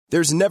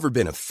There's never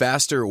been a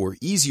faster or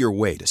easier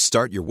way to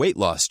start your weight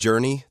loss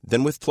journey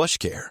than with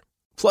PlushCare.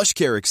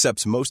 PlushCare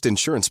accepts most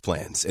insurance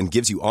plans and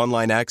gives you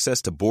online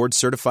access to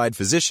board-certified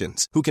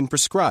physicians who can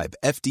prescribe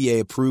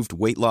FDA-approved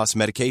weight loss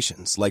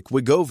medications like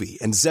Wegovy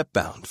and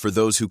Zepbound for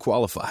those who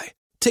qualify.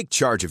 Take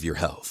charge of your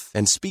health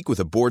and speak with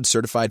a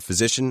board-certified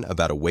physician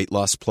about a weight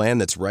loss plan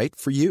that's right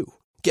for you.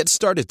 Get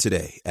started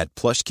today at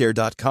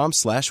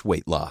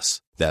plushcare.com/weight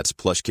loss. That's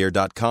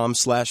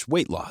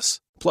plushcare.com/weight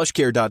loss.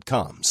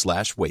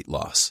 plushcare.com/weight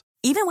loss.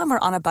 Even when we're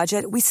on a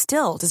budget, we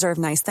still deserve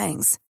nice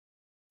things.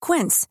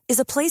 Quince is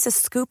a place to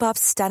scoop up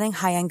stunning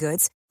high-end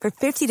goods for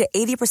 50 to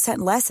 80%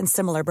 less than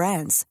similar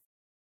brands.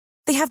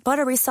 They have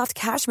buttery soft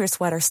cashmere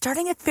sweaters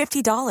starting at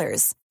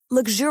 $50,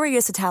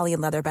 luxurious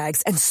Italian leather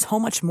bags, and so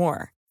much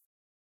more.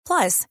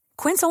 Plus,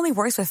 Quince only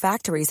works with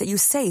factories that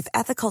use safe,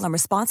 ethical, and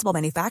responsible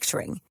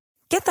manufacturing.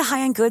 Get the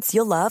high-end goods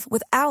you'll love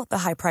without the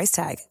high price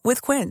tag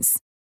with Quince.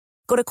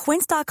 Go to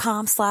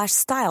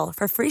quince.com/style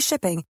for free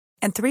shipping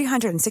and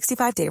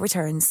 365-day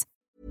returns.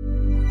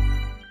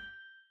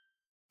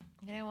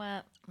 You know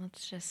what?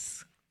 Let's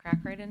just crack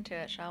right into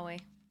it, shall we?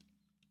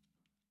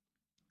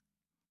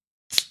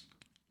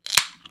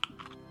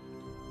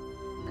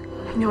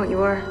 I know what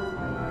you are.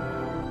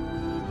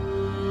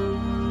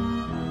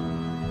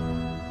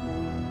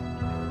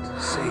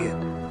 Say it.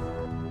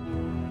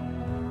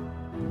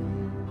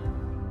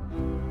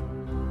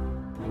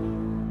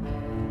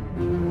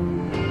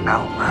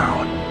 Out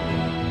loud.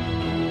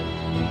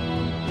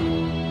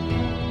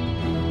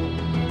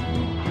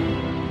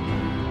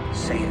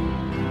 Say it.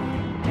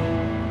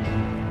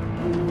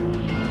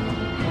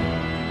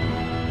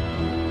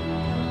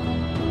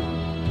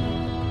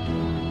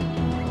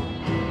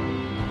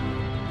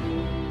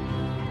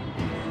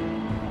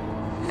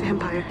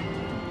 Vampire.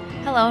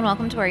 Hello and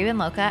welcome to Are You In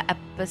Loca,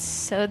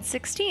 episode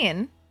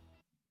 16.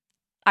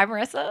 I'm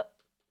Marissa.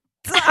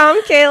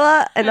 I'm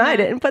Kayla, and I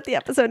didn't put the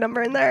episode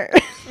number in there.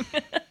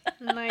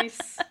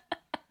 Nice.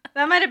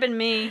 That might have been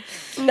me.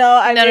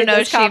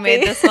 No, she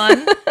made this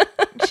one.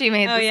 She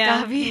made this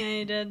copy. Yeah,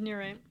 you did. You're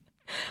right.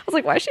 I was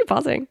like, why is she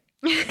pausing?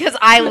 Because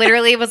I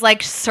literally was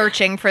like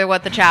searching for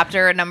what the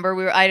chapter number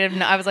we were.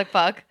 I was like,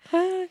 fuck.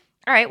 All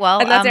right,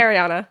 well. And that's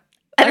Ariana.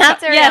 And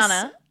that's Ariana.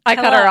 Yes. I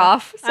cut her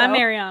off. So. I'm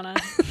Ariana.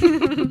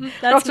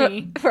 That's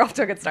me. We're off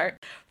to a good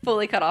start.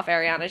 Fully cut off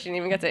Ariana. She didn't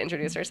even get to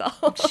introduce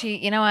herself.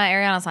 You know what?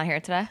 Ariana's not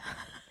here today.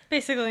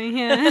 Basically,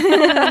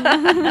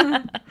 yeah.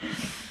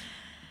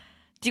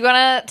 Do you want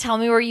to tell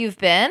me where you've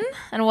been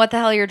and what the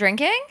hell you're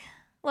drinking,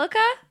 Luca?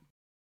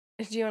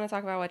 Do you want to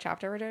talk about what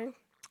chapter we're doing?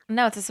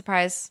 No, it's a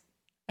surprise.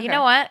 Okay. You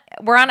know what?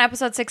 We're on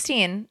episode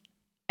 16.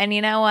 And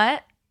you know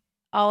what?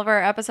 All of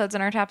our episodes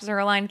and our chapters are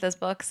aligned with this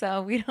book,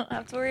 so we don't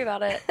have to worry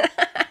about it.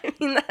 I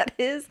mean, that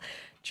is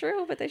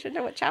true, but they should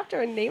know what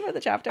chapter and name of the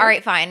chapter. All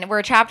right, fine.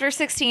 We're chapter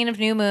 16 of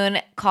New Moon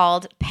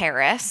called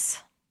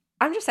Paris.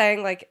 I'm just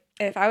saying, like,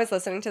 if I was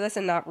listening to this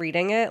and not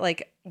reading it,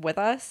 like, with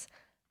us,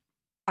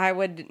 I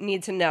would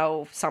need to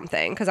know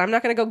something, because I'm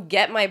not going to go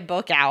get my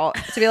book out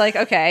to be like,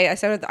 okay,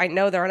 I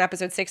know they're on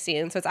episode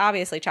 16, so it's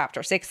obviously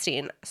chapter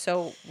 16.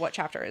 So what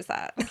chapter is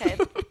that? Okay,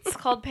 it's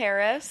called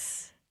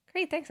Paris.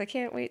 Great, thanks. I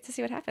can't wait to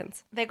see what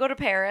happens. They go to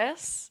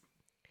Paris.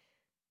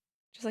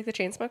 Just like the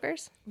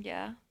Chainsmokers?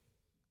 Yeah.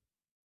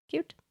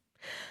 Cute.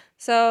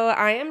 So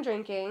I am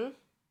drinking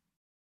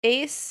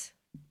Ace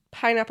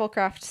Pineapple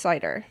Craft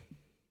Cider.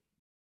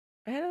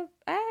 I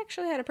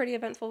actually had a pretty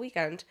eventful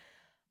weekend.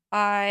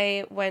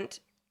 I went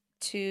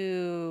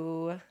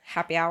to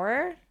happy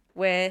hour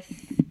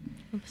with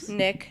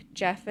Nick,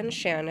 Jeff, and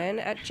Shannon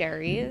at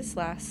Jerry's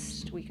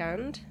last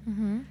weekend.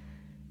 Mm-hmm.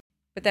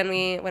 But then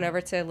we went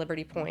over to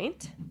Liberty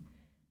Point,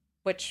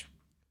 which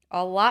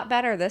a lot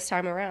better this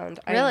time around,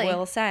 Really? I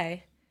will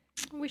say.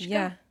 We should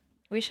Yeah. go.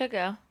 We should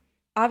go.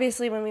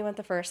 Obviously, when we went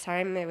the first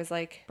time, it was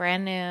like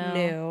Brand new.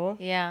 new.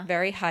 Yeah.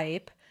 Very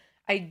hype.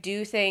 I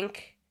do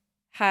think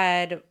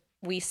had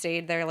we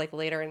stayed there like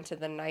later into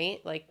the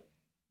night, like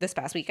this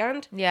past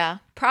weekend, Yeah.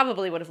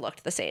 probably would have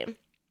looked the same.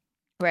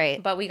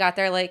 Right. But we got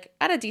there like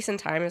at a decent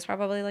time. It was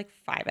probably like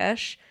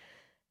 5-ish.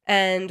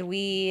 And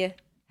we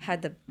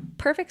had the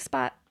perfect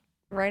spot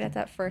right at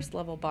that first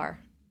level bar.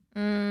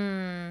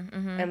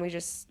 Mm-hmm. And we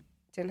just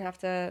didn't have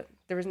to,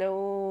 there was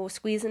no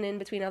squeezing in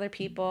between other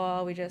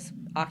people. We just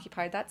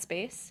occupied that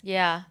space.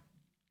 Yeah.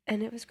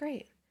 And it was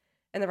great.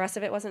 And the rest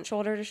of it wasn't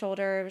shoulder to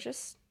shoulder. It was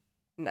just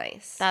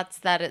nice.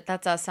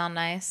 That does sound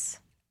nice.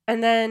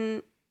 And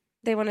then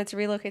they wanted to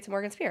relocate to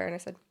Morgan's Pier. And I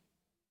said,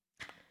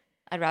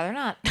 I'd rather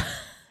not. I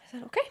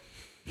said, okay.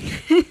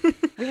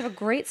 We have a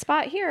great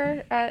spot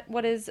here at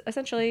what is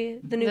essentially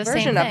the new The same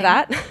version of thing.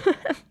 that.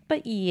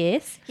 But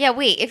yes. Yeah,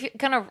 wait. If you're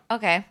gonna,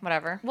 okay,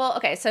 whatever. Well,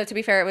 okay. So to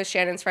be fair, it was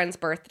Shannon's friend's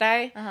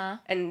birthday. Uh-huh.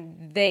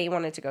 And they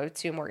wanted to go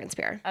to Morgan's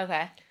Pier.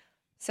 Okay.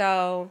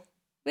 So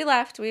we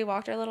left. We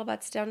walked our little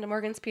butts down to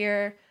Morgan's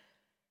Pier.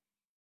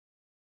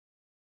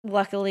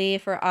 Luckily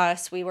for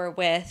us, we were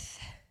with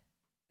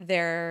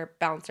their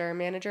bouncer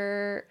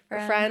manager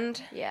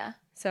friend. Yeah.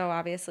 So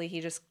obviously he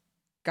just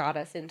got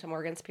us into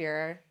Morgan's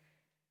Pier.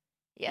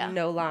 Yeah.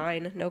 No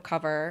line, no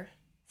cover.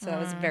 So that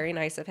was very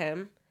nice of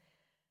him.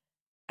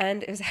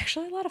 And it was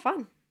actually a lot of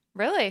fun.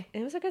 Really?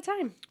 It was a good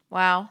time.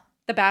 Wow.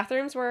 The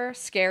bathrooms were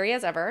scary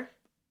as ever.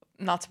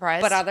 Not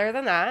surprised. But other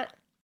than that,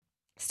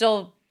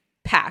 still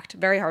packed.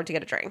 Very hard to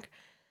get a drink.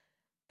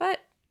 But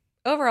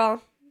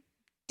overall,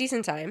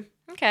 decent time.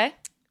 Okay.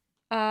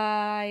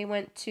 I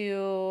went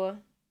to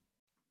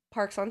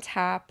Parks on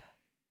Tap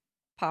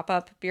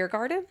pop-up beer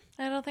garden.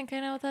 I don't think I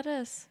know what that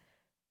is.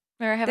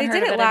 Or I haven't They heard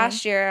did of it any.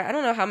 last year. I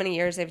don't know how many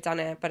years they've done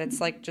it, but it's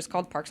like just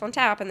called Parks on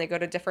Tap, and they go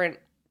to different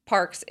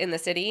parks in the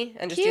city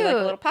and just do like a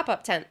Cute. little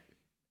pop-up tent.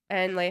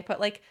 And they put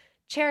like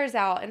chairs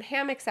out and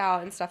hammocks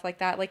out and stuff like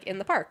that, like in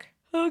the park.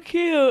 Oh,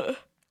 cute.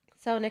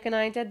 So Nick and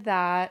I did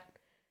that,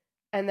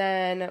 and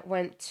then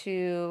went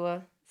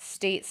to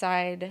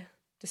Stateside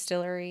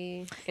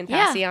Distillery in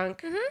Yeah. Passyunk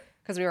Mhm.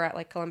 because we were at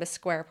like Columbus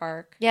Square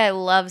Park. Yeah, I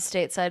love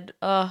Stateside.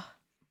 Oh,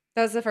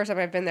 That was the first time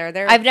I've been there.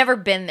 I've never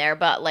been there,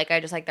 but like I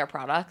just like their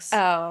products.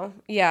 Oh,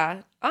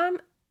 yeah.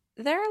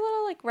 Their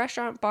little like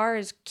restaurant bar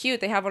is cute.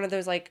 They have one of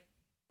those like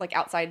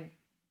outside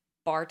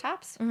bar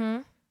taps.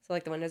 Mm-hmm. So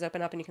like the windows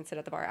open up and you can sit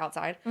at the bar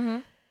outside. Mm-hmm.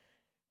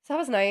 So that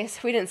was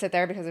nice. We didn't sit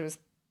there because it was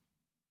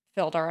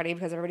filled already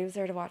because everybody was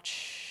there to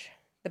watch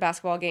the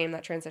basketball game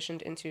that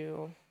transitioned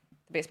into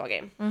the baseball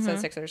game. So Mhm.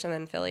 Sixers and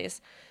then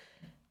Phillies.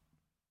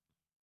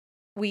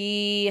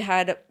 We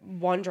had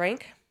one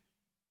drink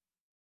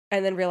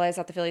and then realized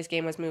that the Phillies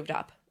game was moved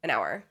up an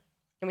hour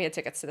and we had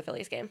tickets to the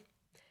Phillies game.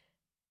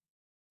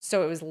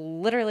 So it was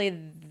literally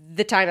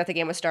the time that the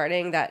game was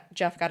starting that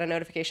Jeff got a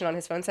notification on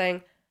his phone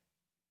saying,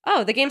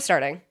 "Oh, the game's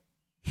starting."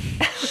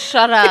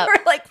 Shut We up.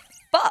 were like,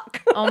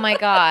 "Fuck." Oh my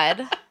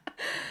God.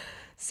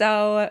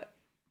 So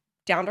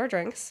downed our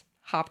drinks,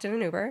 hopped in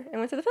an Uber, and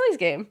went to the Phillies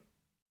game.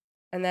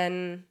 And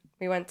then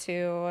we went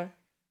to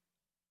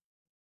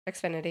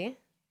Xfinity,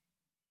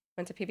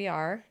 went to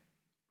PBR.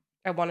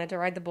 I wanted to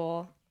ride the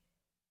bull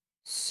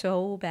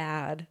so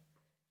bad.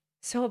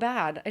 So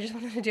bad. I just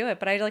wanted to do it,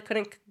 but I like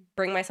couldn't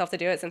bring myself to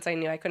do it since I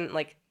knew I couldn't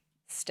like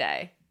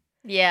stay.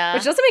 Yeah.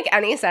 Which doesn't make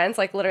any sense.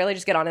 Like literally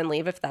just get on and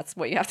leave if that's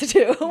what you have to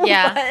do.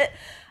 Yeah. But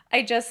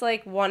I just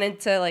like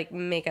wanted to like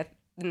make a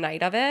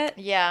night of it.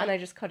 Yeah. And I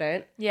just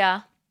couldn't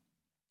Yeah.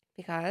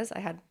 because I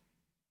had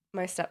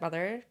my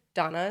stepmother,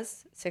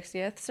 Donna's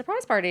 60th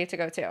surprise party to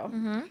go to.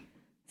 Mm-hmm.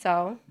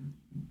 So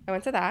I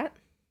went to that.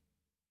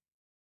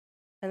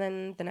 And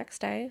then the next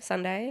day,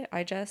 Sunday,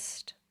 I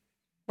just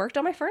worked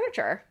on my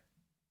furniture.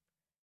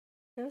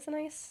 It was a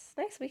nice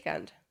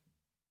weekend.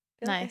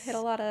 I feel like Nice. I hit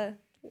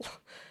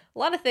a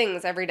lot of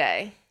things every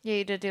day. Yeah,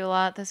 you did do a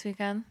lot this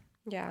weekend.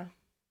 Yeah.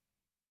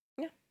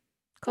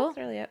 Cool. That's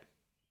really it.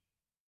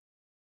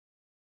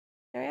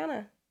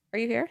 Ariana, are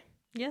you here?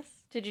 Yes.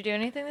 Did you do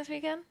anything this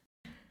weekend?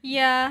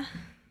 Yeah.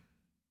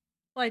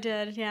 Well, I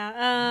did,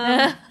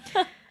 yeah.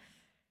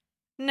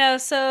 No,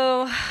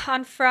 so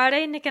on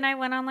Friday, Nick and I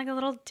went on like a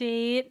little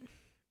date,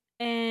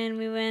 and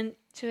we went,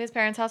 To his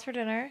parents' house for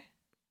dinner.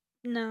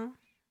 no,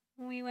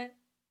 we went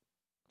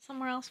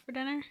somewhere else for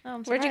dinner, Oh,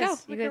 I'm Where'd you go?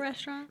 surprised. like guys, a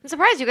restaurant. I'm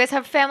surprised you guys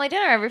have family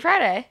dinner every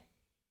Friday.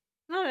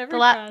 Not every The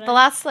Friday.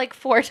 last like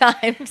 4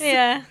 times.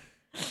 Yeah.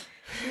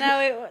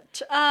 No,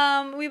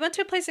 we went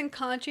to a place in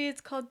Conchi. It's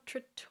called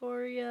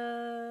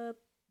Trattoria.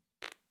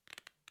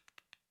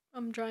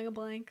 I'm drawing a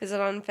blank. Is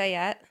it on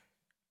Fayette?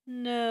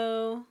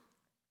 No,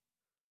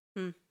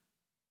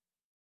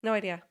 No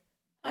idea.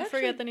 I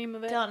forget the name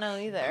of it. Don't know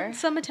either.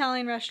 Some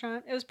Italian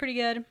restaurant. It was pretty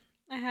good.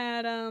 I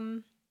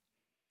had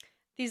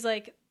these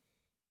like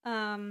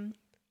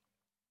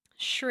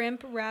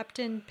shrimp wrapped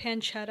in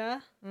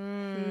pancetta.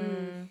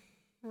 Mm.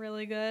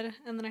 Really good.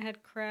 And then I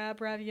had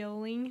crab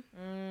ravioli.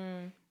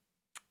 Mm.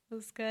 It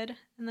was good.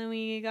 And then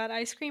we got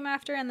ice cream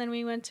after, and then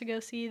we went to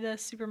go see the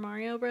Super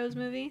Mario Bros.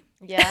 Movie.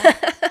 Yeah.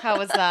 How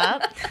was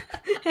that?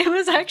 It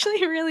was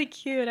actually really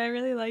cute. I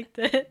really liked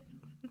it.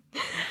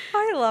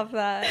 I love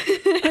that.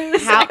 It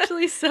was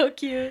actually so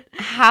cute.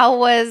 How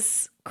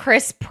was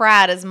Chris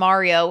Pratt as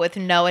Mario with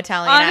no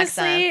Italian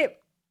Honestly, accent?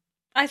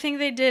 I think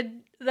they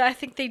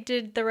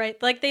did the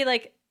right, like they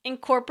like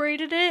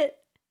incorporated it.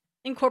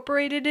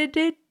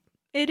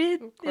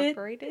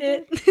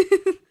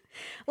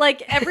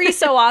 Like every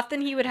so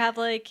often he would have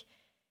like,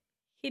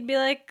 he'd be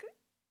like,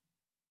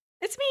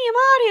 "It's me,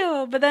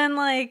 Mario," but then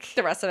like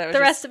The rest of it was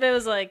the rest of it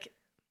was like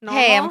normal.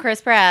 Hey, I'm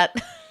Chris Pratt.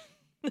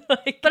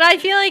 But I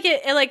feel like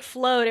it like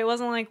flowed. It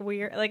wasn't like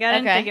weird. Like I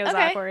didn't Okay, think it was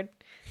okay. awkward.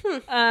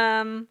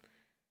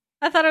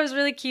 I thought it was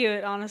really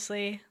cute,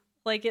 honestly.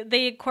 Like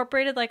they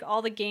incorporated like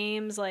all the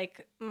games,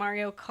 like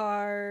Mario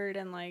Kart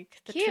and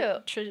like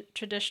the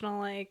traditional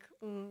like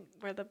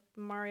where the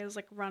Mario's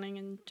like running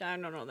and I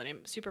don't know the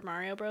name, Super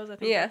Mario Bros. I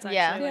think Yeah. that's actually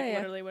Yeah. like Yeah.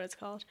 literally what it's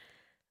called.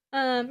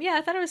 Yeah,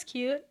 I thought it was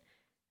cute.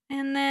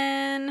 And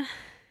then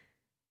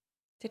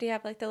Did he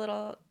have like the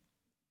little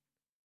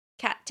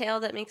cat tail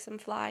that makes him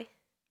fly?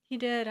 he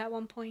did at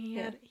one point.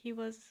 Yeah. He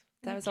was.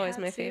 in That a was always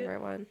cat my suit.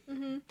 favorite one.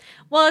 Mm-hmm.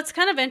 Well, it's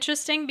kind of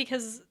interesting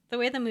because the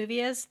way the movie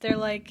is, they're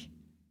like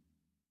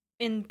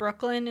in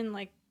Brooklyn in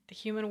like the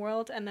human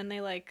world, and then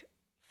they like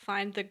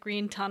find the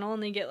green tunnel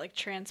and they get like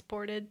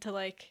transported to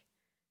like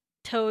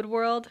Toad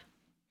World,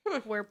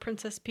 where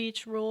Princess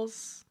Peach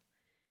rules.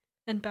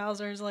 and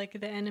Bowser's like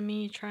the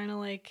enemy trying to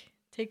like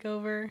take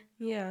over.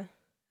 Yeah.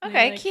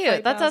 Okay, like, cute.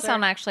 fight That does Bowser.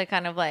 sound actually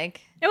kind of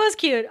like. It was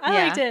cute. I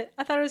Yeah. liked it.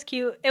 I thought it was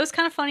cute. It was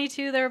kind of funny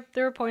too. There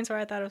were points where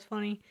I thought it was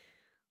funny.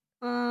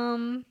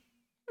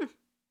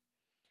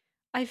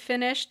 I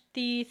finished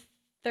the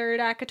third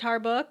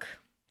ACOTAR book.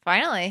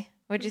 Finally.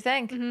 What'd you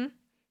think? Mm-hmm.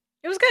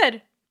 It was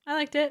good. I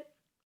liked it.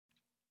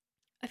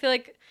 I feel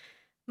like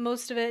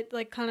most of it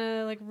like kind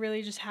of like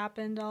really just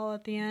happened all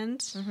at the end.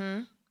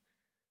 Mm-hmm.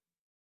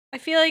 I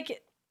feel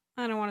like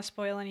I don't want to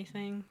spoil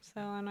anything,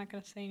 so I'm not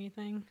going to say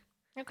anything.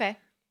 Okay.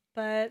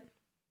 But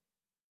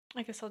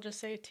I guess I'll just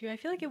say it too. I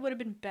feel like it would have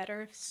been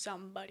better if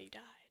somebody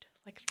died.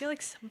 Like I feel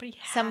like somebody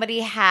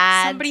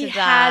had to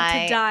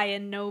die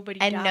and nobody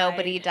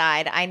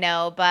died. I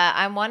know, but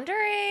I'm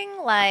wondering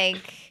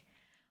like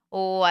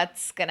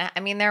what's gonna.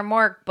 I mean, there are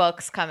more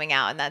books coming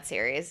out in that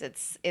series.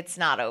 It's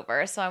not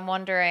over, so I'm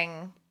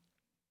wondering.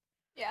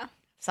 Yeah.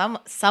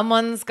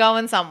 Someone's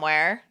going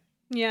somewhere.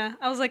 Yeah,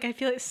 I was like, I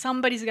feel like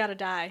somebody's got to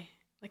die.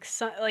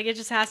 Like it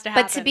just has to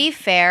happen. But to be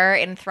fair,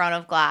 in Throne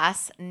of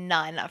Glass,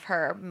 none of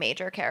her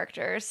major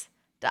characters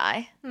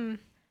die.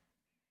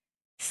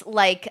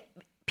 Like,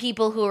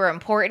 people who are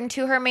important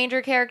to her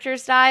major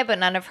characters die, but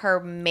none of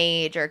her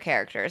major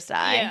characters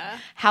die. Yeah.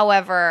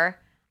 However,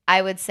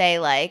 I would say,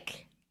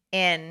 like,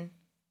 in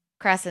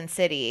Crescent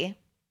City,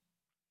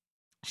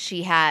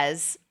 she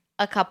has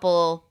a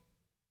couple,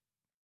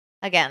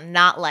 again,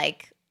 not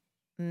like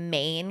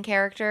main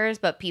characters,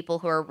 but people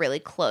who are really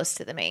close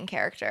to the main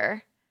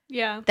character.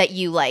 Yeah. That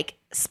you, like,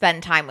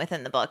 spend time with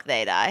in the book,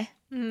 they die.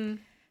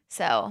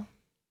 So.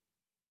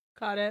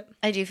 Got it.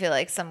 I do feel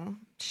like some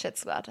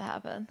shit's about to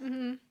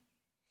happen.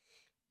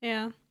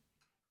 Yeah.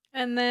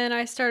 And then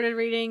I started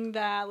reading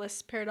the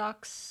Atlas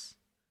Paradox.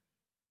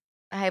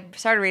 I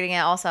started reading it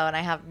also,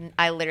 and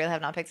I literally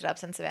have not picked it up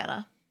since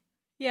Savannah.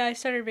 Yeah, I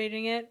started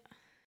reading it.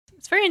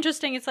 It's very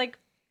interesting. It's like,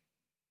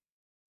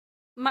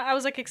 I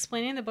was like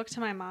explaining the book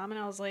to my mom,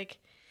 and I was like,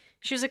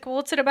 she was like, well,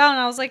 what's it about? And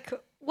I was like,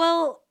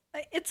 well,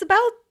 it's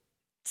about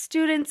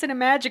students in a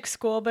magic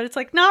school, but it's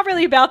like not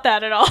really about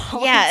that at all.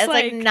 Yeah, it's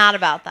like not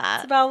about that.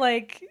 It's about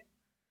like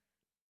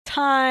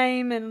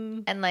time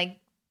and like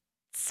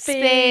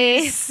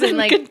space and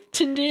like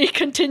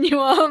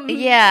continuum.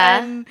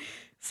 Yeah. And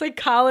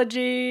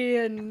psychology,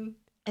 and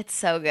it's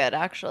so good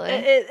actually.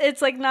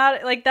 It's like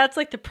not like that's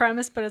like the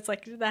premise, but it's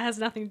like that has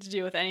nothing to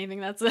do with anything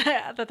that's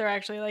that they're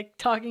actually like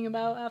talking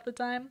about half the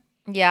time.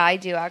 Yeah, I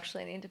do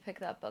actually need to pick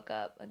that book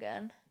up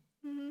again.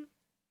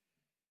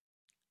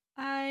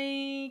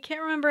 I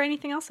can't remember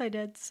anything else I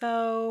did,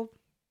 so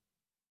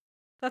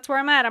that's where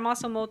I'm at. I'm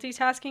also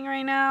multitasking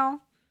right now.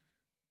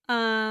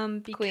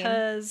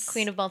 Because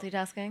Queen of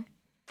multitasking.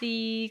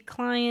 The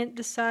client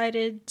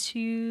decided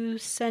to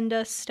send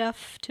us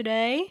stuff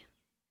today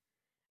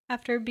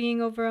after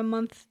being over a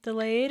month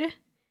delayed,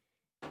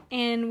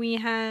 and we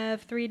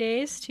have 3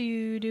 days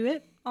to do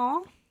it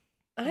all.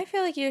 I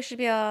feel like you should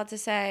be able to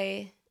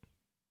say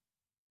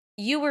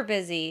you were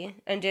busy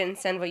and didn't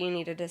send what you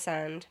needed to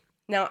send.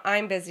 Now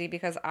I'm busy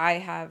because I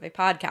have a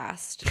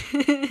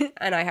podcast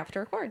and I have to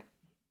record.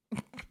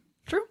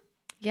 True.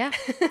 Yeah.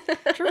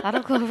 True.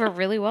 That'll go over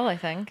really well, I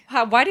think.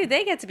 Why do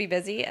they get to be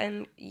busy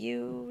and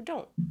you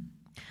don't?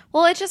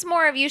 Well, it's just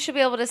more of you should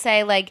be able to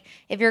say, like,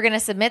 if you're going to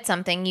submit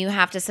something, you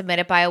have to submit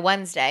it by a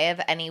Wednesday of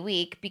any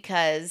week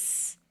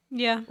because,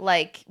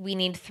 like, we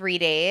need 3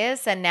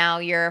 days, and now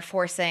you're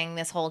forcing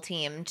this whole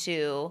team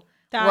to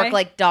work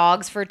like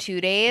dogs for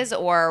 2 days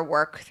or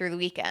work through the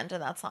weekend,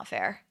 and that's not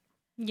fair.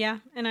 Yeah,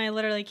 and I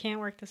literally can't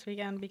work this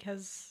weekend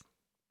because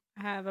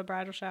I have a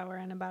bridal shower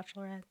and a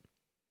bachelorette.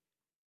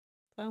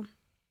 So,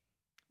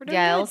 we're doing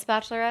Gail's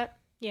bachelorette?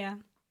 Yeah.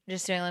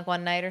 Just doing like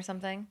one night or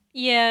something?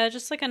 Yeah,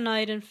 just like a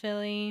night in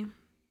Philly.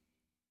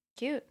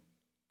 Cute.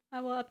 I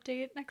will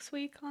update next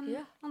week on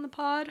the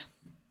pod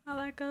how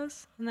that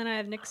goes. And then I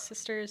have Nick's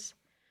sister's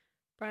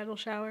bridal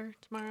shower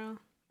tomorrow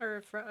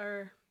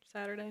or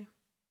Saturday.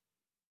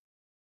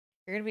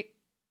 You're going to be...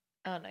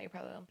 Oh, no, you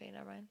probably won't be.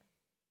 Never mind.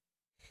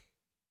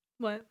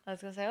 What? I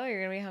was going to say, oh,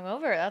 you're going to be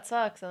hungover. That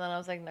sucks. And then I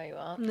was like, no, you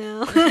won't.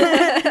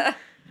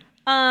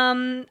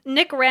 No.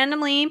 Nick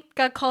randomly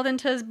got called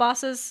into his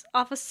boss's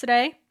office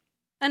today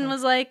and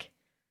was like,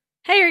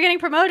 hey, you're getting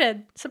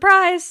promoted.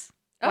 Surprise.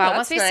 Wow, it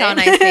must be so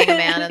nice being a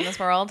man in this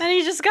world. And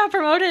he just got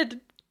promoted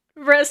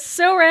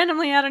so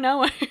randomly out of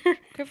nowhere.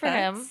 Good for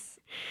him.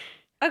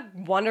 A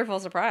wonderful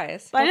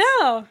surprise. I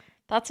know.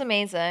 That's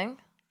amazing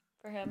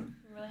for him.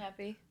 I'm really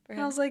happy for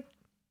him. I was like,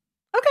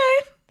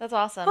 okay. That's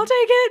awesome. I'll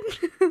take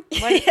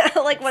it.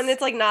 Like when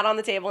it's like not on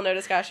the table, no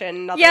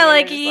discussion, nothing. Yeah,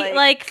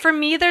 like for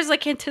me, there's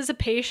like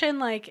anticipation.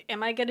 Like,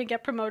 am I gonna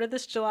get promoted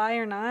this July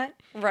or not?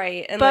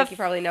 Right, and like you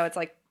probably know it's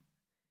like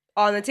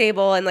on the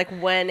table and like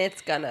when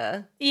it's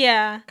gonna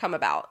come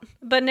about.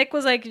 But Nick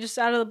was like just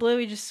out of the blue.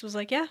 He just was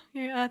like, yeah,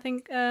 I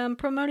think I'm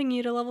promoting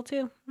you to level 2.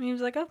 And he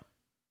was like, oh,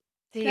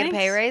 did you get a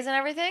pay raise and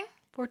everything?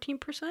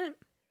 14%.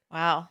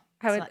 Wow.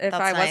 If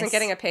I wasn't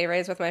getting a pay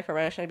raise with my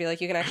promotion, I'd be like,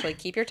 you can actually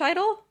keep your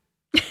title.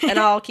 And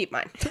I'll keep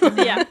mine.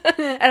 Yeah.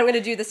 And I'm going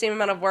to do the same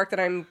amount of work that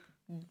I'm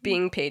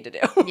being paid to do.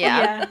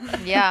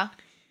 Yeah.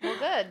 Well,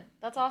 good.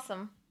 That's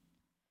awesome.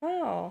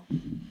 Wow.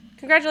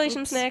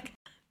 Congratulations, Nick.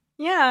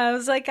 Yeah, I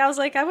was like,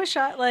 I wish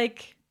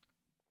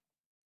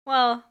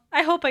well,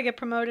 I hope I get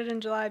promoted in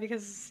July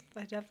because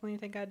I definitely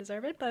think I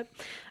deserve it, but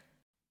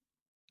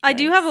I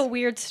do have a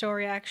weird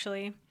story,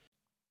 actually.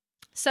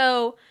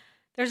 So,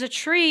 there's a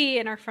tree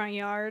in our front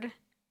yard,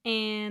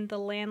 and the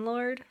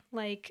landlord,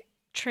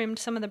 trimmed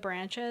some of the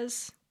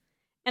branches,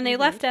 and they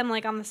left them,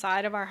 on the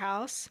side of our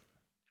house.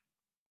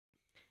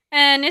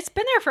 And it's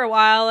been there for a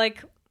while,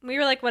 we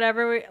were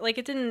whatever,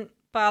 it didn't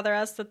bother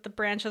us that the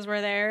branches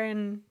were there,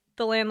 and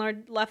the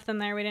landlord left them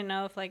there. We didn't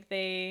know if,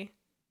 they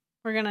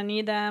were gonna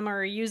need them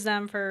or use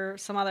them for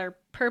some other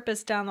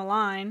purpose down the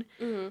line.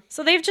 Mm-hmm.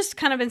 So they've just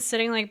kind of been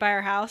sitting by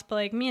our house,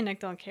 but me and Nick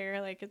don't care.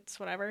 It's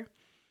whatever.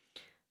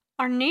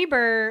 Our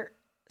neighbor,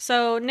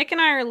 so Nick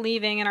and I are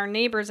leaving, and our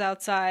neighbor's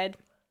outside,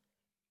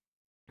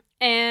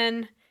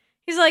 and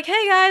he's like,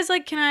 "Hey guys,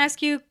 can I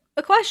ask you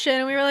a question?"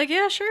 And we were like,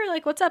 "Yeah, sure.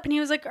 What's up?" And he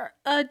was like,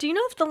 "Do you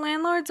know if the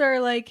landlords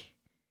are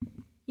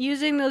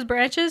using those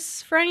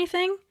branches for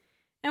anything?"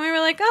 And we were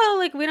like,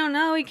 "Oh, we don't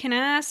know. We can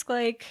ask.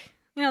 We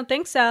don't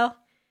think so."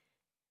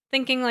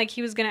 Thinking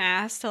he was gonna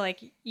ask to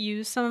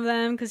use some of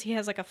them because he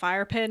has a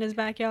fire pit in his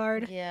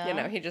backyard.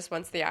 Yeah, he just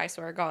wants the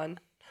eyesore gone.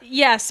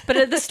 Yes,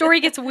 but the story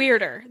gets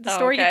weirder. The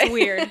story gets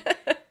weird.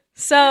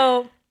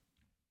 So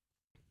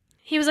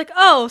he was like,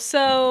 "Oh,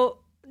 so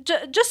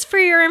just for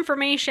your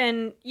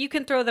information, you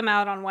can throw them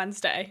out on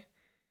Wednesday."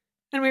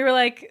 And we were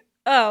like,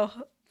 "Oh,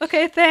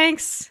 okay,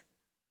 thanks."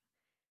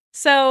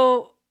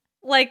 So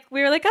we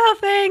were like, "Oh,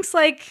 thanks."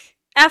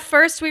 At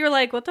first we were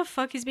like, "What the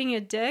fuck? He's being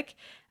a dick."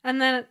 And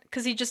then,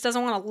 because he just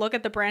doesn't want to look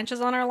at the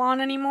branches on our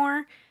lawn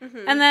anymore.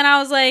 Mm-hmm. And then I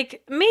was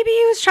like, maybe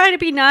he was trying to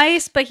be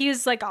nice, but he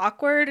was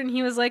awkward. And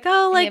he was like,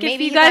 "Oh, if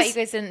maybe you guys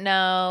didn't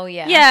know."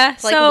 Yeah. Yeah.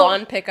 So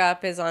lawn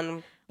pickup is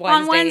on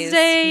Wednesdays. On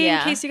Wednesday, in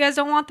case you guys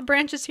don't want the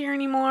branches here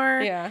anymore.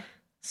 Yeah.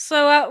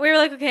 So we were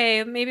like,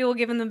 okay, maybe we'll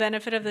give him the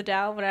benefit of the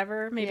doubt,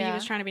 whatever. Maybe he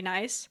was trying to be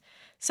nice.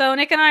 So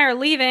Nick and I are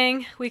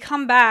leaving. We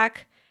come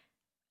back.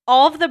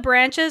 All of the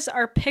branches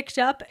are picked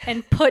up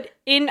and put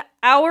in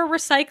our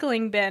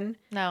recycling bin.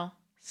 No.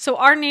 So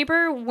our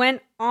neighbor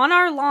went on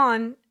our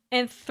lawn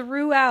and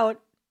threw out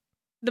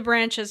the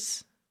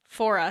branches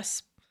for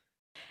us.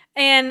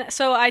 And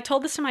so I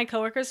told this to my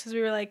coworkers because we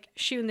were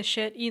shooting the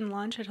shit, eating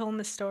lunch. I told them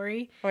this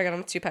story. Oh my God,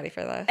 I'm too petty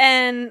for this.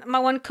 And my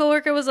one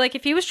coworker was like,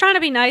 if he was trying to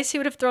be nice, he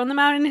would have thrown them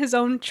out in his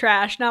own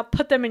trash, not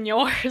put them in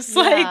yours.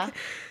 Yeah.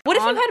 What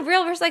if you had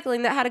real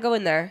recycling that had to go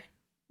in there?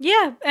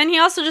 Yeah, and he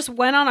also just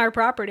went on our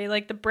property.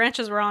 The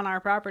branches were on our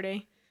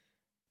property.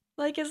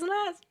 Isn't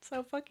that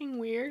so fucking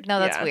weird? No,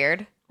 that's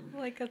weird.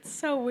 That's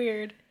so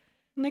weird.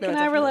 Nick and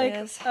I were like,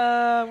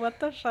 what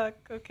the fuck?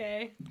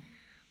 Okay.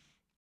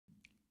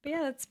 But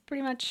yeah, that's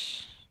pretty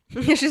much...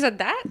 She said,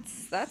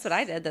 that's what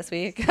I did this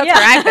week. That's where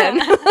I've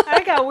been.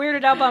 I got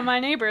weirded out by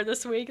my neighbor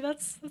this week.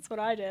 That's what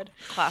I did.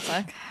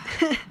 Classic.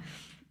 All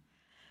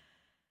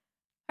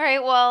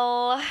right,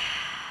 well,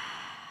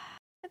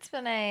 it's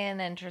been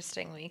an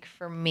interesting week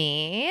for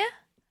me.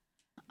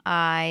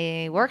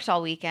 I worked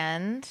all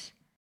weekend.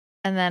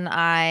 And then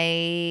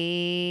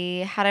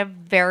I had a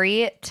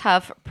very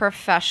tough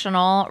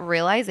professional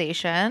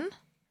realization.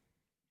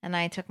 And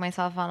I took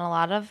myself on a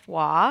lot of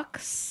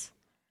walks.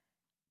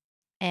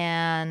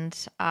 And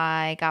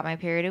I got my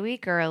period a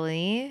week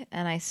early.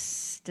 And I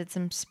did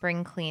some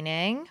spring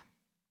cleaning.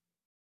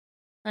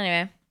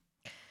 Anyway,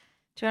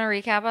 do you want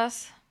to recap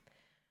us?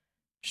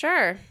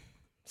 Sure.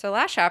 So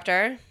last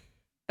chapter,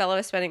 Bella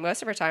was spending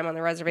most of her time on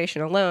the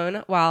reservation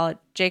alone while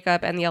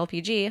Jacob and the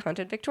LPG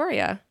hunted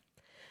Victoria.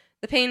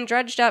 The pain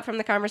dredged up from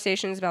the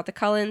conversations about the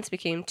Cullens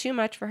became too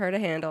much for her to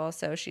handle,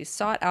 so she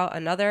sought out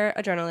another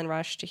adrenaline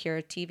rush to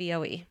hear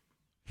TVOE.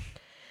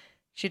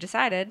 She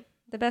decided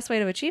the best way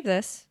to achieve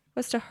this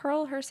was to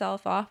hurl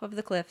herself off of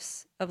the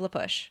cliffs of La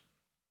Push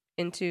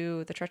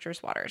into the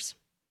treacherous waters.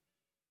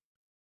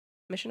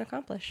 Mission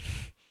accomplished.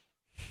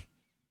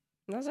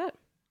 And that's it.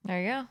 There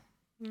you go.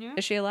 Yeah.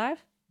 Is she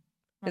alive?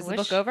 Is the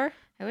book over?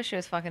 I wish she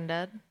was fucking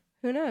dead.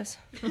 Who knows?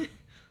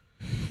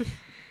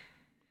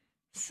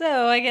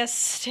 So, I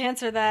guess to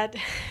answer that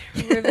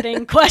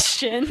riveting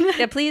question.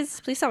 Yeah,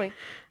 please tell me.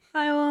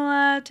 I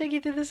will take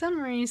you through the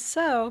summary.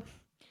 So,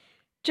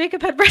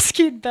 Jacob had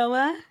rescued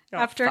Bella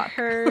after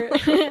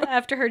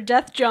her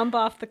death jump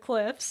off the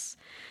cliffs.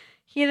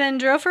 He then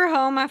drove her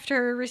home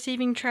after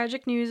receiving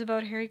tragic news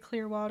about Harry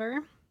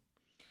Clearwater.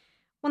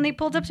 When they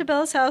pulled up to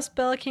Bella's house,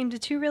 Bella came to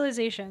two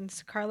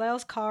realizations.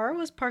 Carlisle's car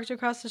was parked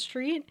across the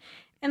street,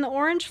 and the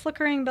orange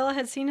flickering Bella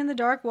had seen in the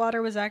dark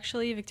water was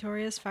actually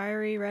Victoria's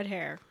fiery red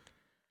hair.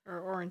 Or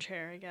orange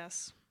hair, I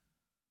guess.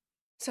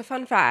 So,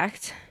 fun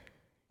fact.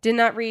 Did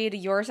not read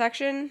your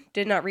section.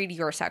 Did not read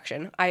your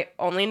section. I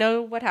only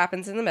know what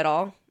happens in the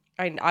middle.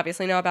 I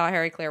obviously know about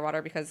Harry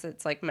Clearwater because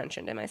it's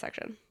mentioned in my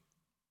section.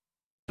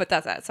 But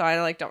that's it. So I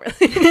don't really.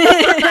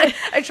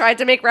 I tried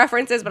to make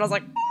references, but I was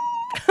like,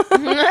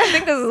 I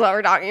think this is what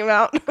we're talking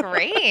about.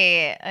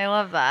 Great. I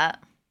love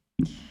that.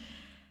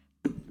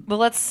 Well,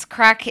 let's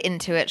crack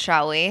into it,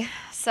 shall we?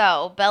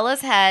 So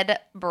Bella's head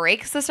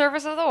breaks the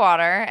surface of the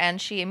water, and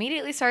she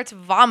immediately starts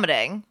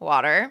vomiting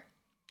water,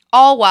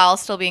 all while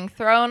still being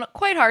thrown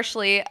quite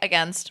harshly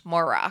against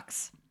more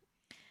rocks.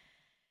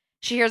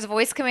 She hears a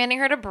voice commanding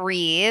her to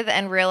breathe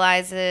and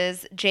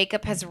realizes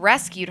Jacob has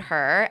rescued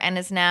her and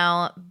is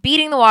now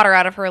beating the water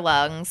out of her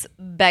lungs,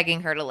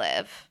 begging her to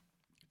live.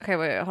 Okay,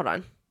 wait, hold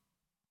on.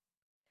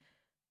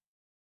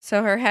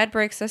 So her head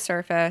breaks the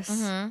surface.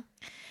 Mm-hmm.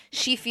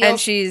 She feels... And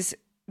she's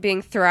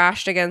being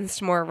thrashed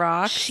against more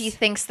rocks. She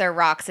thinks they're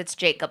rocks. It's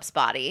Jacob's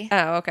body.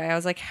 Oh, okay. I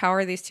was like, how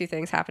are these two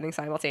things happening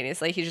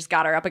simultaneously? He just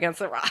got her up against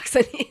the rocks.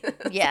 And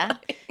yeah.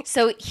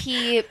 So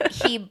he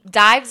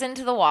dives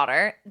into the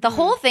water. The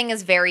whole thing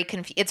is very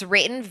it's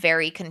written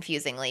very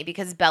confusingly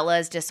because Bella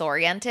is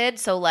disoriented.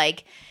 So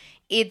like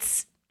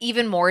it's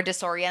even more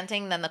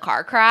disorienting than the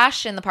car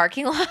crash in the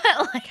parking lot.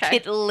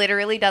 It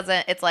literally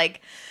doesn't. It's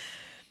like,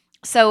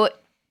 so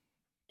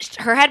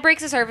her head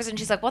breaks the surface and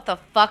she's like, what the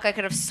fuck? I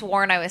could have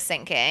sworn I was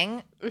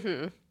sinking.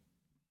 Mm-hmm.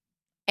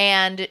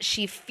 And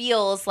she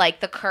feels like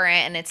the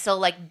current and it's still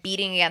like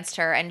beating against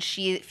her. And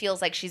she feels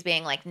like she's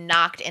being like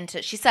knocked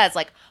into, she says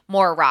like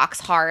more rocks,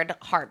 hard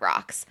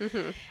rocks.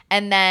 Mm-hmm.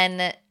 And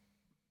then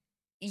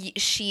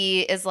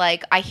she is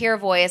like, I hear a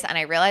voice and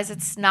I realize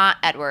it's not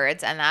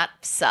Edward's and that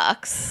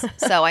sucks.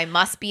 So I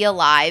must be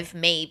alive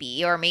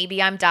maybe, or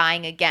maybe I'm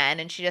dying again.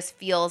 And she just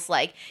feels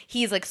like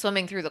he's like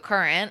swimming through the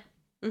current.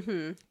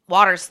 Mm-hmm.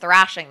 Water's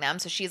thrashing them.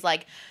 So she's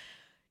like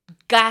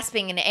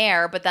gasping in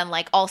air, but then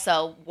like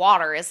also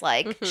water is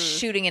like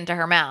shooting into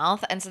her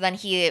mouth. And so then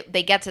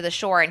they get to the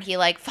shore and he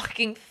like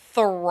fucking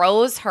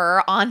throws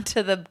her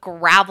onto the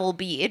gravel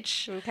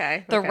beach.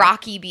 The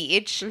rocky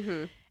beach.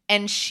 Mm-hmm.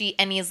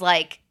 And he's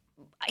like,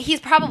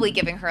 he's probably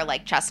giving her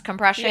like chest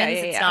compressions.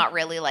 It's not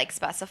really like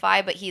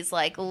specified, but he's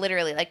like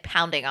literally like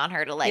pounding on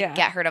her to like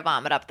get her to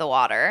vomit up the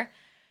water.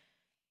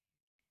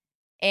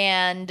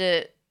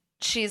 And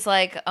she's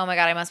like, oh my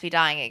God, I must be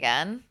dying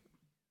again.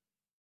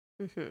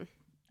 Mm-hmm. Okay.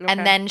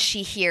 And then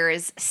she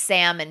hears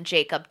Sam and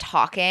Jacob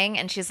talking,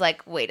 and she's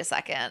like, wait a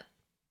second,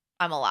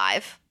 I'm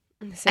alive.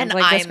 Seems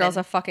like this girl's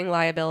a fucking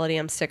liability.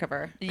 I'm sick of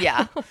her.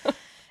 Yeah.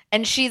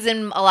 And she's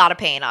in a lot of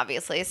pain,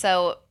 obviously.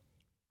 So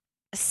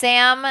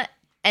Sam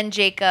and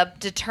Jacob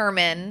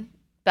determine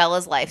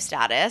Bella's life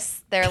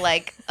status. They're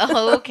like,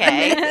 oh,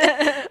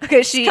 okay.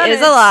 Okay, she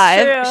is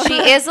alive. True.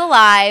 She is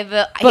alive.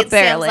 But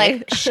barely.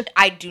 Like,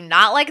 I do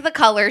not like the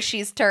color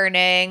she's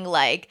turning.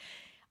 Like,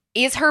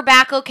 is her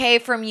back okay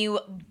from you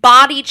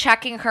body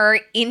checking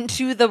her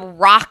into the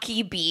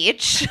rocky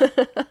beach?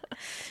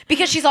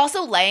 Because she's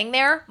also laying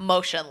there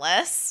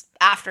motionless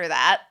after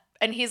that.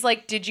 And he's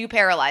like, did you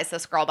paralyze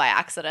this girl by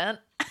accident?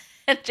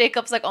 And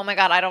Jacob's like, oh my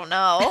God, I don't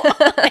know.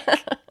 Like,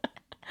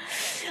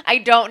 I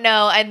don't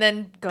know. And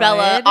then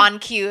Bella on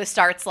cue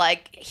starts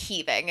like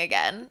heaving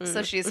again.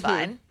 So she's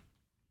fine.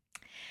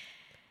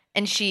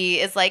 And she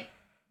is like,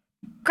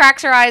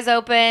 cracks her eyes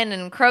open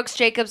and croaks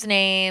Jacob's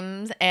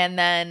name. And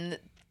then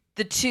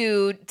the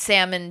two,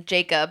 Sam and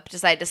Jacob,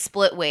 decide to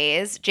split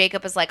ways.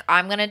 Jacob is like,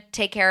 I'm going to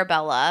take care of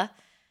Bella.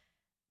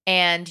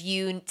 And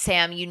you,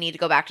 Sam, you need to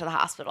go back to the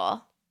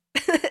hospital.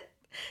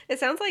 It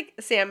sounds like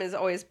Sam is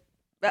always,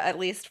 at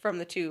least from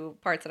the two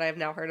parts that I have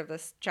now heard of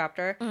this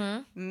chapter,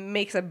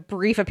 makes a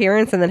brief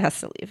appearance and then has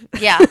to leave.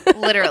 Yeah,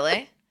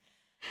 literally.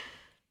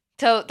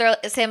 So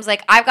Sam's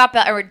like, I've got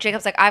Bella, or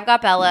Jacob's like, I've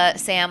got Bella.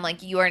 Sam,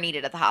 like, you are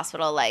needed at the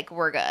hospital. Like,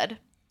 we're good.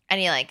 And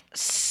he like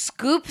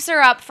scoops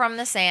her up from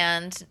the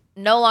sand,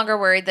 no longer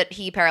worried that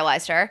he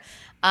paralyzed her,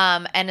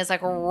 and is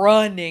like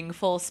running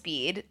full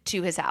speed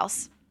to his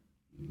house.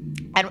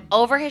 And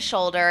over his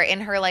shoulder,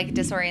 in her like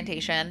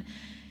disorientation,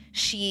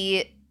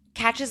 she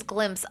catches a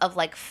glimpse of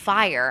like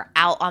fire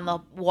out on the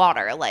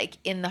water, like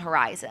in the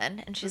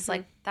horizon. And she's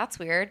like, that's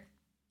weird.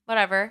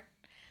 Whatever.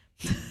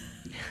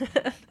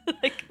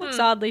 Like, looks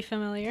oddly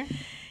familiar.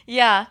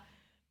 Yeah.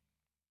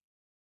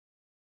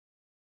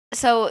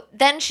 So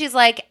then she's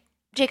like,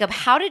 Jacob,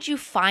 how did you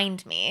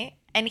find me?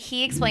 And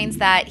he explains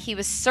that he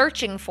was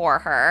searching for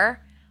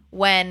her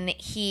when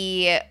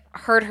he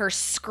heard her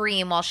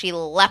scream while she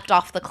leapt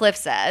off the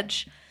cliff's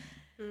edge.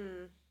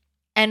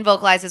 And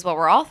vocalizes what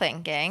we're all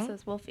thinking.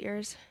 Says wolf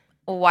ears.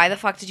 Why the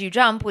fuck did you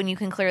jump when you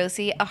can clearly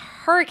see a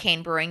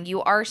hurricane brewing?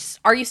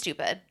 Are you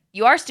stupid?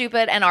 You are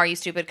stupid, and are you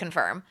stupid?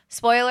 Confirm.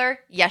 Spoiler,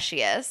 yes,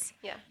 she is.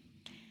 Yeah.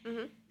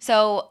 Mm-hmm.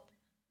 So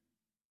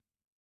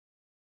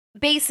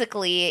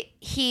basically,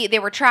 they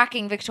were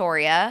tracking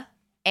Victoria,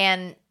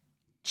 and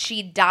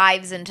she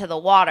dives into the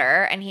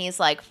water, and he's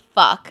like,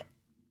 fuck,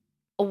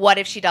 what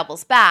if she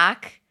doubles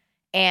back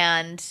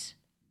and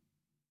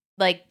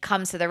like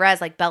comes to the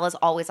res? Like, Bella's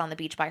always on the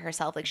beach by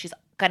herself. Like,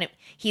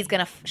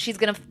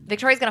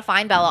 Victoria's gonna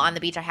find Bella on the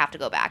beach. I have to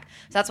go back.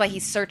 So that's why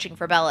he's searching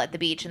for Bella at the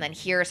beach, and then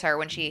hears her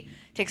when she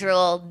takes her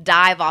little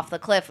dive off the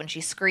cliff, when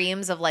she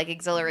screams of like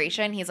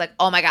exhilaration. He's like,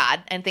 oh my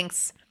God, and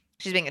thinks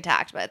she's being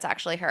attacked, but it's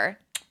actually her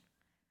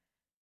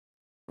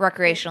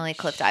recreationally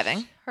cliff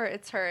diving.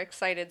 It's her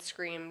excited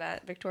scream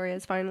that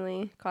Victoria's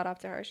finally caught up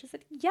to her. She said,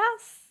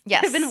 yes.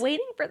 Yes. I've been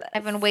waiting for this. I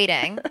have been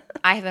waiting.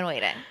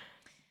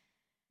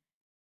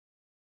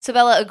 So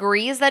Bella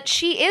agrees that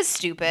she is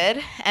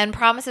stupid and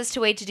promises to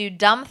wait to do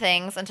dumb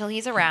things until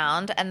he's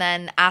around, and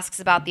then asks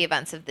about the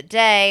events of the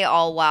day,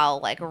 all while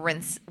like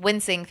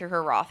wincing through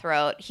her raw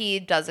throat.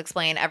 He does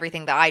explain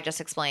everything that I just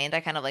explained.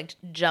 I kind of like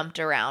jumped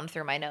around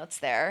through my notes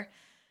there.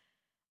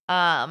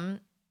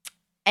 And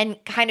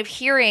kind of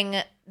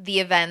hearing the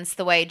events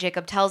the way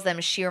Jacob tells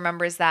them, she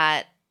remembers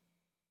that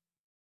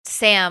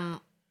Sam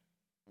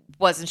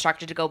was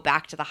instructed to go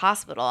back to the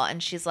hospital,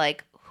 and she's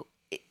like,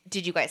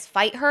 did you guys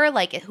fight her?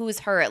 Like, who's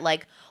hurt?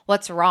 Like,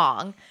 what's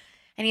wrong?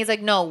 And he's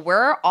like, no,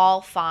 we're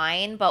all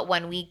fine. But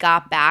when we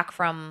got back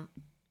from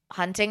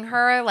hunting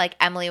her, like,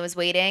 Emily was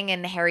waiting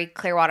and Harry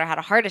Clearwater had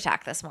a heart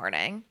attack this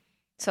morning.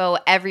 So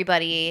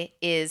everybody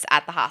is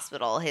at the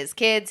hospital. His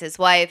kids, his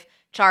wife,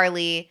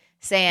 Charlie,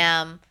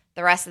 Sam,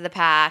 the rest of the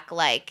pack.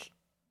 Like,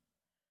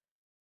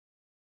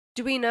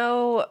 do we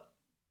know,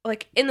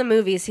 like, in the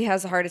movies, he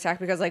has a heart attack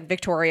because, like,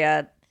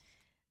 Victoria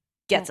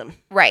gets him.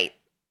 Right.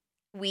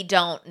 We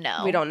don't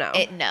know. We don't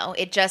know.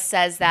 It just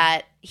says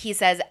that he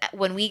says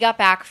when we got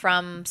back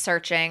from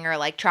searching or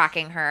like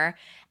tracking her,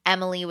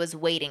 Emily was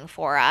waiting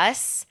for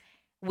us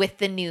with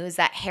the news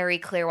that Harry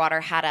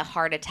Clearwater had a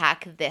heart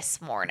attack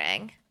this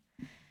morning.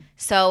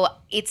 So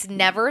it's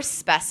never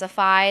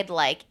specified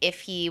like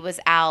if he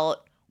was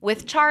out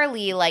with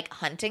Charlie like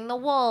hunting the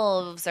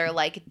wolves or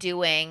like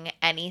doing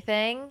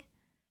anything.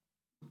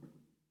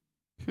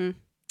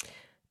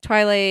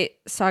 Twilight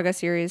Saga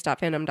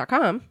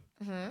Series.fandom.com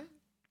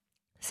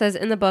says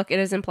in the book it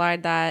is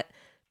implied that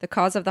the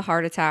cause of the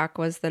heart attack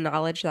was the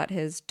knowledge that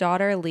his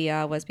daughter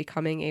Leah was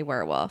becoming a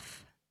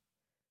werewolf.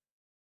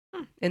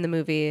 In the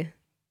movie,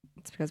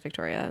 it's because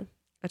Victoria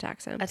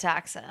attacks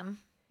him.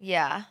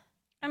 Yeah.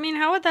 I mean,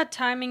 how would that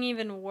timing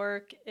even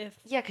work if...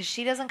 Yeah, because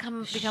she doesn't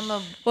become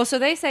a... Well, so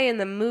they say in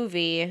the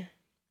movie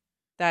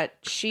that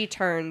she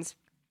turns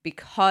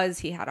because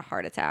he had a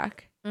heart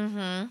attack.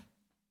 Mm-hmm.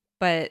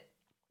 But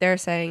they're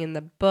saying in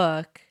the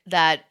book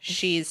that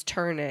she's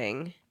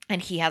turning...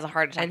 And he has a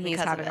heart attack and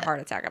he's having a heart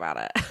attack about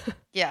it.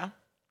 Yeah.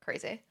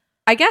 Crazy.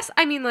 I guess,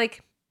 I mean,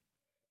 like...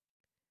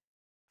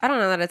 I don't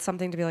know that it's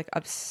something to be, like,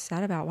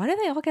 upset about. Why do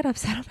they all get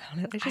upset about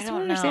it? I just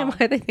don't understand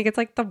why they think it's,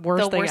 like, the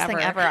worst thing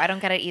ever. I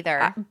don't get it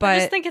either. But I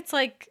just think it's,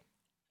 like,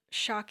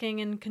 shocking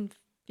and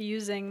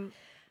confusing.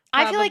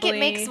 I feel like it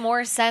makes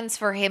more sense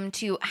for him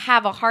to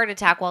have a heart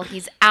attack while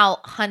he's out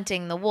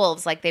hunting the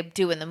wolves like they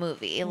do in the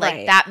movie. Like,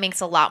 Right. that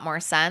makes a lot more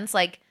sense.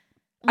 Like,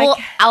 well,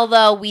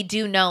 although we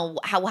do know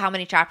how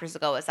many chapters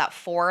ago is that?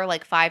 4,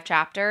 like 5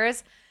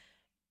 chapters?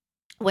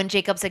 When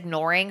Jacob's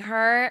ignoring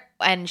her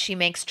and she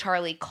makes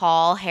Charlie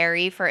call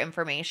Harry for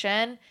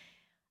information,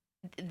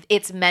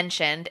 it's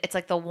mentioned. It's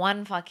like the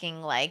one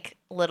fucking like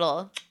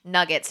little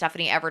nugget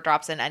Stephanie ever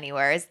drops in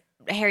anywhere is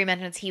Harry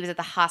mentions he was at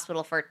the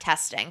hospital for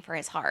testing for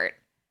his heart.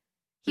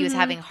 He was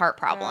having heart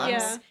problems.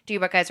 Yeah. Do you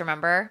guys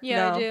remember?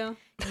 Yeah, No. I do.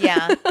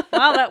 Yeah.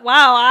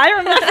 Wow, I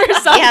remember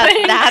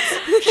something. Yeah,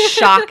 that's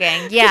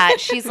shocking. Yeah,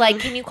 she's like,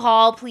 can you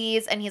call,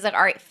 please? And he's like,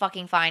 all right,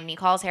 fucking fine. And he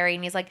calls Harry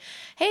and he's like,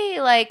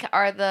 hey, like,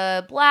 are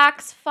the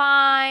blacks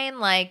fine?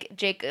 Like,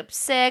 Jacob's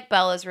sick.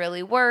 Bella's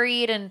really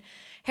worried. And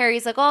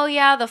Harry's like, oh,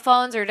 yeah, the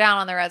phones are down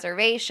on the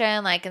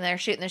reservation. Like, and they're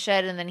shooting the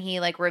shit. And then he,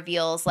 like,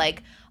 reveals,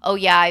 like, oh,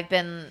 yeah, I've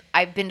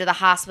been to the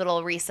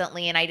hospital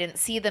recently and I didn't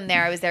see them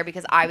there. I was there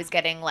because I was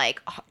getting, like,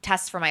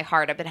 tests for my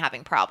heart. I've been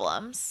having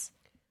problems.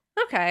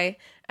 okay.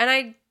 And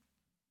I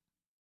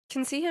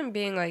can see him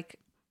being, like,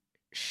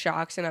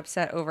 shocked and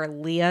upset over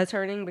Leah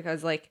turning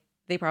because, like,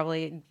 they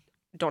probably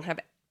don't have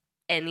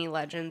any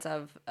legends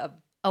of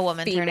A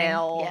woman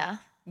female turning. Yeah.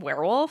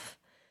 werewolf.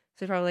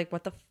 So he's probably like,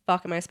 what the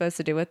fuck am I supposed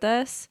to do with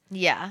this?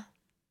 Yeah.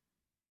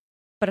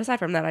 But aside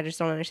from that, I just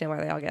don't understand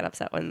why they all get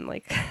upset when,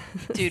 like...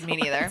 Dude, me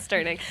neither.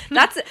 Turning.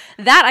 That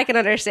I can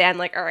understand.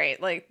 Like, all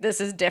right, like, this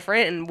is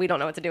different and we don't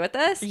know what to do with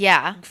this.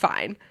 Yeah.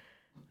 Fine.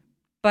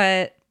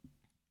 But...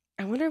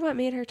 I wonder what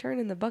made her turn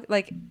in the book.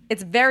 Like,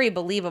 it's very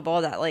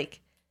believable that,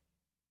 like,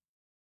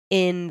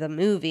 in the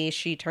movie,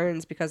 she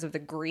turns because of the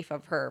grief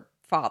of her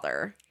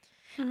father.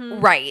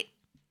 Mm-hmm. Right.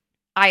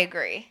 I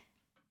agree.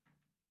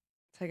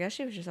 So I guess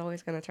she was just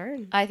always going to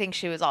turn. I think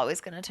she was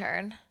always going to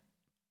turn.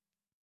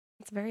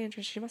 It's very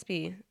interesting. She must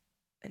be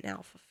an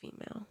alpha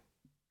female.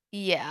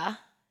 Yeah.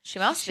 She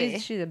must be.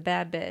 She's a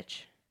bad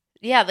bitch.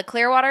 Yeah, the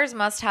Clearwaters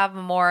must have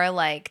more,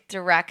 like,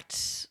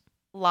 direct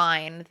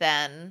line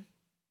than...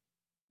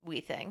 we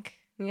think.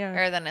 Yeah.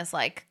 Or than is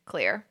like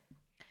clear.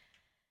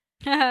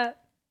 Oh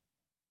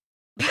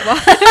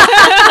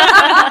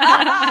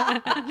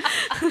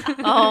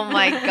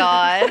my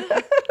god.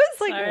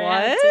 It's like, sorry,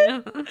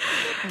 what?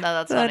 No,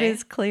 that's That funny.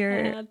 is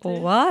clear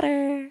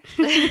water.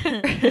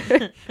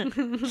 I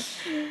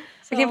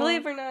can't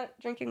believe we're not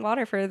drinking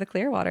water for the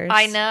clear waters.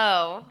 I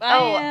know.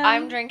 am.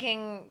 I'm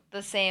drinking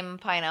the same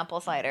pineapple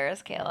cider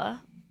as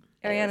Kayla.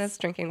 Ariana's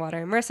drinking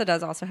water. Marissa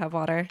does also have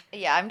water.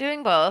 Yeah, I'm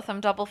doing both.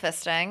 I'm double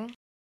fisting.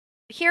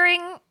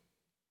 Hearing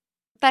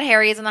that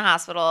Harry is in the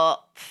hospital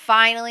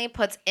finally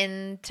puts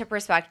into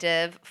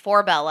perspective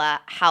for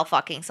Bella how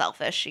fucking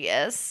selfish she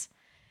is.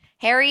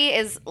 Harry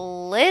is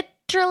literally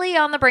literally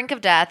on the brink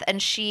of death,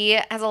 and she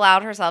has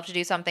allowed herself to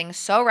do something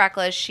so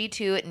reckless. She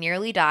too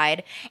nearly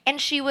died,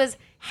 and she was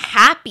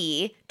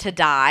happy to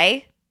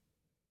die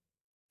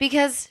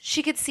because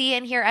she could see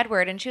and hear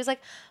Edward, and she was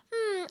like,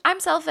 I'm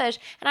selfish,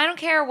 and I don't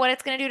care what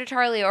it's going to do to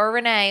Charlie or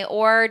Renee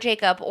or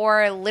Jacob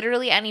or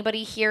literally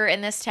anybody here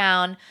in this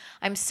town.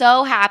 I'm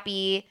so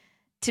happy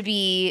to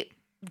be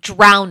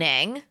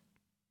drowning.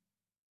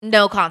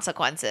 No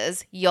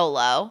consequences.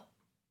 YOLO.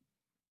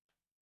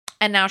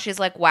 And now she's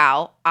like,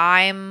 wow,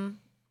 I'm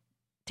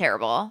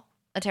terrible.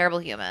 A terrible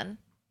human.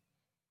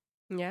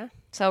 Yeah.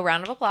 So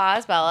round of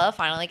applause, Bella,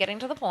 finally getting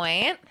to the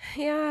point.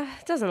 Yeah,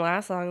 it doesn't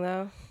last long,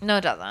 though. No,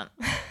 it doesn't.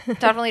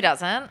 Definitely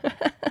doesn't.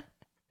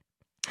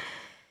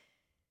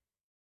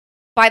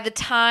 By the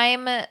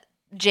time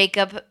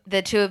Jacob,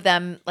 the two of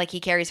them, like he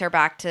carries her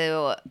back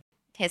to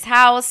his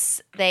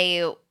house,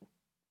 they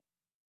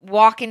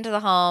walk into the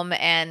home,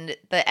 and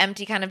the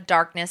empty kind of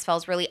darkness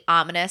feels really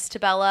ominous to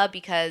Bella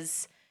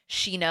because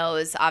she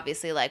knows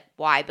obviously like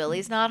why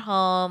Billy's not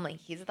home. Like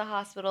he's at the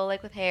hospital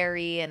like with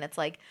Harry, and it's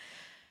like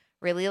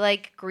really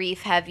like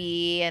grief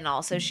heavy, and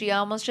also she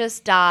almost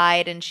just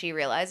died, and she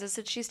realizes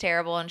that she's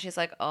terrible, and she's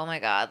like, oh my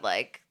God,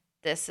 like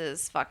this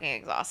is fucking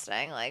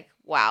exhausting. Like,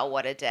 wow,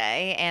 what a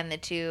day. And the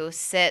two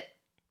sit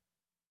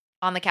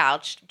on the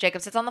couch.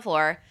 Jacob sits on the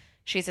floor.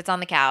 She sits on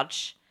the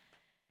couch.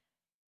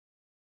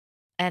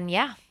 And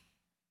yeah,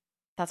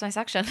 that's my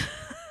section.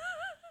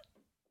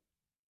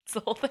 It's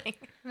the whole thing.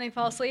 And they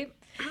fall asleep?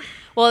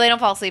 Well, they don't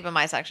fall asleep in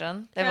my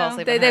section. They fall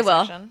asleep in her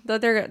will. section.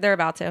 They're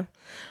about to.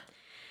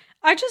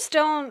 I just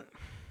don't.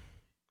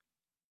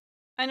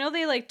 I know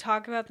they like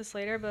talk about this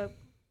later, but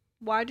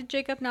why did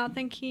Jacob not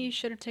think he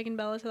should have taken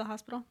Bella to the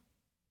hospital?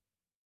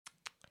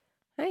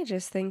 I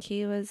just think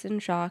he was in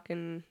shock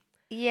and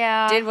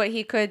Yeah. did what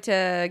he could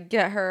to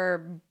get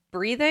her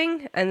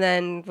breathing, and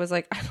then was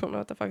like, I don't know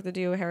what the fuck to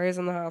do. Harry's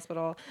in the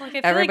hospital. Like,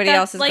 Everybody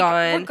else is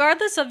gone.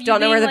 Regardless of you don't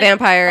know being, where the like,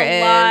 vampire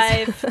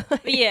alive, is.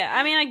 Yeah,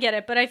 I mean, I get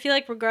it, but I feel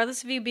like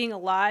regardless of you being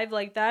alive,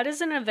 like that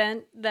is an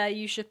event that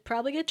you should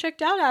probably get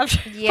checked out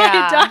after. Yeah.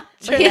 By a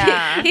doctor.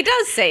 Yeah. He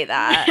does say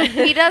that.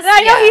 He does.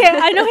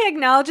 I know he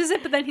acknowledges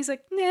it, but then he's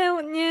like, no.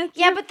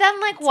 Yeah, but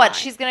then like what?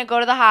 She's gonna go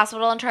to the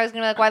hospital, and Charlie's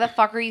gonna be like, why the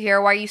fuck are you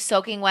here? Why are you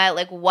soaking wet?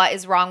 Like, what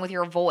is wrong with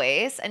your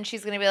voice? And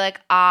she's gonna be like,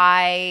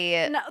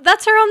 No,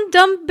 that's her own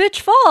dumb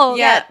bitch fault.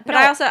 Yeah, but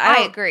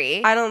I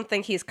agree. I don't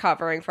think he's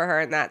covering for her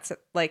in that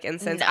like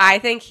instance. No. I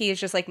think he's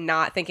just like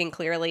not thinking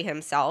clearly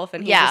himself,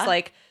 and he's just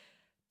like,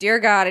 dear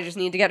God, I just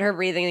need to get her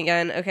breathing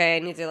again. Okay, I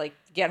need to like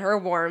get her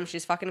warm.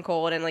 She's fucking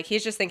cold, and like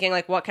he's just thinking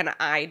like, what can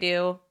I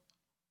do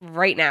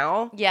right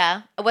now?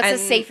 Yeah. What's the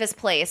safest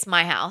place?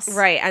 My house.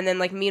 Right, and then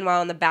like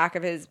meanwhile in the back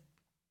of his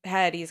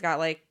head, he's got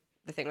like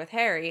the thing with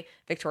Harry.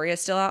 Victoria's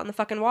still out in the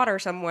fucking water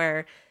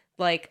somewhere.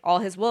 Like all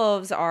his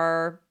wolves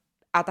are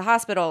at the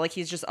hospital, like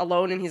he's just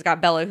alone, and he's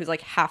got Bella who's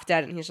like half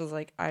dead, and he's just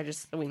like,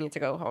 we need to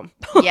go home.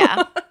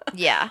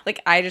 Yeah.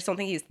 Like I just don't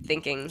think he's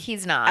thinking.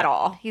 He's not at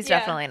all. He's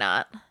definitely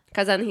not.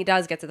 Because then he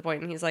does get to the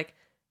point, and he's like,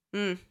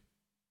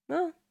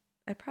 well,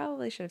 I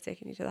probably should have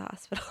taken you to the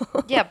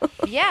hospital.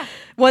 Yeah.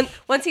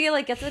 Once he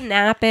like gets a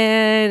nap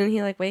in, and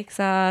he like wakes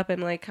up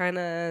and like kind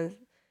of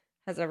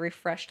has a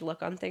refreshed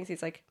look on things,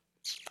 he's like,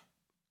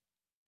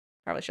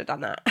 probably should have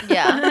done that.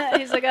 Yeah.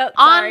 He's like, oh,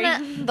 sorry.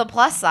 On the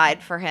plus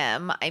side for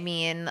him, I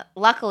mean,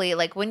 luckily,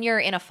 like when you're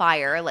in a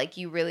fire, like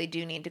you really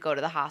do need to go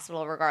to the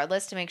hospital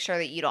regardless to make sure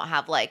that you don't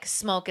have like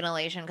smoke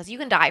inhalation, because you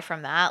can die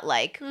from that,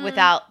 like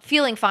without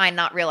feeling fine,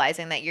 not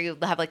realizing that you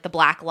have like the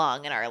black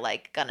lung and are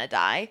like gonna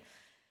die.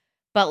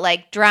 But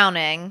like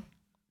drowning,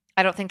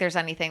 I don't think there's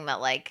anything that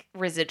like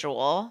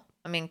residual.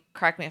 I mean,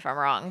 correct me if I'm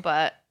wrong,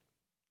 but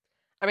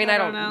I mean, I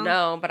don't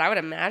know, but I would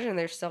imagine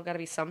there's still got to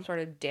be some sort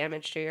of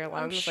damage to your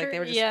lungs. Sure, like they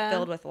were just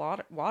filled with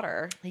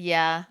water.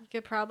 Yeah. You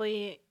could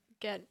probably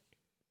get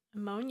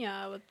pneumonia,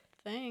 I would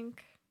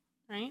think,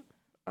 right?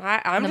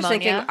 I'm just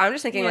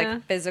thinking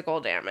like physical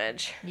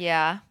damage.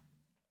 Yeah.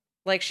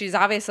 Like she's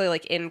obviously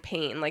like in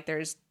pain. Like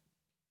there's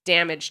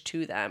damage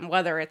to them,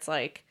 whether it's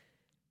like.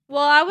 Well,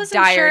 I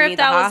wasn't sure if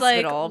that was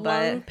like but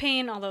lung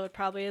pain, although it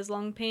probably is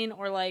lung pain,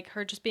 or like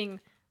her just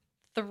being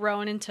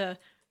thrown into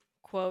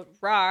quote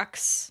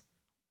rocks.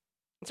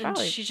 It's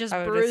probably, she's just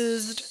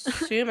bruised.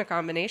 Assume a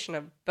combination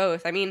of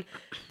both. I mean,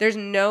 there's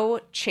no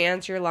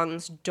chance your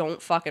lungs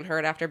don't fucking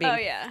hurt after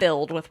being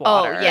filled with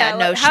water. Oh yeah,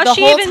 no. How the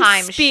she whole even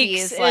time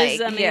speaks she's like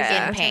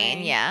amazing. in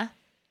pain. Yeah.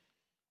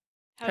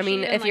 I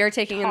mean, if you're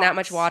taking in that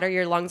much water,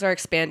 your lungs are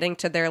expanding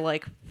to their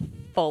like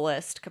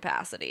fullest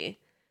capacity,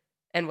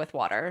 and with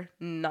water,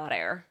 not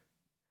air.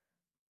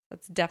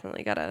 That's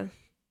definitely gotta.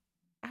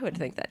 I would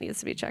think that needs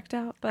to be checked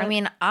out. But I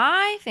mean,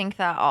 I think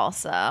that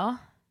also.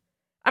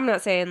 I'm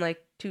not saying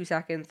like 2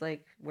 seconds,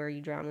 like where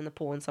you drown in the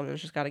pool and someone's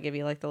just got to give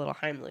you like the little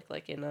Heimlich,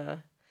 like in The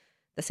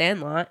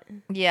Sandlot.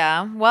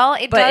 Yeah. Well,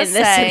 but does in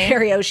this say,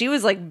 scenario, she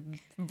was like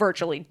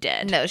virtually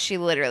dead. No, she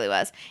literally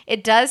was.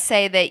 It does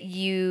say that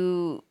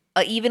you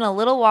even a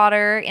little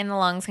water in the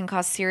lungs can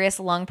cause serious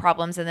lung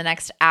problems in the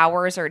next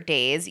hours or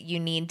days. You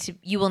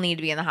will need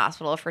to be in the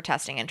hospital for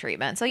testing and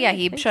treatment. So yeah,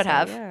 he should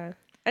have. Yeah.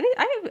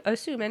 I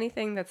assume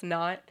anything that's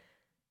not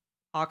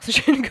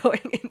oxygen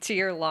going into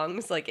your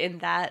lungs, like in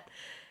that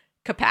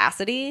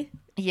capacity,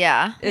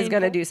 is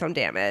going to do some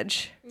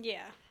damage.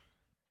 Yeah.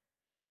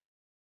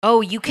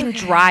 Oh, you can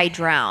dry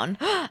drown.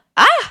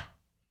 Ah!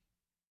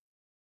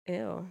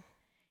 Ew.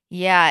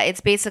 Yeah, it's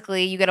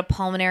basically you get a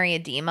pulmonary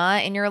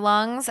edema in your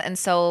lungs, and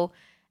so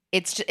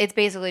it's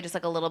basically just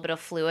like a little bit of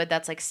fluid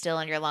that's like still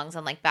in your lungs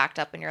and like backed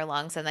up in your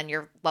lungs, and then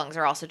your lungs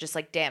are also just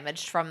like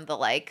damaged from the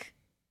like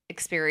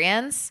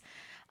experience.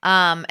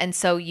 And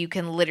so you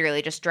can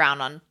literally just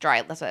drown on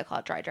dry. That's why I call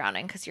it dry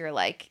drowning, because your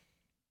like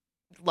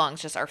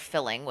lungs just are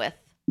filling with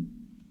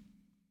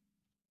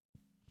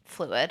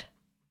fluid.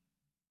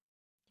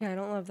 Yeah, I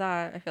don't love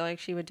that. I feel like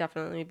she would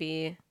definitely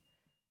be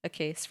a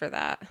case for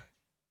that.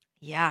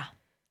 Yeah,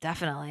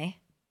 definitely.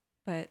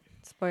 But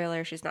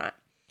spoiler, she's not.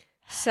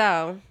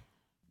 So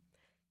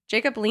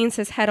Jacob leans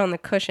his head on the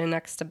cushion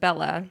next to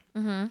Bella.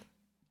 Mm-hmm.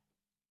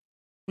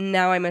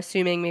 Now I'm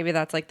assuming maybe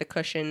that's like the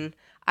cushion.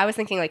 I was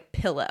thinking like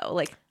pillow,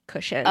 like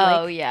cushion.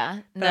 Oh, like,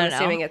 yeah. But I'm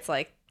assuming it's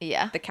like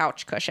the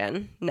couch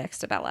cushion next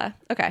to Bella.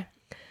 Okay.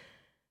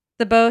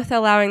 The both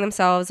allowing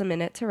themselves a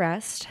minute to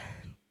rest.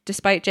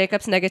 Despite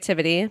Jacob's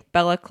negativity,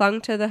 Bella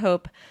clung to the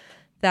hope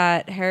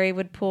that Harry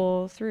would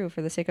pull through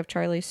for the sake of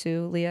Charlie,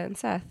 Sue, Leah, and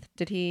Seth.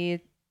 Did he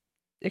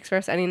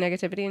express any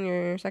negativity in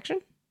your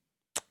section?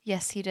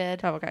 Yes, he did.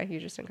 Oh, okay. You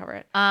just didn't cover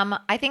it.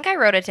 I think I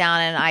wrote it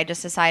down and I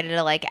just decided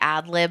to like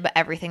ad lib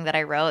everything that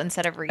I wrote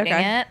instead of reading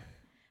it.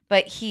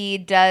 But he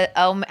does.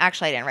 Oh,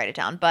 actually, I didn't write it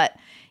down. But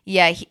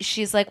yeah,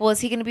 she's like, well, is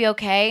he going to be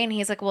okay? And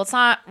he's like, well, it's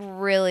not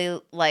really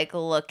like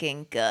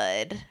looking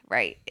good,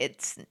 right?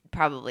 It's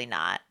probably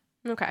not.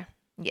 Okay.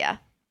 Yeah.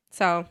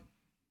 So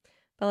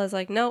Bella's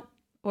like, nope,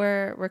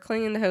 we're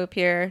clinging to hope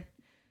here.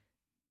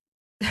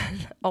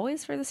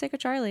 Always for the sake of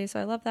Charlie. So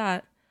I love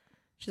that.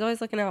 She's always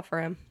looking out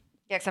for him.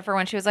 Yeah, except for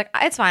when she was like,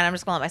 it's fine. I'm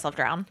just going to let myself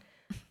drown.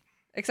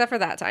 Except for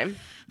that time.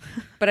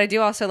 But I do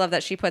also love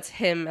that she puts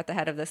him at the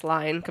head of this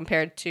line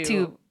compared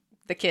to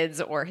the kids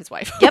or his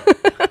wife. Yep.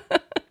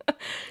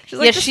 She's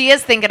like, she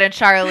is thinking of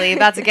Charlie,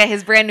 about to get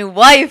his brand new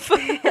wife.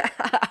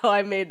 Oh,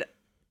 I made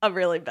a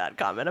really bad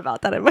comment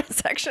about that in my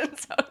section,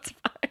 so it's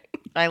fine.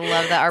 I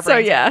love that our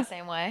brains are the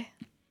same way.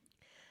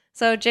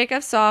 So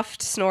Jacob's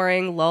soft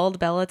snoring lulled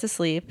Bella to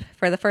sleep.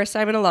 For the first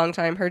time in a long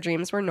time, her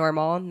dreams were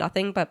normal,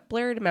 nothing but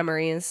blurred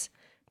memories.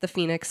 The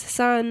Phoenix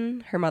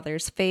sun, her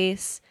mother's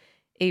face,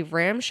 a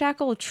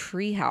ramshackle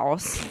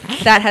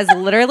treehouse that has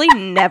literally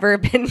never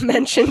been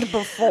mentioned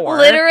before.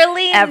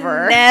 Literally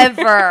ever.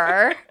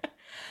 Never.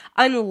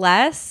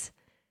 Unless,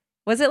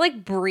 was it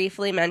like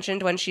briefly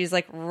mentioned when she's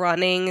like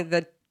running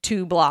the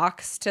 2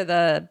 blocks to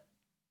the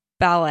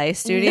ballet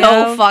studio?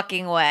 No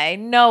fucking way.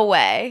 No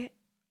way.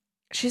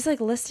 She's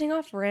like listing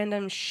off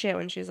random shit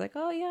when she's like,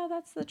 oh yeah,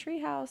 that's the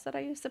treehouse that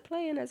I used to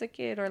play in as a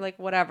kid, or like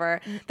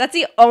whatever. That's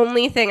the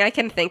only thing I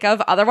can think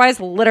of. Otherwise,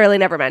 literally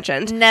never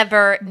mentioned.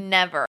 Never.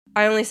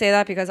 I only say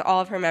that because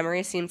all of her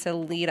memories seem to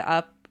lead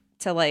up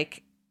to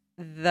like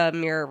the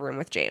mirror room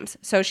with James.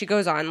 So she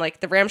goes on like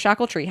the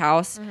ramshackle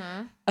treehouse,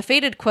 a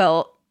faded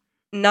quilt.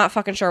 Not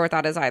fucking sure what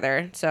that is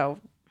either. So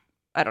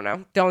I don't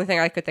know. The only thing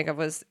I could think of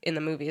was in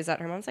the movie is that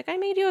her mom's like, I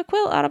made you a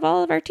quilt out of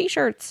all of our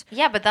t-shirts.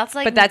 Yeah, but that's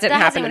like, but that didn't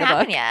happen in the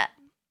book yet.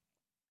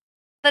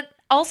 That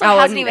also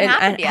hasn't even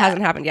happened yet. It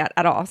hasn't happened yet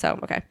at all. So,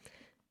 okay.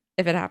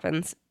 If it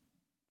happens,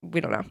 we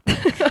don't know.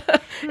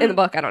 In the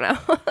book, I don't know.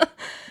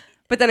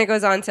 But then it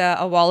goes on to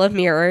a wall of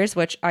mirrors,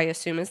 which I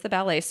assume is the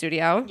ballet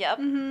studio. Yep.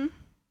 Mm-hmm.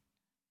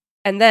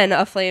 And then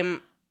a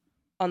flame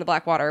on the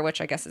black water,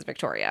 which I guess is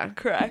Victoria.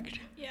 Correct.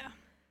 Yeah.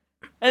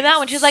 And that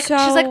one, she's like,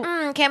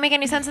 can't make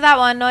any sense of that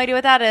one. No idea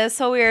what that is.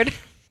 So weird.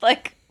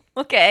 Like,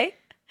 okay.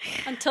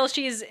 Until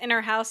she's in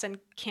her house and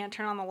can't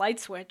turn on the light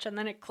switch, and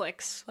then it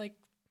clicks. Like,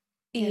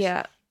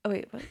 yeah. Oh,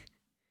 wait, what?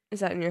 Is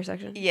that in your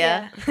section?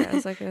 Yeah. I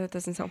was like, it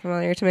doesn't sound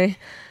familiar to me.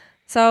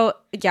 So,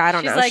 yeah, I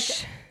don't know. She's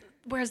like,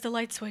 where's the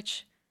light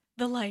switch?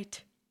 The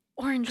light.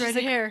 Orange red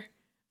hair.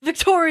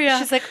 Victoria.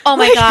 She's like, oh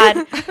my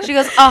God. She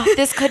goes, oh,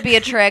 this could be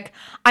a trick.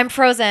 I'm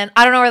frozen.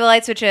 I don't know where the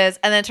light switch is.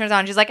 And then it turns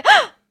on. She's like,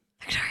 oh,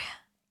 Victoria.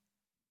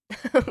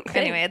 Okay.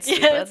 Anyway, it's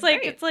stupid. Yeah,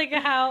 it's like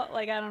how,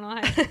 like, I don't know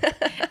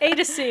how. A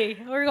to C.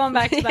 We're going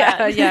back to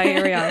that. Yeah,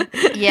 here we are.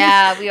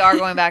 Yeah, we are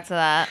going back to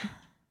that.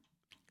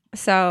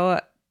 So,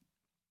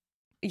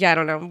 yeah, I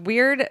don't know.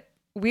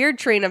 Weird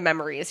train of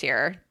memories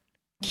here.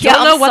 Yeah,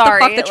 don't know what the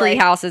fuck the like,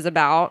 treehouse is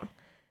about.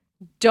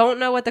 Don't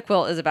know what the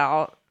quilt is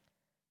about.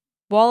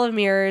 Wall of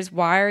mirrors.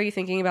 Why are you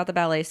thinking about the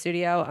ballet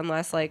studio?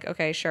 Unless, like,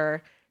 okay,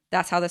 sure,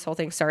 that's how this whole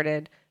thing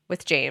started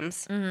with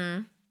James.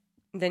 Mm-hmm.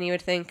 Then you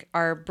would think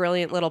our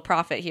brilliant little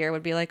prophet here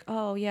would be like,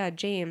 oh, yeah,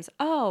 James.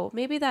 Oh,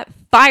 maybe that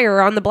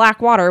fire on the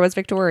black water was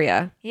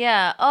Victoria.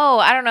 Yeah. Oh,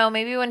 I don't know.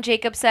 Maybe when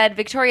Jacob said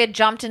Victoria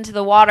jumped into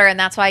the water and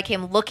that's why I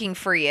came looking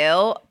for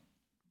you.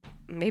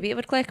 Maybe it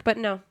would click, but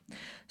no.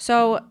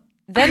 So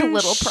then our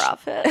little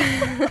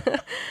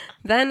prophet.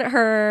 Then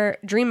her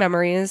dream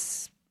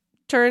memories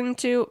turn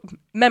to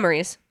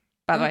memories,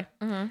 by the way.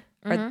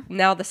 Mm-hmm. Are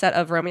now the set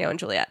of Romeo and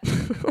Juliet.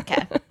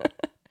 Okay.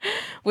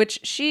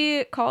 Which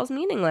she calls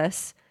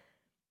meaningless.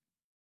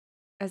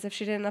 as if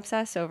she didn't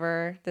obsess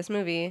over this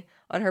movie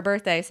on her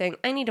birthday, saying,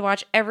 I need to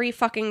watch every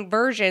fucking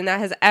version that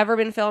has ever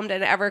been filmed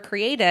and ever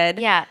created.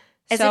 Yeah.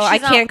 So I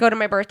can't go to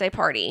my birthday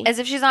party. As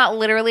if she's not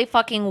literally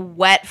fucking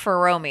wet for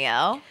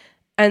Romeo.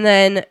 And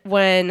then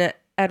when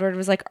Edward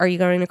was like, are you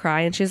going to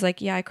cry? And she's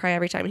like, yeah, I cry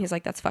every time. And he's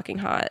like, that's fucking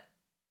hot.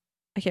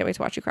 I can't wait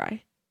to watch you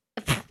cry.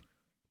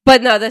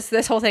 But no,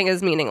 this whole thing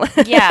is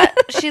meaningless. Yeah.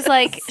 She's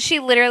like, she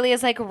literally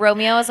is like,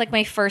 Romeo is like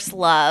my first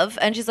love.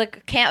 And she's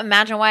like, can't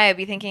imagine why I'd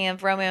be thinking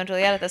of Romeo and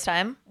Juliet at this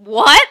time.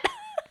 What?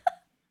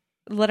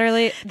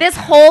 Literally. This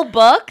whole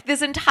book,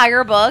 this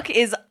entire book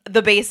is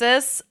the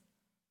basis,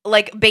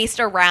 like based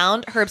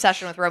around her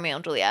obsession with Romeo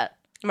and Juliet.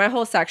 My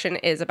whole section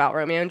is about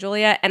Romeo and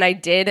Juliet. And I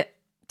did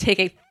take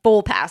a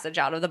full passage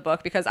out of the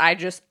book because I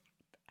just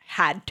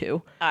had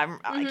to. I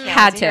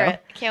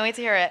can't wait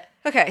to hear it.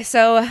 Okay,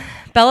 so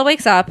Bella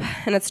wakes up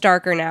and it's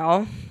darker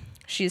now.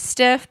 She's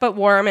stiff but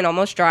warm and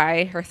almost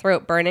dry, her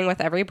throat burning with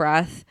every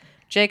breath.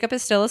 Jacob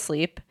is still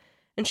asleep,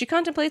 and she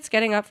contemplates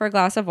getting up for a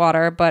glass of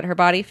water, but her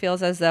body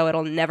feels as though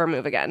it'll never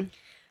move again.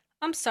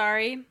 I'm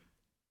sorry.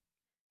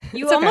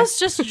 You It's okay. almost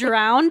just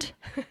drowned,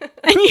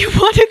 and you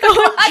want to go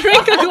and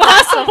drink a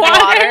glass of water.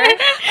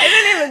 I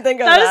didn't even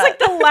think of that. That is like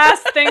the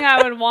last thing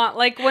I would want.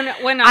 Like when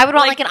I would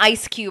want like an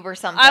ice cube or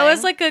something. I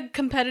was like a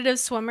competitive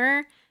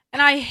swimmer,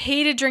 and I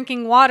hated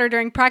drinking water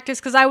during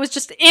practice because I was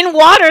just in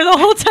water the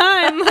whole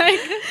time. Like,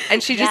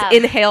 and she just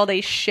inhaled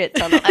a shit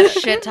ton of it. A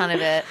shit ton of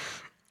it.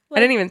 I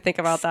didn't even think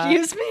about that.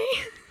 Excuse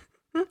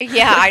me?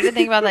 Yeah, I didn't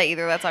think about that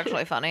either. That's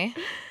actually funny.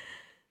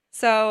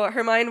 So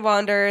her mind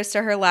wanders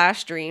to her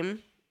last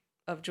dream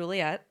of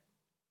Juliet,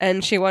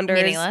 and she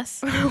wonders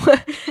meaningless.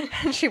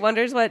 and she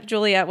wonders what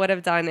Juliet would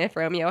have done if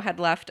Romeo had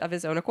left of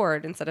his own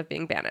accord instead of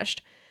being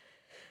banished.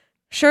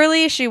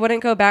 Surely she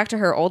wouldn't go back to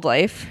her old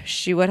life.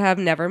 She would have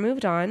never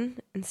moved on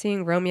and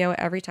seeing Romeo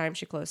every time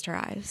she closed her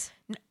eyes.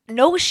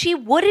 No, she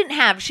wouldn't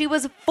have. She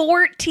was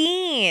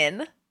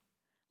 14.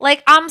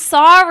 Like, I'm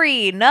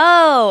sorry.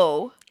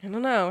 No. I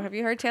don't know. Have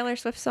you heard Taylor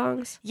Swift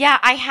songs? Yeah,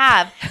 I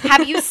have.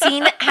 Have you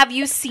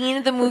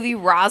seen the movie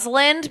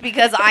Rosalind?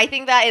 Because I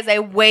think that is a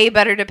way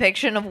better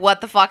depiction of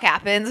what the fuck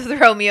happens with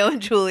Romeo and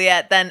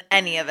Juliet than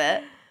any of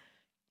it.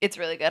 It's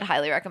really good.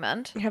 Highly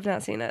recommend. I have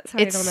not seen it, so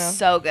It's I don't know.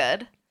 so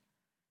good.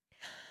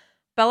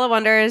 Bella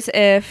wonders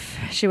if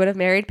she would have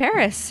married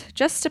Paris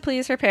just to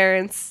please her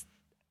parents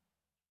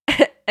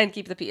and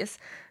keep the peace.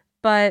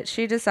 But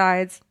she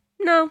decides,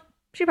 no,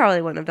 she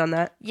probably wouldn't have done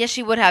that. Yes,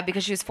 she would have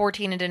because she was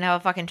 14 and didn't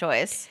have a fucking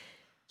choice.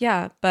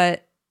 Yeah,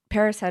 but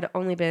Paris had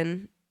only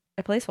been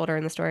a placeholder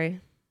in the story.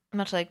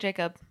 Much like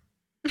Jacob.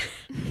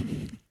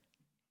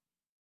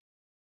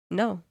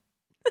 No.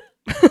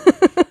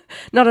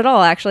 Not at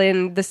all, actually.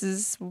 And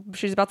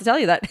she's about to tell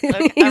you that.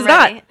 Okay, He's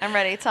not. I'm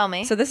ready. Tell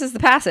me. So this is the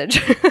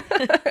passage.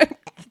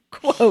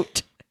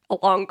 Quote. A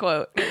long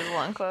quote. It is a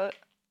long quote.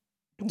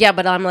 Yeah,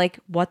 but I'm like,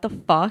 what the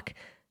fuck?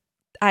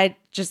 I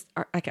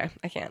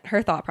can't.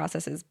 Her thought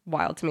process is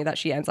wild to me that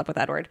she ends up with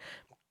Edward.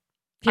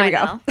 Here we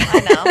go. I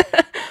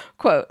know.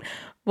 Quote,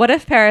 what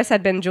if Paris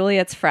had been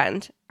Juliet's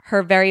friend,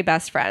 her very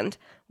best friend?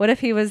 What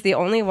if he was the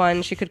only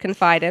one she could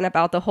confide in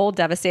about the whole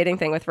devastating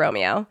thing with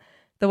Romeo?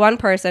 The one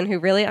person who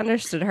really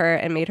understood her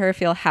and made her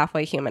feel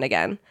halfway human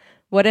again?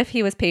 What if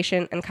he was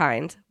patient and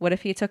kind? What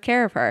if he took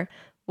care of her?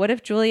 What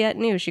if Juliet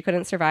knew she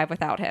couldn't survive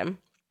without him?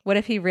 What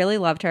if he really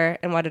loved her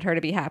and wanted her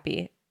to be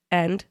happy?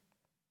 And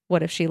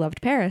what if she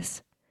loved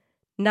Paris?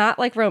 Not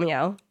like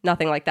Romeo,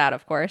 nothing like that,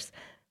 of course,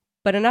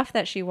 but enough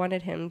that she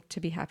wanted him to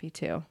be happy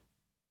too.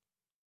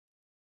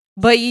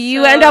 But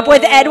you end up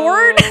with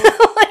Edward?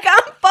 Like,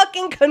 I'm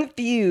fucking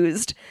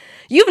confused.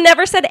 You've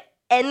never said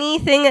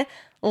anything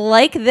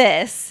like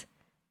this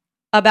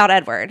about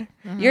Edward.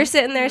 Mm-hmm. You're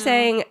sitting there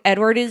saying,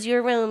 Edward is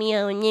your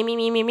Romeo, and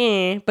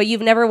me, but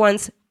you've never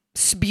once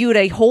spewed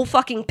a whole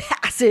fucking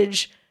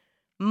passage,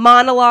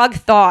 monologue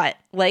thought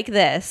like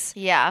this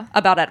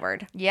about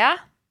Edward. Yeah.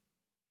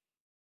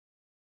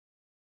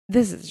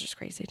 This is just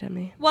crazy to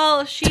me.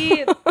 Well,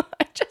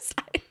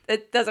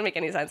 it doesn't make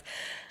any sense.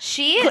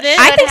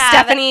 I think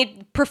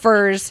Stephanie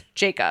prefers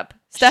Jacob.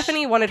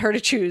 Stephanie wanted her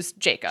to choose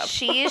Jacob.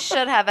 She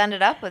should have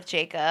ended up with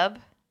Jacob.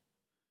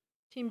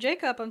 Team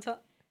Jacob,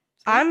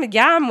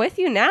 I'm with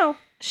you now.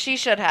 She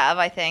should have,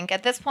 I think.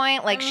 At this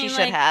point, she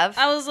should have.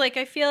 I was like,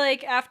 I feel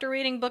like after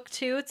reading book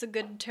 2, it's a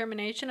good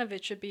determination of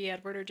it should be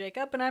Edward or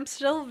Jacob, and I'm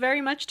still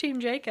very much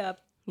Team Jacob.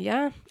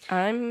 Yeah,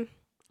 I'm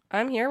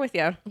here with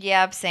you.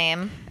 Yeah,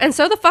 same. And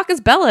so the fuck is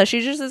Bella.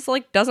 She just is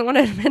like, doesn't want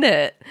to admit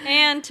it.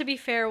 And to be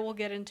fair, we'll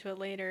get into it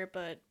later,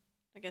 but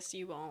I guess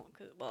you won't.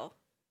 Well,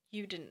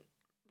 you didn't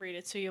read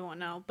it, so you won't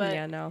know. But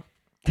yeah, no.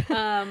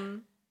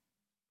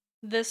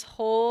 This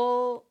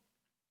whole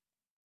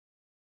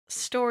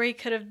story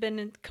could have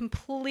been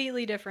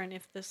completely different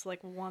if this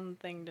one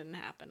thing didn't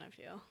happen, I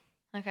feel.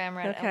 Okay, I'm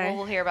ready. Okay.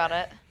 We'll hear about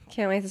it.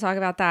 Can't wait to talk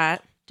about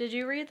that. Did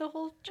you read the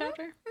whole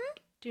chapter? Mm-hmm.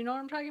 Do you know what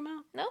I'm talking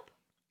about? Nope.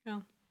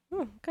 No.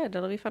 Oh, good.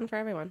 It'll be fun for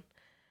everyone.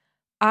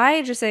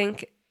 I just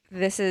think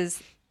this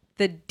is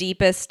the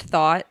deepest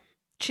thought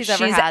she's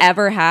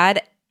ever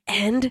had.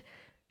 And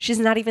she's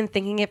not even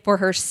thinking it for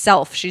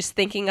herself. She's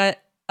thinking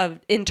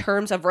in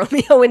terms of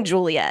Romeo and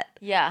Juliet.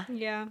 Yeah.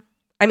 Yeah.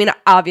 I mean,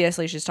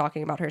 obviously she's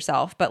talking about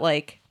herself, but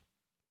like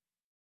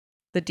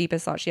the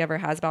deepest thought she ever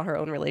has about her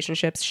own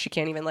relationships, she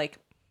can't even like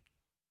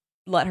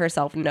let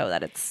herself know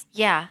that it's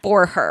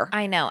for her.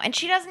 I know. And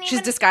she doesn't even...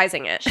 She's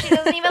disguising it. She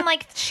doesn't even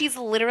like... She's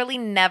literally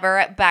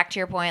never, back to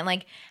your point,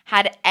 like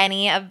had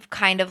any of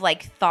kind of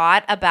like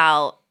thought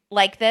about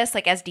like this,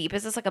 like as deep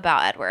as this, like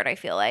about Edward, I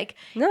feel like.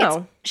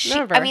 No,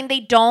 never. I mean, they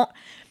don't...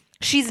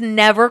 She's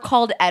never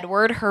called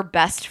Edward her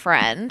best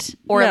friend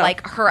or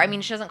like her... I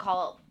mean, she doesn't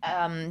call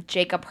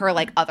Jacob her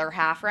like other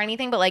half or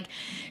anything, but like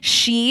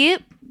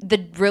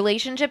the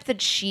relationship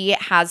that she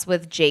has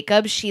with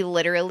Jacob, she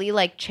literally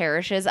like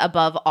cherishes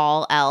above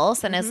all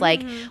else and is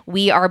like,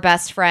 we are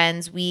best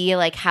friends. We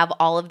like have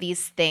all of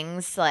these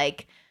things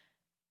like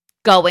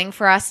going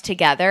for us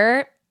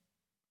together.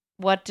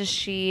 What does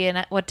she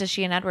and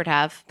Edward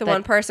have? The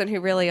one person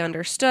who really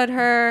understood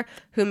her,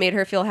 who made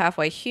her feel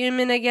halfway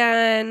human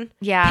again.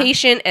 Yeah.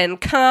 Patient and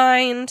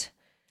kind.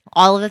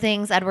 All of the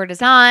things Edward is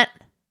not.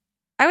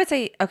 I would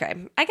say,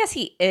 okay, I guess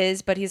he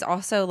is, but he's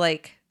also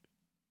like,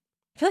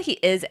 I feel like he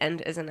is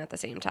and isn't at the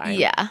same time.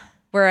 Yeah.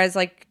 Whereas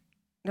like,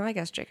 no, I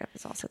guess Jacob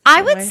is also the I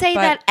same would way, say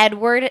that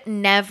Edward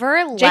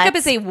never Jacob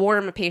is a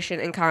warm,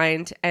 patient, and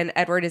kind, and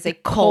Edward is a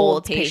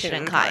cold, patient,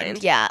 and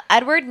kind. Yeah.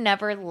 Edward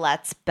never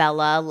lets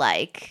Bella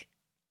like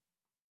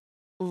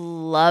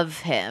love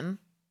him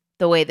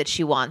the way that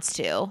she wants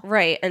to.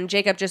 Right. And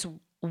Jacob just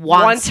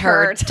wants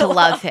her to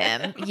love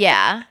him.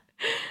 Yeah.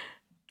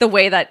 The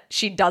way that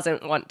she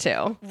doesn't want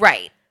to.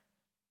 Right.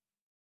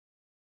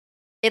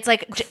 It's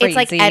like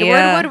Crazy,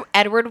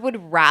 Edward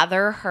would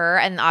rather her,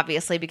 and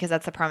obviously because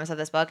that's the premise of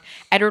this book,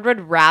 Edward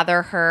would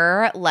rather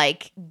her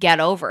like get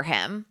over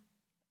him,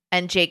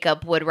 and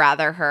Jacob would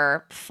rather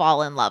her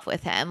fall in love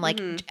with him.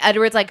 Like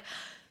Edward's like,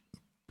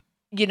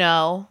 you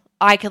know,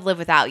 I could live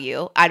without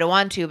you. I don't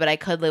want to, but I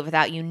could live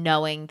without you,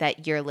 knowing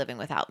that you're living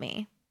without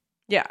me.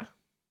 Yeah.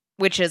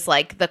 Which is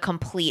like the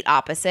complete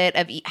opposite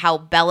of how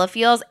Bella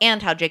feels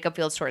and how Jacob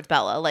feels towards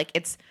Bella. Like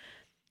it's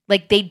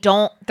like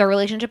their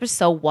relationship is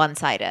so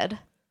one-sided.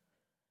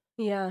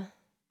 Yeah.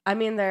 I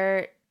mean,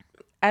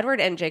 Edward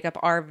and Jacob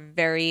are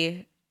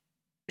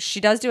she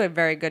does do a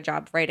very good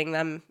job writing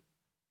them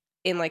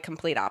in like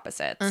complete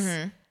opposites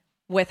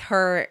with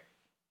her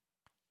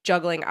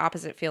juggling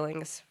opposite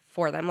feelings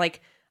for them.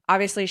 Like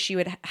obviously she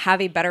would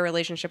have a better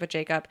relationship with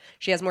Jacob.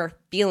 She has more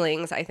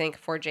feelings, I think,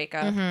 for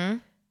Jacob,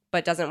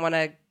 but doesn't want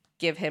to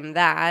give him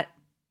that.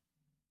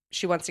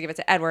 She wants to give it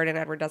to Edward, and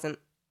Edward doesn't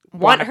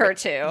want her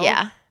to.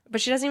 Yeah. But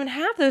she doesn't even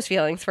have those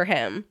feelings for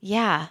him.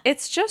 Yeah.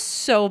 It's just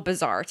so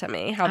bizarre to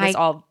me how this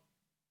all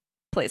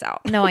plays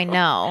out. No, I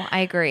know. I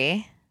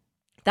agree.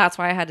 That's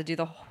why I had to do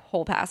the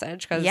whole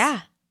passage. Because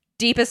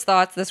deepest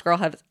thoughts this girl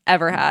has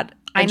ever had.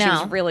 And I know.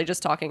 She was really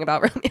just talking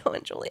about Romeo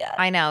and Juliet.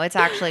 I know. It's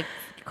actually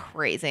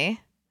crazy.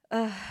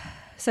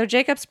 So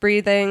Jacob's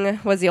breathing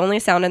was the only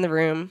sound in the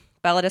room.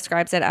 Bella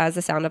describes it as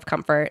the sound of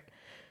comfort.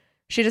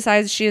 She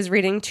decides she is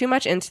reading too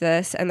much into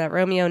this and that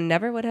Romeo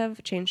never would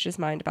have changed his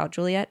mind about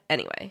Juliet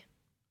anyway.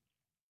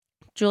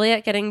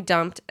 Juliet getting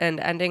dumped and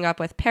ending up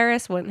with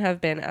Paris wouldn't have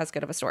been as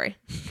good of a story.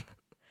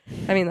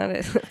 I mean, that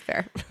is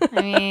fair.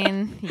 I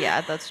mean,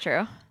 yeah, that's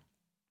true.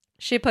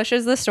 She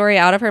pushes the story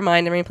out of her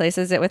mind and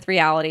replaces it with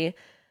reality,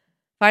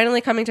 finally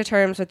coming to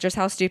terms with just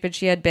how stupid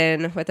she had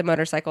been with the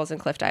motorcycles and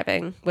cliff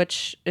diving,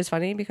 which is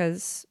funny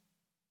because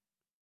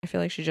I feel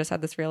like she just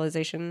had this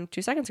realization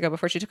 2 seconds ago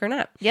before she took her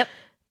nap. Yep.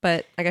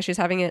 But I guess she's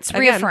having it It's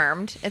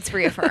reaffirmed. It's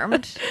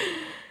reaffirmed.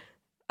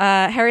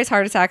 Harry's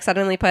heart attack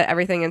suddenly put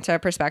everything into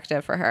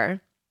perspective for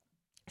her.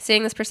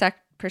 Seeing this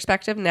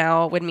perspective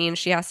now would mean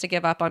she has to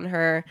give up on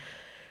her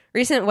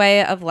recent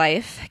way of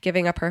life,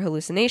 giving up her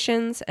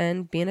hallucinations,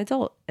 and be an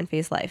adult and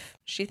face life.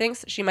 She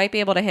thinks she might be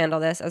able to handle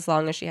this as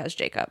long as she has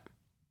Jacob.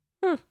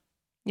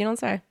 You don't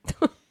say.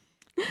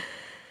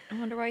 I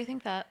wonder why you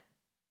think that.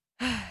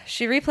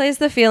 She replays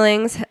the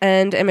feelings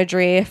and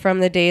imagery from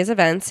the day's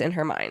events in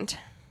her mind,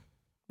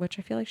 which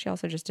I feel like she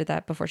also just did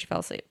that before she fell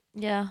asleep.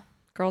 Yeah.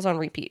 Girl's on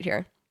repeat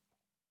here.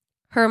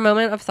 Her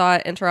moment of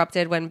thought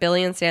interrupted when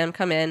Billy and Sam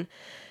come in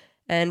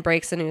and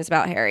breaks the news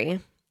about Harry.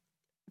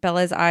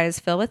 Bella's eyes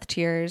fill with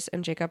tears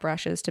and Jacob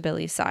rushes to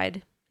Billy's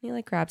side. He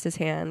like grabs his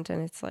hand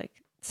and it's like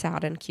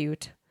sad and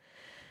cute.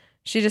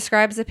 She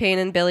describes the pain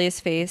in Billy's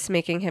face,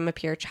 making him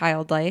appear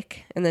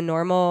childlike, and the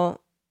normal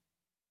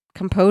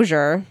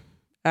composure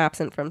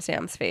absent from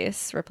Sam's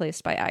face,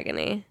 replaced by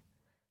agony.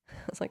 I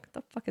was like, what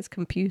the fuck is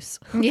compuse?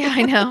 Yeah,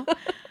 I know.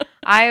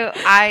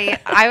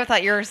 I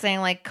thought you were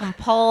saying like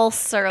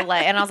compulse or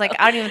like, and I was like,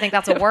 I don't even think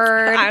that's a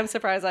word. I'm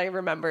surprised I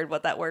remembered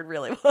what that word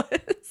really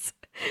was.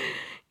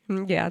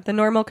 Yeah, the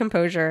normal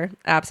composure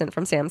absent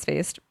from Sam's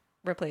face,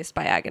 replaced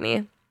by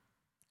agony.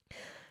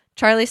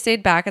 Charlie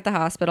stayed back at the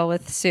hospital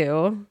with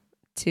Sue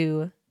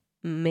to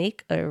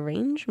make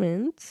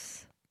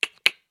arrangements.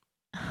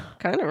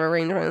 Kind of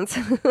arrangements.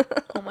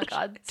 Oh my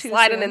God.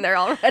 Sliding in there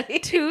already.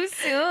 Too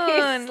soon.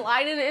 He's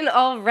sliding in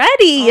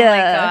already. Oh my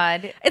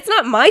God. It's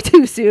not my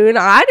too soon.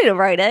 I didn't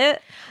write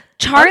it.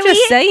 Charlie, I'm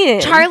just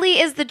saying. Charlie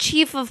is the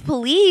chief of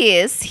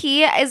police.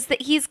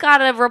 He's got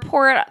to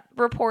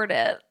report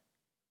it.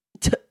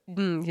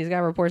 He's got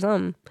to report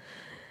something.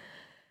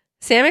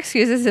 Sam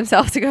excuses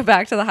himself to go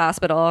back to the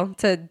hospital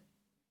to,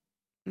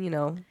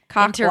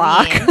 cock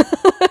block.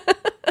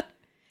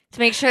 To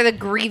make sure the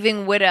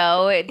grieving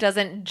widow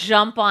doesn't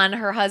jump on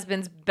her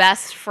husband's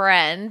best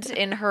friend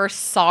in her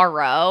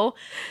sorrow.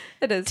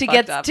 It is to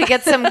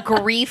get some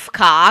grief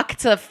cock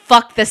to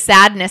fuck the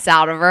sadness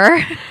out of her.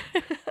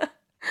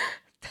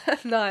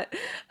 I'm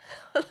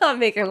not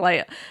making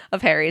light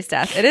of Harry's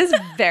death. It is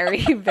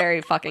very,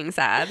 very fucking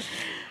sad.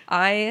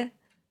 I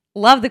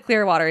love the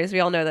Clearwaters. We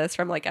all know this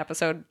from like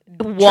episode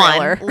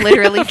 1,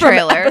 literally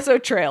trailer.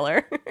 Episode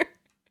trailer.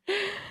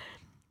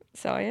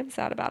 So I am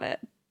sad about it,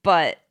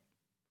 but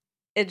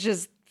it's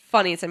just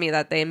funny to me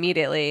that they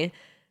immediately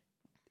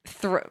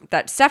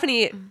that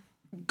Stephanie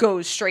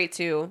goes straight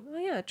to, oh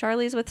yeah,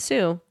 Charlie's with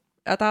Sue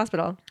at the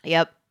hospital.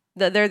 Yep,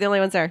 they're the only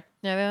ones there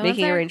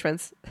making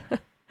arrangements.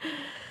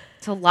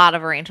 It's a lot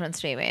of arrangements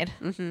to be made.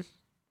 Mm-hmm.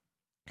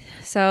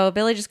 So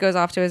Billy just goes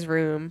off to his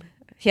room.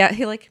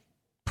 He like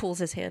pulls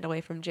his hand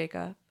away from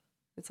Jacob.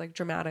 It's like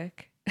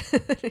dramatic.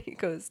 He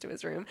goes to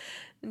his room,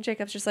 and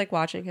Jacob's just like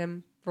watching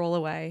him roll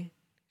away,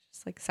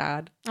 just like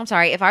sad. I'm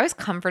sorry, if I was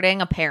comforting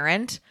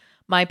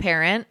my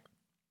parent,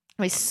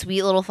 my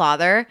sweet little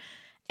father,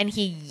 and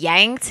he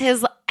yanked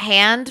his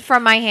hand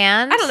from my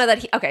hand. I don't know that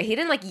he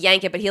didn't like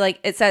yank it, but he like,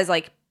 it says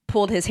like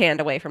pulled his hand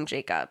away from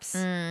Jacob's.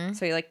 So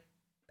he like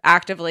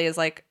actively is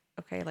like,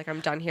 okay, like I'm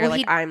done here.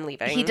 Well, I'm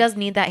leaving. He does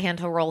need that hand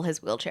to roll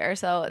his wheelchair.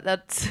 So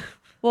that's.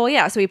 Well,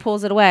 yeah. So he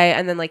pulls it away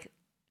and then like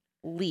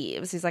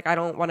leaves. He's like, I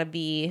don't want to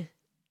be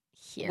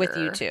here with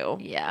you two.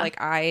 Yeah. Like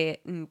I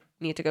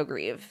need to go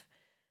grieve.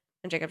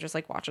 And Jacob just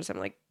like watches him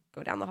like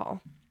go down the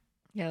hall.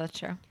 Yeah, that's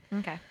true.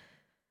 Okay.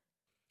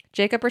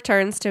 Jacob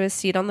returns to his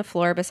seat on the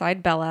floor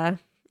beside Bella,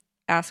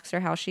 asks her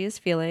how she is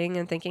feeling,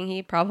 and thinking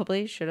he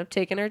probably should have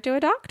taken her to a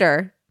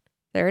doctor.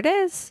 There it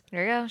is.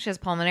 There you go. She has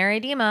pulmonary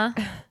edema.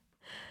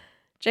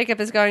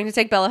 Jacob is going to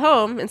take Bella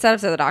home instead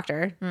of to the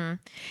doctor.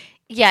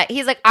 Yeah,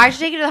 he's like, I should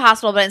take you to the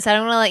hospital, but instead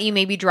I'm going to let you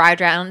maybe drive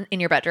down in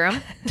your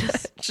bedroom.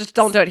 Just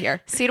don't do it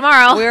here. See you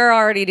tomorrow. We're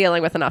already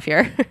dealing with enough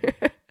here.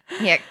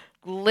 Yeah,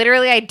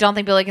 literally, I don't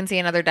think Billy can see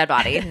another dead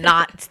body.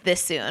 Not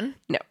this soon.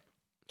 No.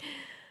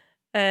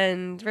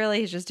 And really,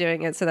 he's just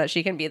doing it so that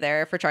she can be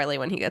there for Charlie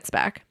when he gets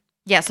back.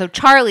 Yeah, so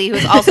Charlie,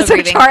 who's also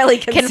grieving, Charlie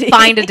can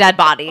find a dead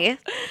body.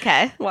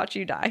 Okay. Watch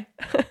you die.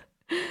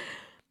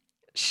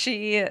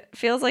 She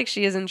feels like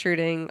she is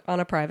intruding on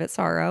a private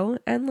sorrow,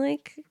 and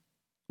like...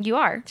 You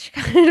are. She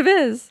kind of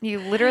is. You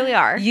literally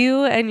are.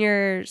 You and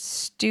your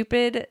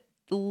stupid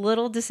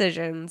little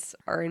decisions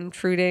are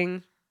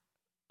intruding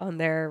on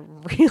their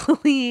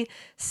really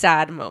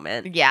sad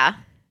moment. Yeah.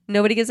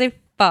 Nobody gives a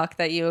fuck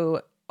that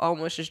you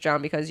almost just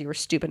drowned because you were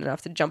stupid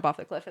enough to jump off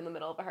the cliff in the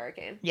middle of a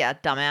hurricane. Yeah,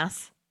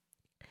 dumbass.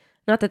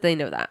 Not that they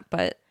know that,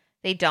 but...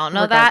 They don't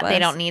know that. They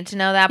don't need to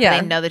know that, but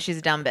they know that she's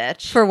a dumb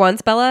bitch. For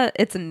once, Bella,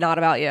 it's not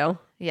about you.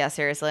 Yeah,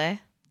 seriously.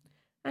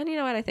 And you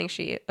know what? I think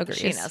she agrees.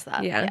 She knows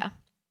that. Yeah.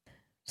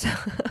 So,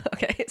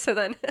 okay, so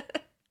then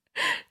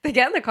they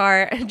get in the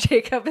car and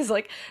Jacob is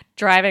like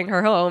driving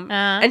her home.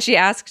 And she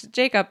asks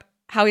Jacob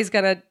how he's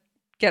going to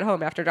get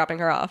home after dropping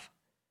her off.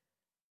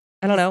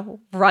 I don't know.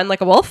 Run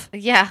like a wolf?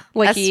 Yeah.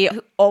 Like he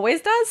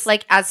always does?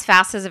 Like as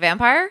fast as a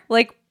vampire?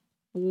 Like,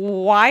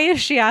 why is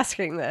she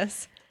asking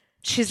this?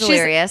 She's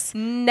delirious. She's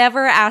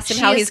never asked him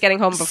how he's getting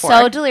home before.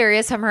 So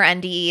delirious from her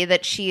NDE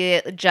that she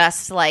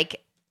just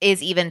like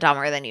is even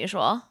dumber than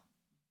usual.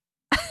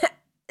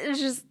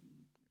 It's just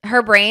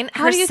her brain,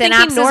 how her do you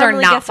synapses are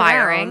not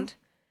firing.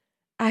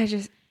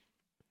 Around?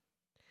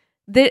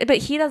 But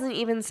he doesn't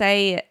even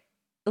say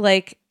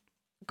like,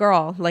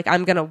 girl, like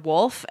I'm gonna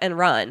wolf and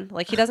run.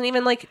 Like he doesn't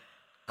even like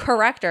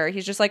correct her.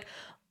 He's just like,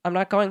 I'm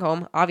not going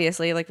home.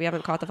 Obviously, like we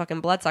haven't caught the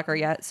fucking bloodsucker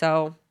yet,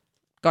 so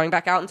going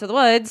back out into the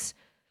woods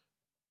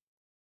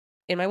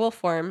in my wolf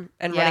form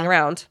and running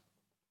around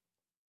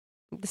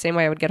the same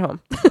way I would get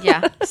home.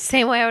 Yeah,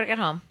 same way I would get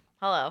home.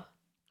 Hello.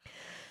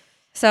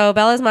 So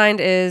Bella's mind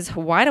is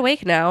wide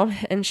awake now,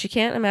 and she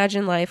can't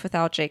imagine life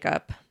without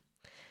Jacob.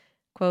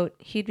 Quote,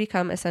 he'd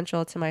become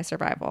essential to my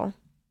survival.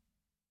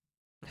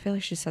 I feel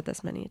like she said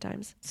this many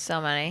times. So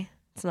many.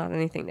 It's not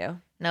anything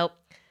new. Nope.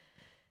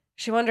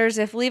 She wonders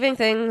if leaving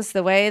things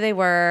the way they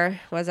were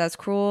was as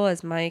cruel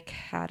as Mike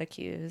had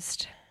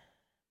accused.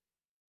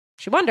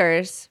 She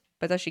wonders,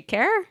 but does she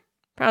care?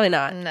 Probably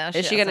not. No,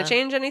 Is she going to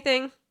change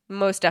anything?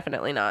 Most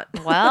definitely not.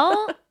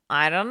 Well,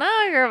 I don't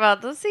know. You're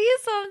about to see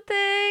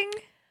something.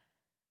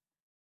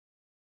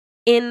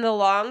 In the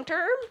long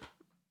term,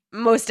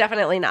 most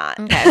definitely not.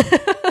 Okay.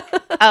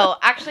 Oh,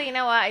 actually, you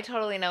know what? I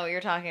totally know what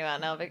you're talking about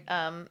now.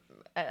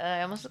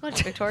 I almost went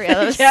to Victoria.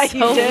 That was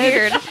so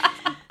weird.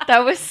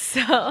 That was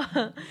so...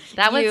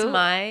 That was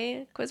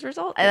my quiz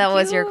result. That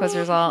was your quiz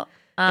result.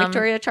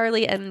 Victoria,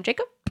 Charlie, and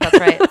Jacob. That's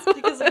right. It's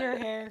because of your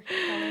hair.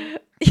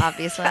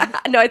 Obviously.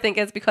 No, I think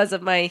it's because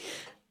of my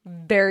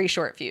very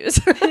short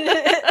fuse.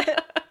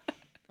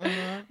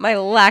 My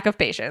lack of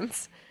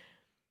patience.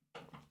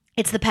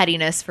 It's the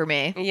pettiness for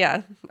me.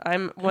 Yeah,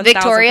 I'm 1000%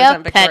 Victoria,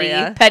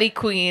 Victoria. petty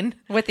queen.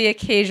 With the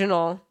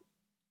occasional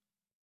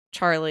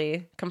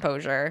Charlie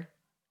composure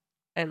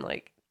and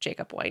like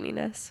Jacob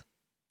whininess.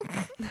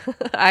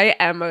 I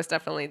am most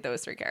definitely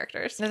those three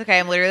characters. It's okay.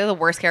 I'm literally the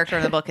worst character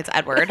in the book. It's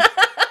Edward.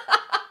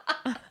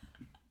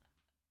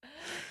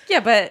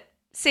 Yeah, but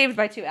saved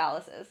by two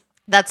Alices.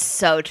 That's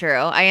so true.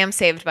 I am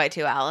saved by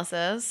two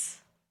Alices.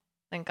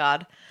 Thank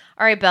God.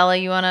 All right, Bella,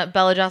 you want to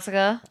Bella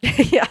Jessica?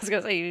 Yeah, I was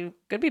going to say you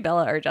could be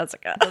Bella or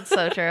Jessica. That's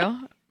so true.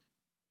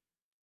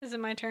 Is it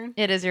my turn?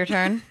 It is your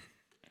turn.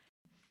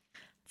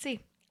 Let's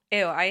see.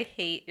 Ew, I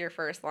hate your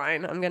first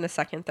line. I'm going to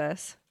second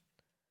this.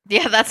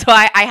 Yeah, that's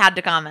why I had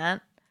to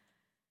comment.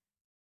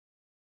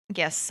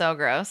 Yes, so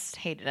gross.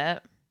 Hated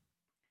it.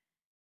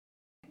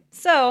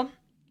 So,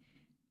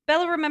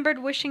 Bella remembered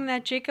wishing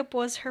that Jacob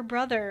was her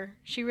brother.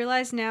 She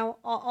realized now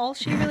all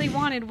she really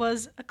wanted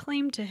was a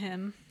claim to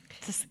him.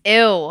 Just,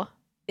 ew.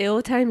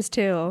 Ew times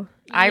two.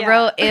 I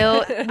wrote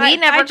ew. We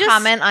never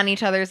comment on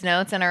each other's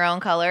notes in our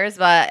own colors,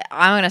 but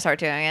I'm going to start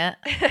doing it.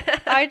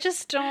 I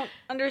just don't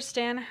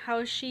understand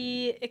how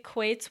she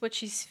equates what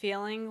she's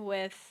feeling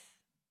with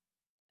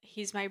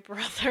he's my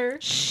brother.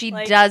 She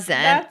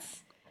doesn't.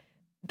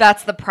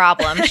 That's the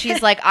problem.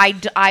 She's like,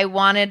 I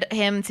wanted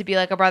him to be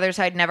like a brother,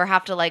 so I'd never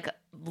have to like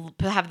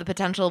have the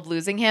potential of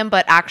losing him.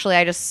 But actually,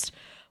 I just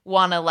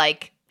want to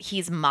like,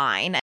 he's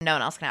mine and no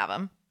one else can have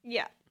him.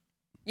 Yeah.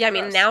 Yeah, I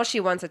mean, now she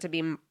wants it to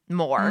be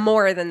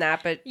more than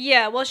that, but...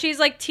 Yeah, well, she's,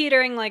 like,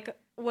 teetering, like,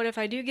 what if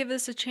I do give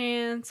this a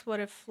chance? What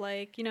if,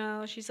 like, you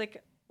know, she's,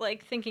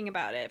 like thinking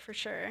about it for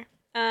sure.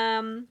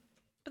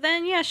 But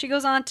then, yeah, she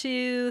goes on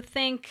to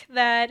think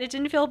that it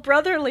didn't feel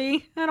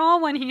brotherly at all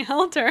when he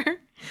held her.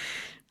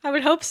 I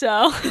would hope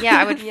so. Yeah,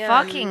 I would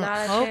fucking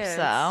hope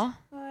so.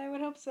 I would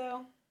hope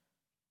so.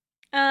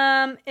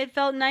 It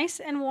felt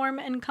nice and warm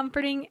and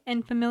comforting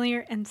and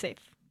familiar and safe.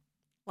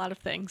 A lot of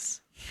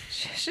things.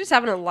 She's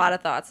having a lot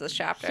of thoughts this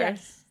chapter.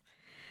 Yes.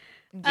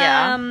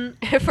 Yeah.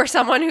 For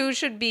someone who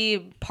should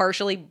be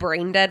partially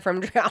brain dead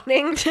from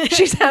drowning,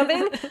 she's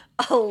having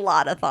a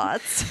lot of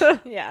thoughts.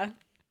 Yeah.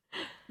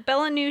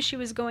 Bella knew she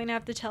was going to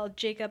have to tell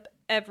Jacob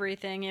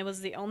everything. It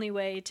was the only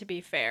way to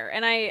be fair.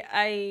 And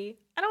I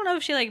don't know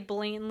if she like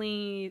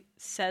blatantly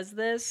says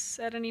this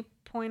at any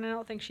point. I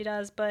don't think she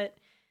does, but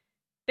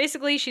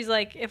basically she's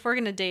like, if we're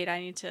going to date, I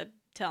need to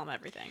tell him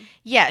everything.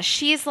 Yeah,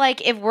 she's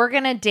like, if we're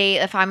gonna date,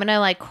 if I'm gonna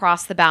like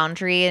cross the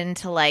boundary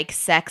into like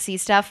sexy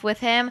stuff with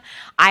him,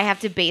 I have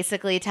to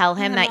basically tell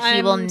him that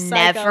he will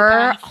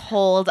never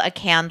hold a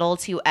candle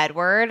to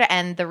Edward.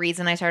 And the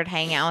reason I started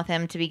hanging out with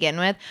him to begin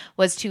with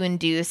was to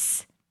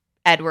induce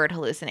Edward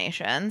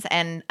hallucinations.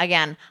 And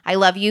again, I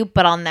love you,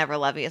 but I'll never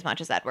love you as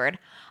much as Edward.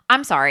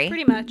 I'm sorry.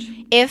 Pretty much.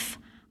 If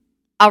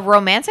a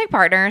romantic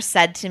partner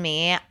said to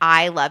me,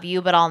 I love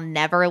you, but I'll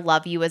never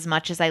love you as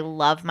much as I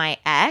love my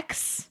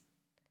ex...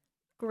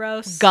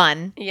 Gross.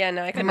 Gun. Yeah,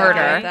 no, I could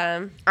murder.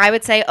 Them. I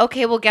would say,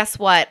 okay, well, guess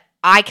what?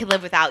 I could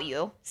live without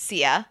you.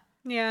 See ya.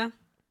 Yeah.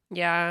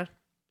 Yeah.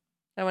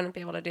 I wouldn't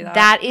be able to do that.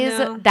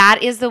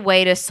 That is the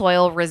way to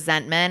soil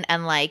resentment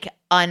and like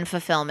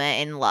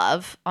unfulfillment in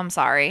love. I'm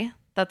sorry.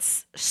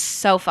 That's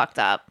so fucked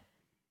up.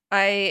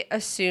 I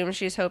assume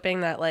she's hoping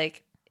that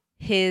like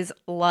his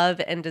love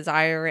and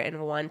desire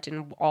and want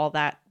and all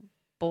that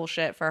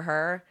bullshit for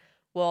her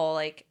will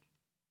like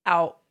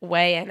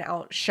outweigh and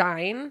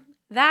outshine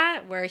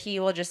that, where he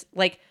will just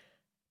like,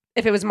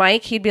 if it was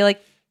Mike, he'd be like,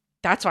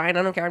 that's fine,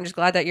 I don't care, I'm just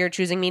glad that you're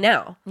choosing me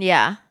now.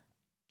 Yeah.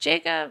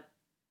 Jacob,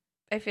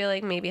 I feel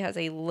like maybe has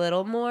a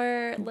little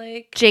more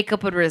like,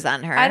 Jacob would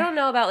resent her. I don't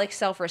know about like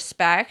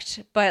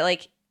self-respect, but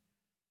like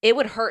it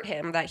would hurt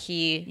him that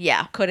he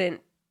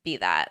couldn't be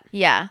that.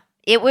 Yeah.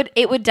 It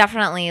would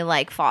definitely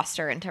like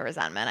foster into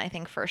resentment, I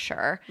think, for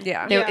sure.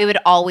 Yeah. It would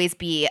always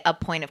be a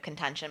point of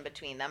contention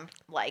between them,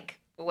 like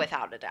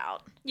without a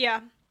doubt.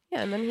 Yeah.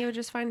 Yeah, and then he would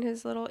just find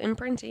his little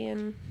imprinty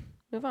and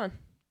move on.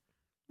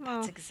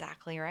 That's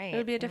exactly right. It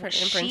would be a different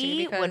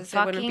imprinty because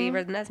it wouldn't be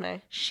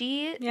Renesmee.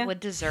 She would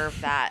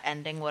deserve that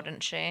ending,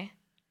 wouldn't she?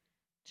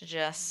 To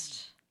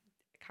just...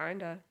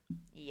 Kinda.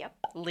 Yep.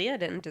 Leah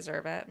didn't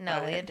deserve it.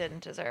 No, Leah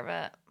didn't deserve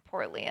it.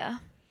 Poor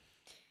Leah.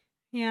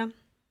 Yeah.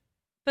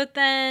 But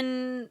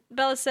then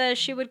Bella says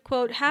she would,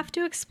 quote, have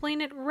to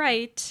explain it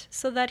right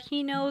so that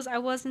he knows I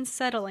wasn't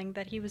settling,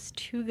 that he was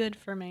too good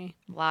for me.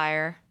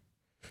 Liar.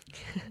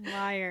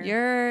 Liar.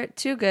 You're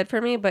too good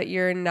for me, but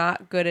you're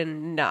not good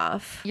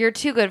enough. You're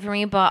too good for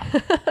me, but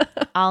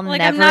I'll like,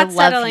 never I'm not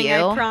love settling, you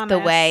I promise. the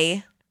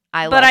way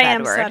I love But I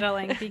Edward. am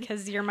settling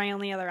because you're my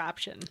only other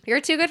option.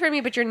 You're too good for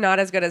me, but you're not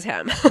as good as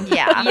him.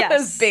 Yeah. Yes.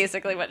 That's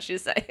basically what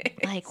she's saying.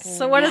 Like,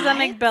 so what does that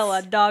make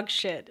Bella? Dog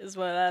shit is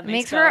what that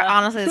makes her Bella.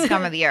 honestly the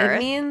scum of the It earth.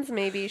 means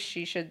maybe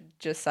she should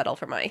just settle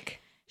for Mike.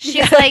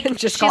 She's like,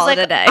 just she's call like,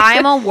 it a day.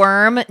 I'm a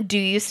worm. Do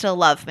you still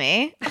love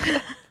me?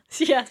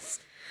 Yes.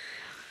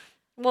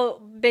 Well,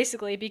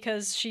 basically,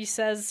 because she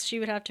says she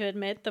would have to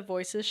admit the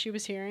voices she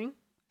was hearing.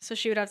 So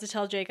she would have to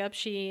tell Jacob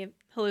she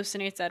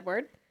hallucinates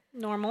Edward.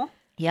 Normal.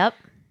 Yep.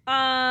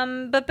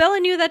 But Bella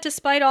knew that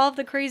despite all of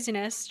the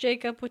craziness,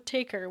 Jacob would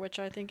take her, which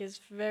I think is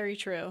very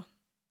true.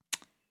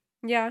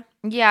 Yeah.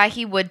 Yeah,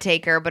 he would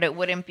take her, but it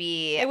wouldn't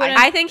be.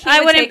 I think he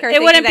would take her.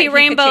 It wouldn't be that he could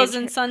rainbows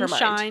change and her mind.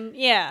 sunshine.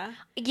 Yeah.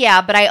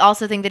 Yeah, but I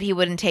also think that he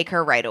wouldn't take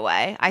her right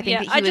away. I think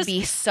that he would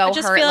be so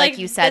hurt, like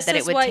you said, that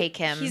it would take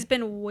him. He's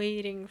been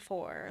waiting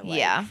for,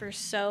 for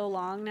so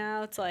long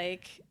now. It's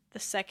like the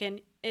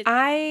second.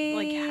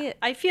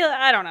 I feel,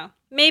 I don't know.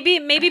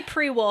 Maybe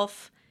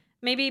pre-Wolf,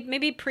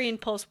 maybe pre and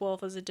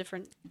post-Wolf is a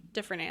different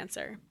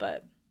answer,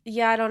 but.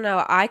 Yeah, I don't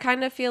know. I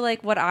kind of feel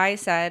like what I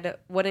said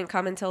wouldn't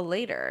come until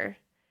later.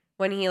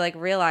 When he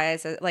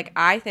realized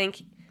I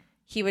think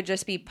he would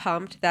just be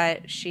pumped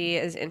that she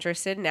is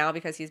interested now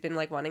because he's been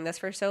wanting this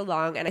for so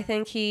long, and I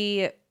think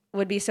he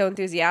would be so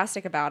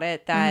enthusiastic about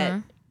it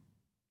that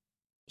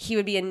he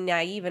would be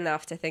naive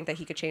enough to think that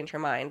he could change her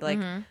mind.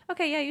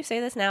 Okay, yeah, you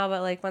say this now,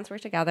 but once we're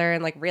together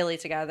and really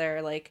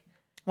together,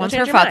 once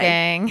we're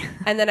fucking,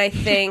 and then I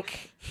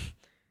think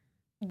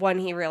when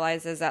he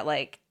realizes that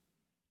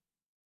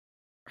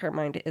her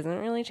mind isn't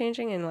really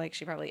changing and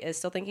she probably is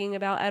still thinking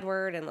about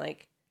Edward and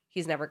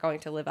he's never going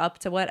to live up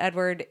to what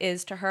Edward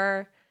is to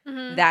her.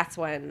 Mm-hmm. That's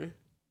when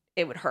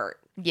it would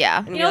hurt.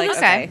 Yeah. You know,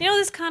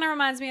 this kind of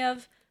reminds me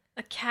of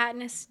a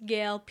Katniss,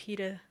 Gale,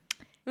 Peeta.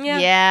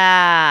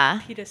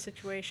 Yeah. Peeta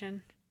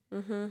situation.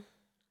 Mm-hmm.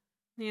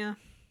 Yeah.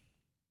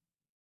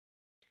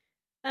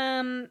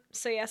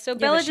 So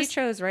Bella she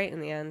chose right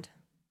in the end.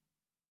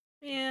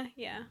 Yeah.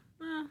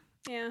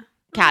 Yeah.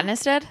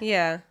 Katniss did?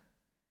 Yeah.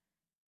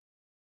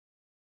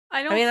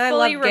 I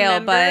love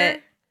Gale,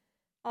 but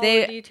all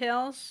the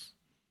details.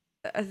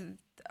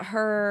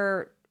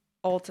 Her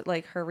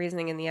her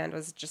reasoning in the end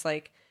was just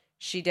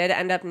she did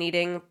end up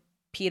needing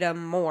Peeta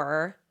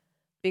more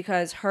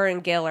because her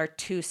and Gale are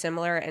too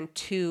similar and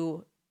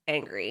too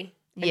angry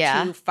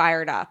and too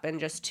fired up and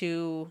just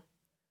too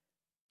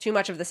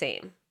much of the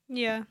same.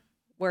 Yeah.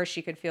 Where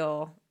she could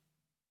feel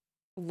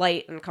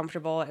light and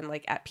comfortable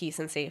and at peace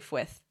and safe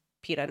with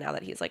Peeta now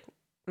that he's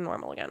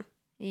normal again.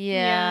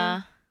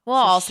 Yeah.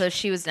 Well, so also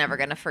she was never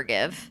going to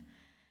forgive.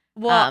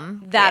 Well,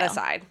 that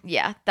aside.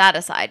 Yeah, that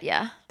aside,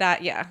 yeah.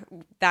 That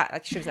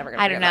she was never going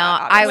to. I don't know.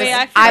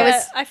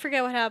 I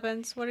forget what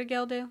happens. What did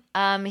Gale do?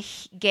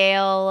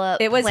 Gale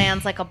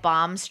plans a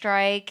bomb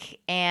strike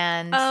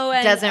and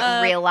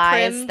doesn't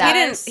realize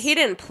that he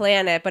didn't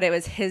plan it, but it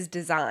was his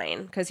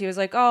design because he was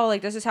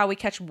this is how we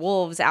catch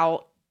wolves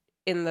out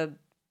in the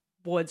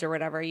woods or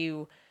whatever.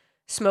 You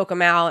smoke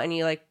them out and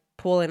you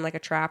pull in a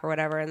trap or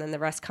whatever, and then the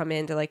rest come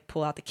in to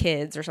pull out the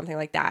kids or something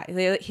like that.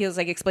 He was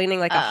explaining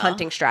a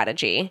hunting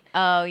strategy.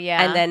 Oh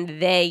yeah. And then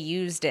they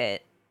used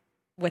it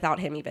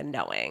without him even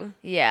knowing.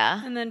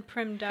 Yeah. And then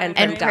Prim died. And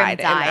Prim died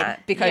in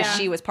that because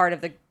she was part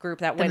of the group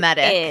that went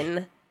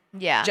in.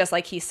 Yeah. Just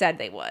like he said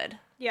they would.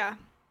 Yeah.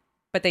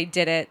 But they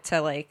did it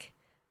to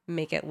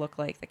make it look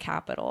like the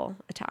Capitol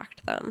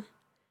attacked them.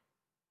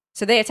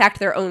 So they attacked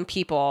their own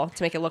people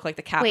to make it look like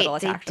the Capitol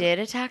attacked them. They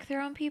did attack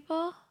their own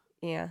people?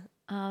 Yeah.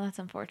 Oh, that's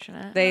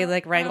unfortunate. They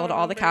wrangled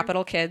all the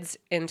Capitol kids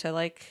into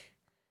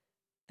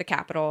the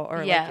Capitol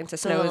or into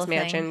Snow's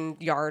mansion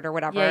yard or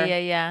whatever.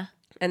 Yeah.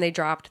 And they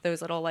dropped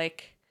those little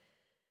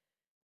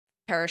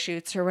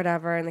parachutes or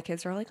whatever, and the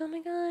kids are all oh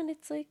my god,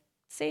 it's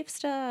safe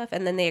stuff.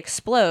 And then they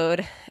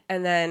explode,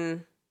 and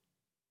then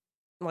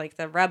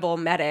the rebel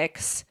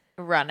medics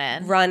run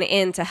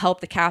in to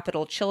help the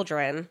Capitol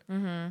children,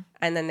 and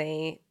then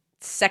they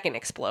second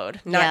explode.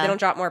 They don't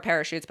drop more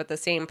parachutes, but the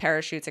same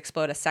parachutes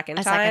explode a second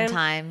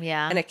time.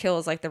 Yeah. And it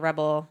kills the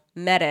rebel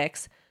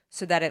medics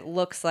so that it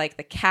looks like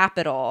the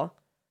Capitol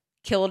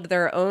killed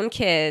their own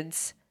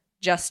kids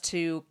just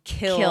to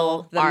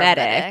kill the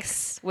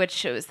medics.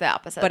 Which was the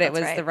opposite. But it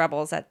was the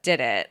rebels that did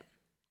it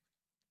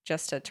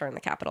just to turn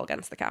the Capitol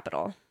against the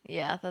Capitol.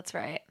 Yeah, that's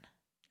right.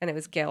 And it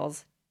was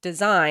Gale's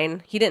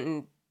design. He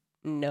didn't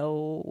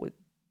know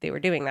they were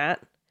doing that.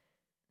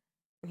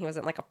 He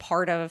wasn't a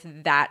part of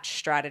that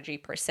strategy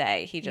per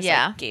se. He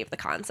just gave the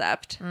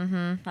concept.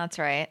 Mm-hmm. That's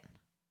right.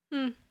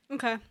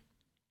 Okay.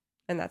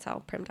 And that's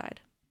how Prim died.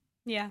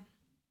 Yeah.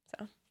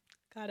 So.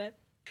 Got it.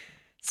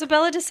 So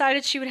Bella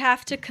decided she would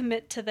have to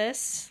commit to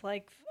this.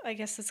 I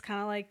guess it's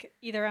kind of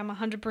either I'm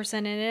 100%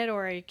 in it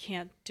or I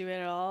can't do it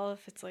at all.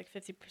 If it's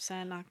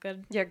 50%, not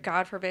good. Yeah,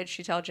 God forbid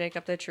she tell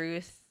Jacob the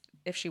truth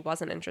if she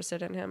wasn't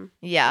interested in him.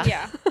 Yeah.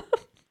 Yeah.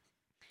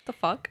 The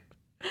fuck?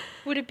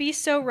 Would it be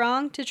so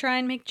wrong to try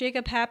and make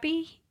Jacob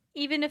happy,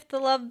 even if the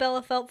love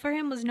Bella felt for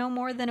him was no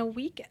more than a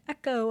weak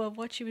echo of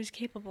what she was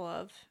capable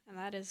of? And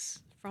that is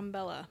from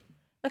Bella.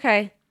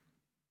 Okay.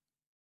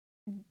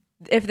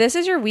 If this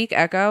is your weak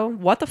echo,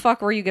 what the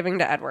fuck were you giving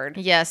to Edward?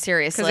 Yeah,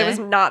 seriously. Because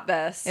it was not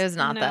this. It was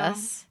not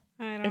this.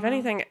 If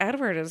anything,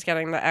 Edward is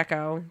getting the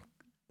echo.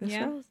 This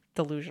is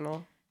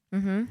delusional.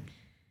 Mm-hmm.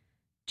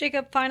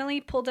 Jacob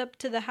finally pulled up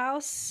to the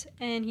house,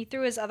 and he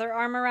threw his other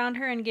arm around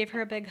her and gave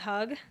her a big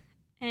hug.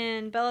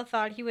 And Bella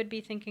thought he would be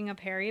thinking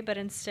of Harry, but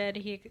instead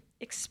he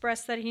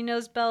expressed that he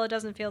knows Bella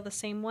doesn't feel the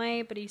same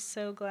way, but he's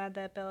so glad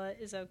that Bella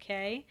is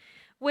okay,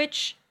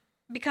 which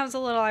becomes a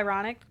little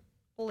ironic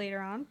later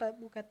on, but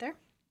we'll get there.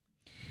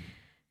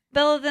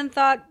 Bella then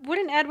thought,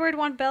 wouldn't Edward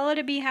want Bella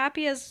to be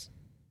as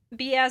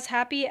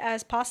happy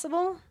as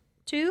possible,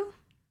 too?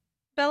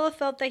 Bella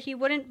felt that he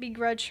wouldn't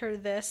begrudge her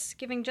this,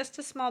 giving just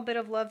a small bit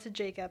of love to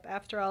Jacob.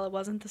 After all, it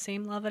wasn't the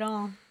same love at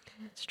all.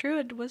 It's true,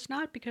 it was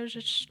not, because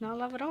it's not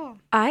love at all.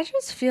 I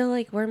just feel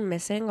like we're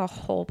missing a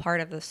whole part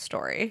of the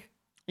story.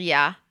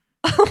 Yeah.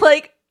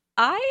 Like,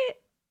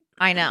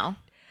 I know.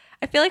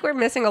 I feel like we're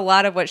missing a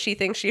lot of what she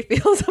thinks she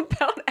feels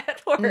about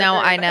Edward. No,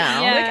 I know.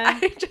 Yeah.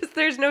 Like,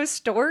 there's no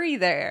story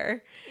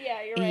there.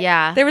 Yeah, you're right.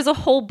 Yeah. There was a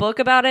whole book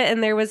about it,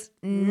 and there was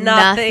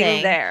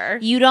nothing there.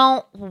 You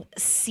don't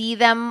see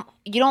them,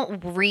 you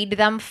don't read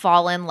them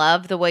fall in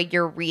love the way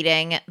you're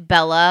reading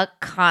Bella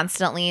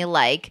constantly,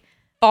 like,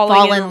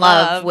 fall in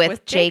love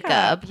with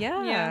Jacob.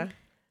 Yeah.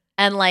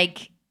 And,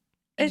 like,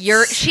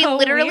 she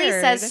literally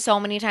says so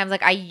many times,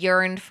 like, I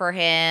yearned for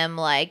him,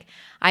 like,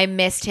 I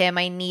missed him,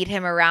 I need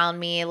him around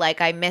me,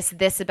 like, I miss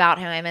this about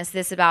him, I miss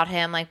this about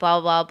him, like, blah,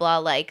 blah, blah,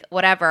 like,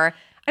 whatever.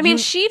 I mean,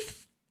 she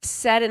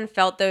said and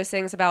felt those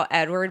things about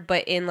Edward,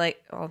 but in,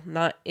 like,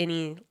 not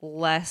any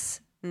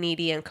less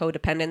needy and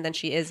codependent than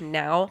she is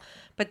now.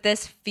 But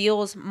this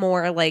feels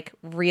more, like,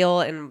 real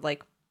and,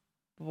 like,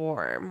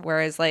 warm.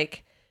 Whereas,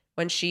 like,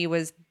 when she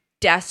was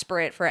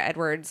desperate for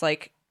Edward's,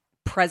 like,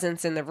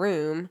 presence in the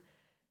room,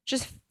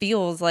 just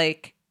feels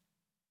like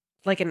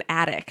an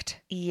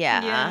addict.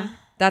 Yeah.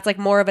 That's, like,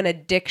 more of an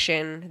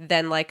addiction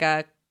than, like,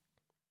 a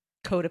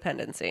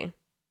codependency.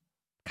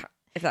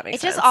 If that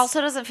makes sense. It just also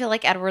doesn't feel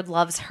like Edward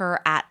loves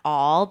her at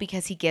all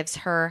because he gives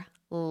her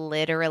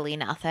literally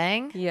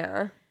nothing.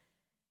 Yeah.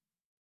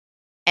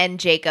 And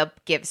Jacob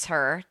gives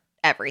her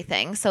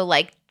everything. So,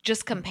 like,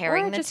 just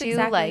comparing the two,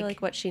 exactly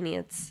like what she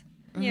needs.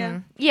 Mm-hmm.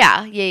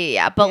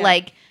 Yeah. But, Yeah.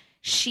 like,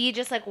 she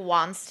just, like,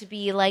 wants to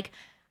be, like,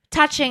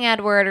 touching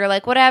Edward or,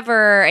 like,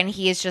 whatever. And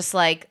he is just,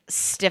 like,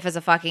 stiff as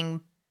a fucking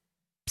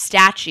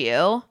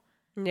statue.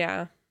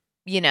 Yeah.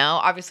 You know,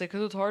 obviously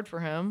because it's hard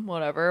for him,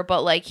 whatever.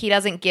 But, like, he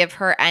doesn't give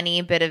her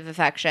any bit of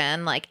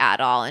affection, like,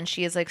 at all. And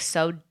she is, like,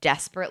 so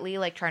desperately,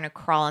 like, trying to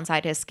crawl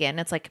inside his skin.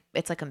 It's, like,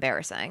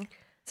 embarrassing.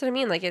 That's what I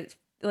mean. Like, it's,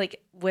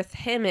 like, with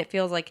him, it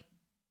feels, like,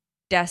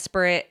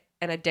 desperate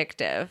and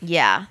addictive.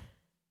 Yeah.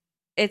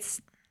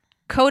 It's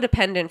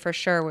codependent for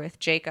sure with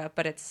Jacob,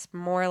 but it's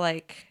more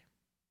like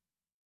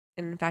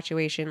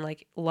infatuation,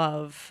 like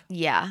love.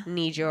 Yeah.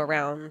 Need you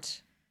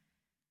around,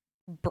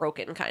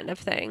 broken kind of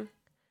thing.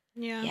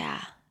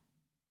 Yeah.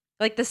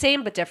 Like the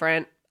same but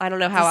different. I don't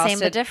know how else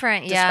to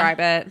different. describe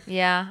it.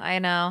 Yeah, I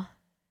know.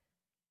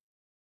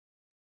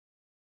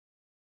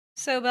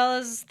 So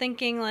Bella's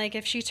thinking, like,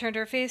 if she turned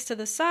her face to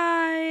the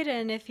side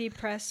and if he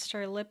pressed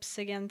her lips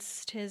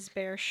against his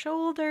bare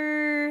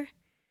shoulder.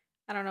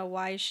 I don't know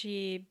why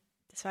she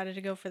decided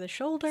to go for the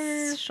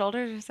shoulder.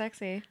 Shoulders are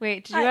sexy.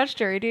 Wait, did you watch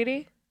Jury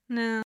Duty?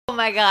 No. Oh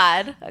my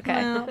God.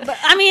 Okay. No. But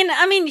I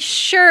mean,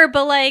 sure,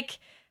 but, like,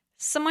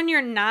 someone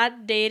you're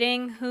not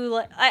dating who,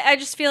 like, I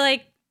just feel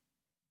like,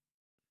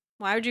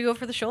 why would you go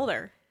for the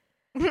shoulder?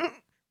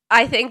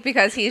 I think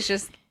because he's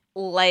just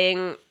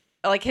laying,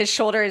 like, his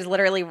shoulder is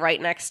literally right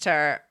next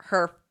to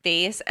her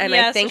face. And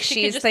I think so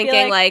she's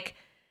thinking, like,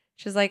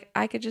 she's like,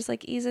 I could just,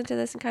 like, ease into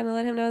this and kind of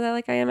let him know that,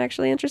 like, I am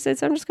actually interested.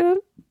 So I'm just going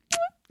to.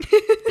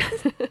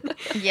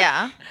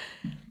 Yeah.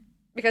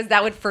 Because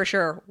that would for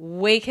sure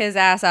wake his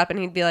ass up and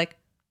he'd be like,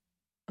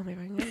 oh my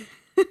God,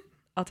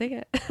 I'll take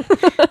it.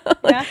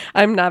 Like, Yeah.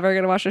 I'm never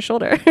going to wash his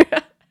shoulder.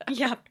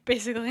 Yeah,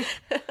 basically.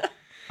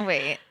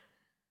 Wait.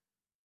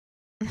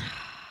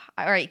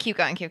 All right, keep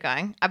going.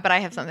 But I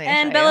have something to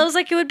And show Bella you. was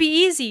like, it would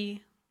be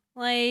easy.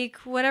 Like,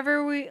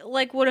 whatever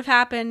would have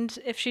happened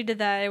if she did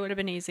that, it would have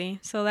been easy.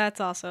 So that's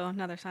also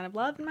another sign of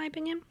love, in my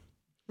opinion.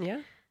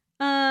 Yeah.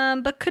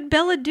 But could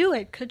Bella do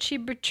it? Could she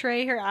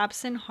betray her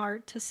absent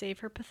heart to save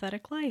her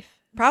pathetic life?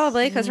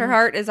 Probably, because her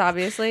heart is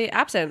obviously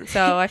absent.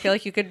 So I feel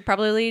like you could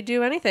probably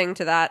do anything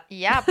to that.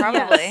 Yeah,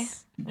 probably.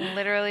 Yes.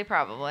 Literally,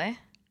 probably.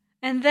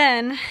 And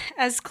then,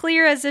 as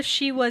clear as if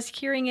she was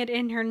hearing it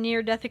in her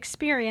near-death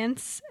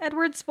experience,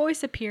 Edward's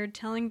voice appeared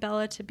telling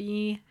Bella to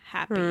be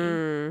happy.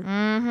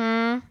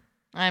 Mm-hmm.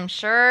 I'm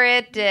sure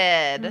it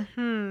did.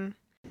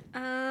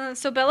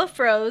 So Bella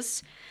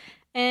froze,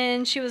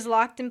 and she was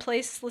locked in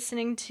place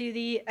listening to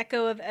the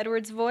echo of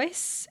Edward's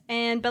voice.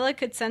 And Bella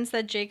could sense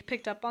that Jake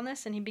picked up on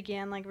this, and he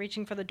began, like,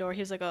 reaching for the door. He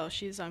was like, oh,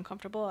 she's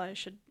uncomfortable. I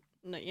should,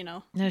 you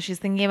know. No, she's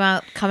thinking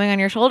about coming on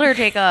your shoulder,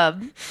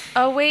 Jacob.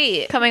 Oh,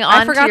 wait. Coming on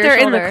I forgot your they're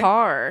shoulder. in the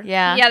car.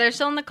 Yeah. Yeah, they're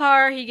still in the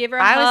car. He gave her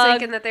a I hug. was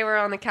thinking that they were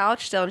on the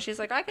couch still, and she's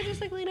like, I could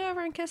just, like, lean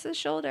over and kiss his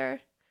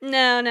shoulder.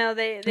 No,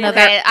 they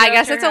Okay, I drove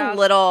guess to it's her a house.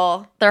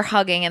 little... They're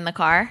hugging in the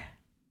car.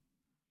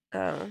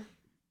 Oh.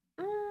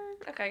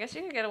 Okay, I guess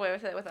you could get away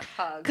with it with a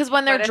hug. Because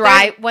when they're But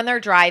if when they're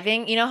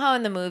driving, you know how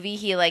in the movie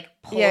he like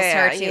pulls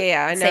Yeah, her to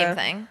yeah, I know. same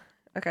thing.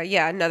 Okay,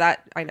 yeah, no,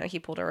 that I know he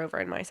pulled her over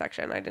in my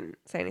section. I didn't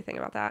say anything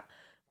about that,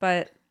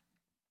 but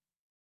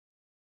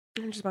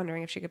I'm just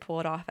wondering if she could pull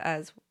it off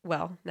as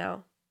well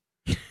now.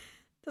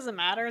 Doesn't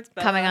matter. It's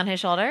Bella. Coming on his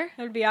shoulder.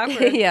 It would be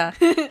awkward. Yeah.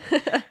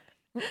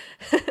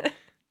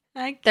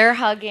 Like, They're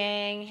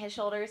hugging. His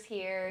shoulder's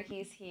here.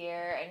 He's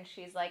here, and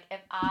she's like, "If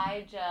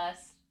I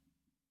just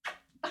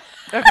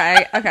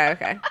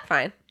Okay.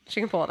 Fine. She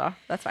can pull it off.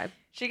 That's fine.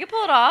 She can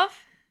pull it off.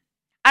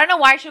 I don't know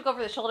why she would go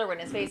for the shoulder when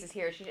his face is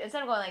here. She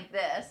instead of going like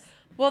this.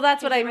 Well,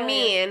 that's what I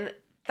mean.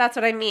 That's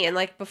what I mean.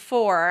 Like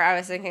before, I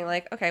was thinking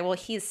like, okay, well,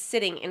 he's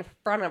sitting in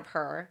front of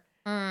her.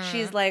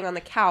 She's laying on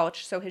the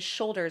couch, so his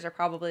shoulders are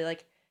probably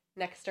like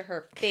next to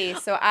her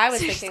face. So I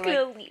was thinking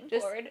like, lean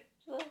forward.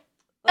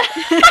 like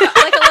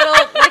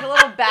a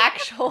little back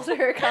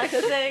shoulder kind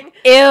of thing.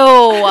 Ew.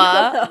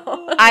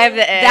 I have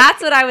the ick.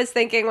 That's what I was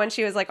thinking when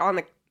she was like on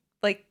the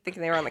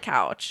thinking they were on the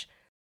couch.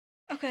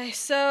 Okay,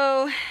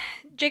 so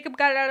Jacob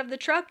got out of the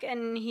truck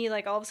and he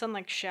like all of a sudden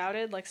like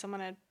shouted like someone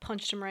had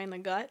punched him right in the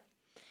gut.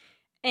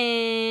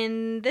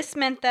 And this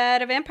meant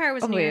that a vampire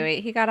was near.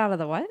 Wait. He got out of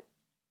the what?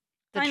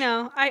 I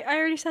know. I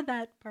already said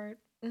that part.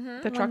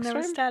 Mm-hmm. The truck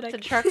storm? The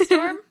truck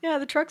storm? Yeah,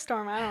 the truck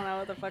storm. I don't know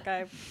what the fuck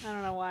I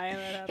don't know why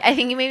that happened. I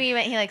think maybe you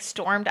meant he like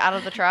stormed out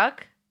of the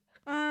truck.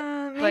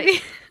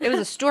 Maybe. It was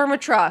a storm of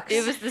trucks.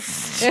 It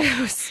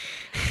was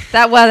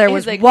that weather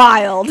was like,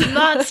 wild.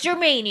 Monster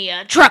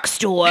Mania truck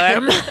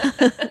storm.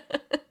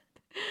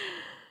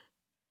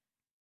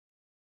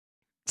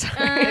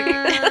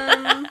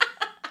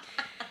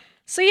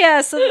 So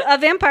a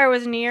vampire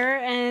was near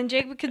and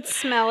Jacob could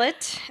smell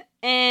it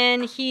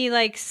and he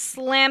like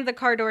slammed the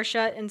car door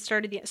shut and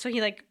started so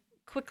he like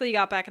quickly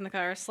got back in the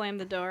car, slammed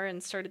the door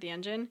and started the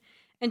engine.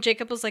 And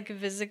Jacob was like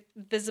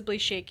visibly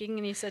shaking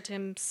and he said to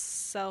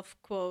himself,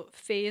 quote,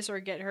 "Phase or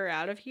get her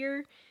out of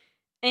here."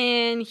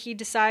 And he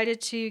decided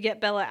to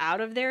get Bella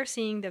out of there,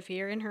 seeing the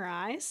fear in her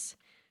eyes.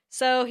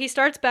 So he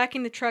starts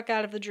backing the truck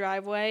out of the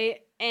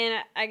driveway,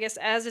 and I guess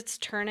as it's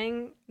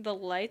turning, the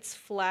lights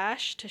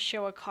flash to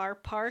show a car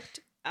parked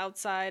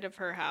outside of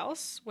her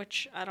house,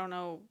 which I don't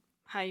know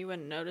how you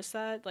wouldn't notice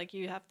that. Like,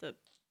 you have to...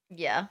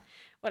 Yeah.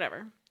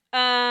 Whatever.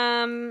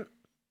 And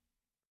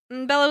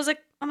Bella was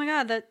like, "Oh my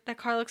god, that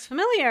car looks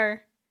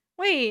familiar.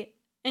 Wait."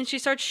 And she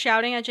starts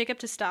shouting at Jacob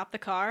to stop the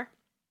car.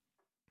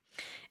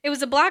 It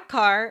was a black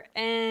car,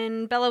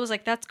 and Bella was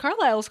like, "That's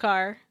Carlisle's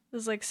car." It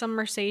was like some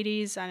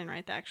Mercedes. I didn't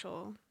write the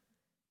actual,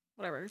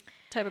 whatever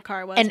type of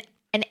car it was.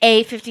 An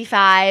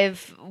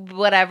A55,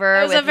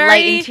 whatever, with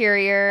light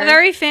interior. A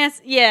very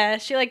fancy. Yeah,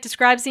 she like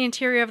describes the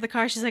interior of the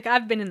car. She's like,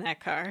 "I've been in that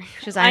car."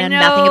 She's like, I know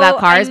nothing about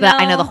cars, but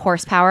I know the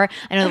horsepower.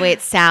 I know the way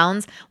it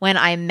sounds when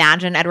I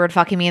imagine Edward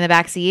fucking me in the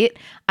back seat.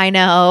 I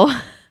know.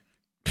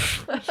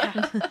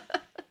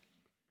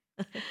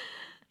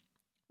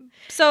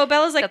 So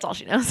Bella's like, that's all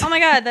she knows. "Oh my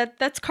god,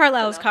 that's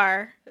Carlisle's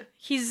car.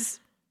 He's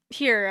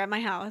here at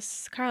my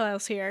house.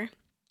 Carlisle's here."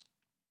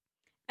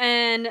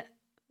 And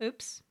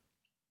oops.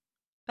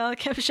 Bella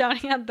kept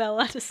shouting at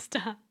Bella to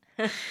stop.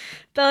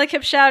 Bella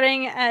kept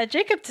shouting at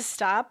Jacob to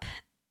stop.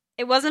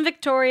 It wasn't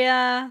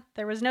Victoria.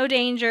 There was no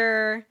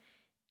danger.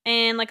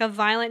 And like a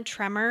violent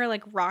tremor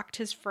like rocked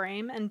his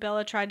frame, and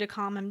Bella tried to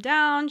calm him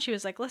down. She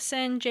was like,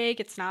 "Listen, Jake,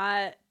 it's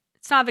not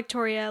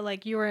Victoria.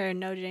 Like, you are in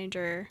no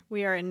danger.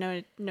 We are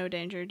in no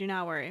danger. Do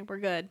not worry. We're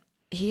good."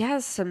 He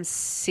has some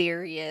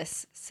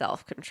serious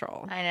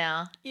self-control. I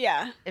know.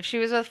 Yeah. If she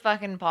was with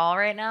fucking Paul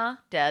right now,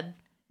 dead.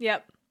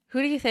 Yep.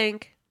 Who do you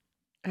think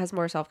has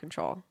more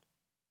self-control?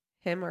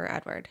 Him or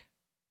Edward?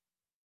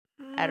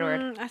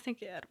 Edward. I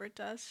think Edward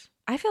does.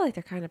 I feel like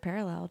they're kind of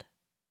paralleled.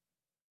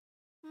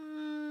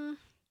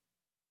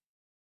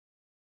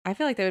 I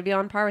feel like they would be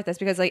on par with this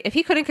because, like, if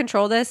he couldn't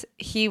control this,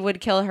 he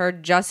would kill her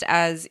just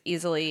as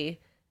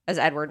easily as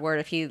Edward would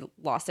if he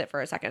lost it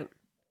for a second.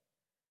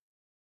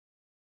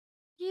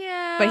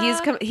 Yeah.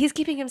 But he's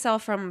keeping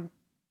himself from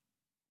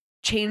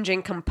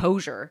changing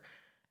composure,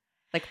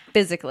 like,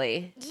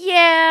 physically.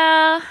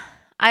 Yeah.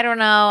 I don't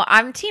know.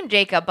 I'm Team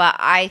Jacob, but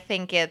I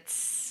think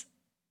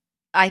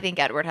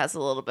Edward has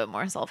a little bit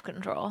more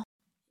self-control.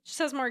 Just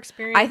has more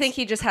experience. I think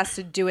he just has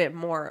to do it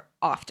more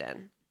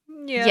often.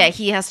 Yeah,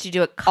 he has to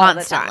do it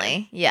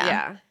constantly.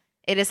 Yeah.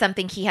 It is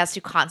something he has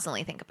to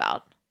constantly think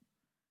about.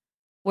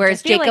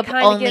 Whereas Jacob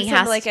like only gives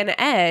has him, like, an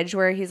edge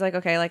where he's like,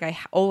 okay, like, I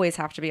always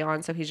have to be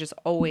on, so he's just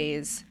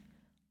always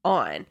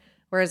on.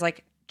 Whereas,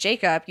 like,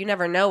 Jacob, you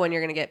never know when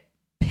you're going to get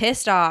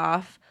pissed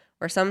off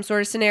or some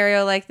sort of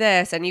scenario like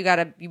this, and you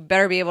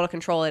better be able to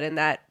control it in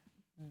that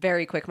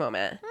very quick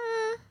moment.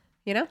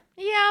 You know?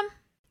 Yeah.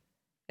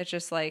 It's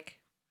just like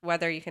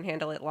whether you can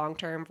handle it long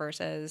term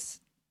versus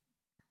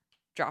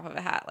drop of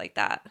a hat like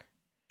that.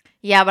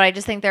 Yeah, but I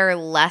just think there are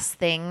less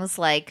things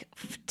like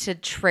to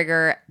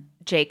trigger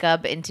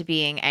Jacob into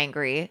being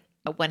angry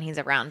when he's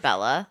around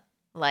Bella.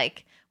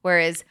 Like,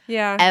 whereas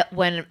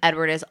when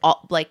Edward is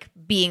like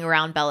being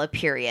around Bella,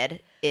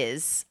 period,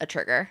 is a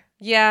trigger.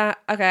 Yeah.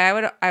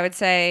 Okay. I would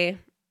say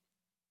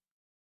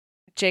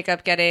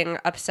Jacob getting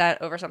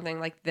upset over something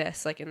like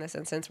this, like in this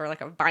instance where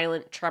like a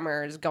violent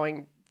tremor is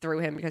going through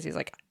him because he's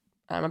like,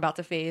 I'm about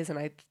to phase and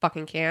I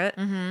fucking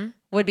can't,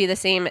 would be the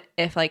same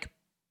if like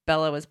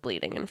Bella was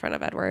bleeding in front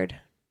of Edward.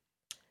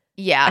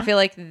 Yeah. I feel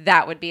like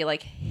that would be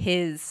like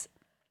his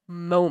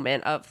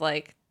moment of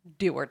like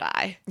do or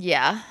die.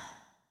 Yeah.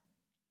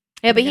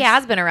 Yeah, but he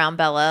has been around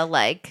Bella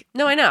like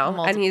no, I know.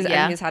 And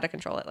he's had to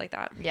control it like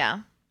that. Yeah.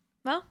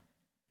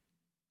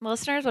 Well,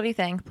 listeners, what do you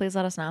think? Please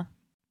let us know.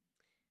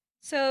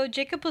 So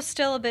Jacob was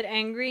still a bit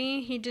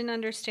angry. He didn't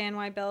understand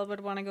why Bella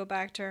would want to go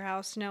back to her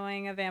house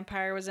knowing a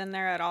vampire was in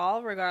there at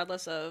all,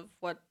 regardless of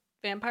what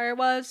vampire it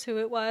was, who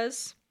it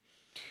was.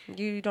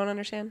 You don't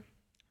understand?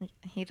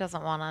 He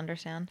doesn't want to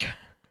understand.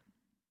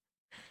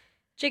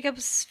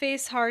 Jacob's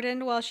face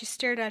hardened while she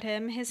stared at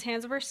him. His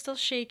hands were still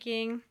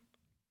shaking.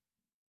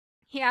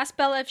 He asked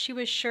Bella if she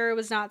was sure it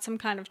was not some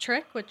kind of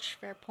trick, which,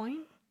 fair point,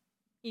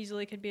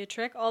 easily could be a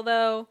trick.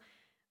 Although,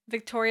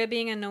 Victoria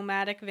being a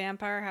nomadic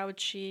vampire, how would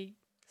she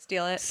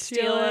steal it?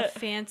 Steal a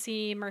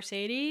fancy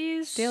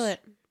Mercedes? Steal it.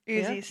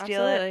 Easy, yeah,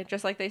 steal absolutely. it.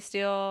 Just like they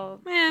steal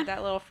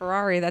that little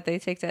Ferrari that they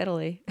take to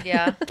Italy.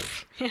 Yeah.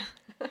 Yeah.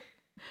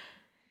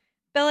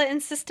 Bella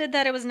insisted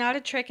that it was not a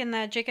trick and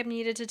that Jacob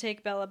needed to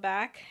take Bella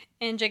back.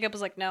 And Jacob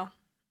was like, no,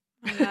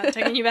 I'm not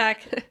taking you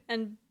back.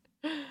 And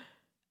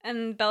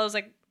Bella was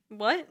like,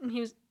 what? And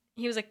he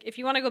was like, if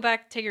you want to go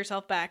back, take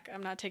yourself back.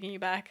 I'm not taking you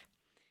back.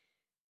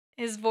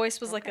 His voice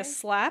was like a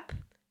slap.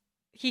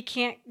 He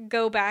can't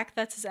go back.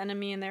 That's his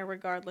enemy in there,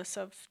 regardless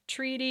of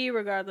treaty,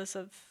 regardless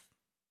of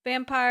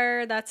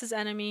vampire. That's his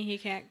enemy. He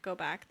can't go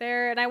back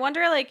there. And I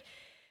wonder, like,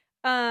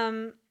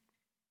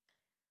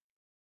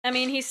 I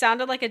mean, he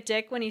sounded like a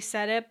dick when he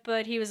said it,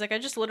 but he was like, I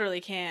just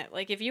literally can't.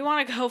 Like, if you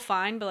want to go,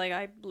 fine, but, like,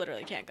 I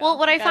literally can't go. Well,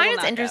 what I Like, find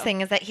is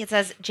interesting is that he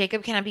says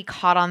Jacob cannot be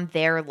caught on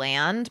their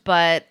land,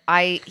 but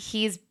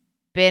he's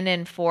been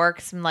in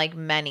Forks, like,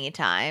 many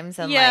times.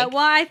 And, yeah, like,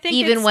 well, I think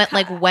even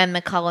when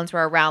the Cullens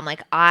were around,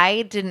 like,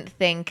 I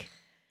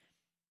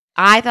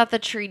thought the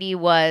treaty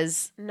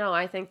was... No,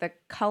 I think the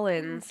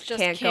Cullens just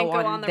can't go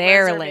on the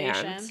their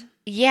reservation. land.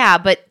 Yeah,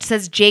 but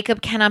says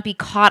Jacob cannot be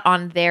caught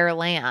on their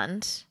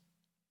land.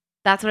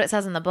 That's what it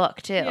says in the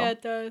book, too. Yeah,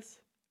 it does.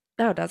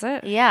 Oh, does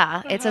it?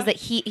 Yeah. It says that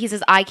he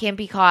says, I can't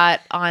be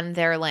caught on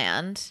their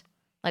land.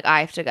 Like,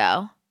 I have to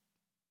go.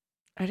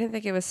 I didn't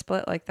think it was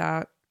split like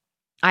that.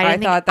 I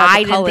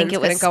didn't think it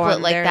was split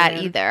like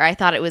that either. I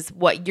thought it was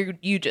what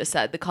you just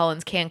said. The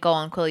Cullens can't go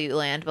on Quileute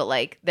land, but,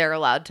 like, they're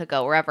allowed to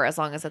go wherever as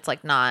long as it's,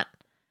 like, not.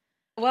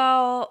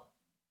 Well,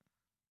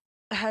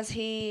 has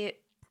he...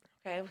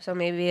 Okay, so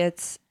maybe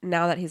it's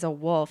now that he's a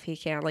wolf, he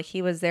can't. Like,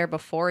 he was there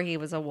before he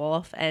was a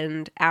wolf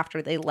and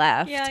after they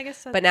left. Yeah, I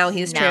guess that's... But now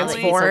he's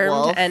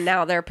transformed and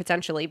now they're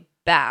potentially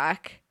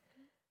back.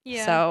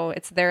 Yeah. So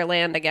it's their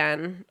land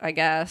again, I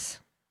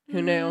guess.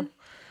 Who knew?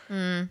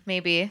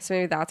 Maybe. So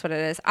maybe that's what it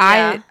is.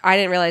 Yeah. I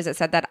didn't realize it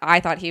said that. I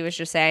thought he was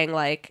just saying,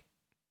 like,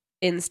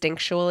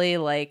 instinctually,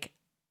 like,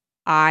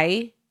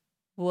 I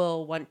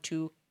will want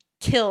to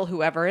kill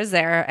whoever is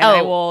there and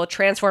I will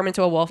transform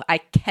into a wolf. I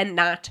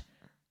cannot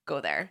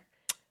go there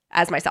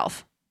as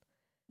myself.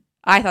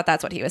 I thought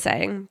that's what he was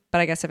saying.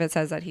 But I guess if it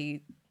says that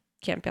he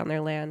can't be on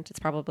their land, it's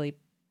probably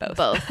both.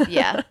 Both,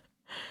 yeah.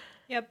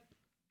 Yep.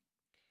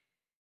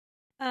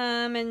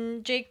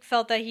 And Jake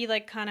felt that he,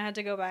 like, kind of had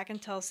to go back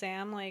and tell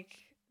Sam, like,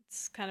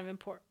 it's kind of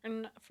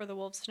important for the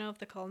wolves to know if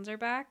the Cullens are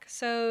back.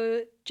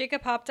 So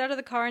Jacob hopped out of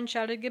the car and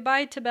shouted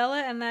goodbye to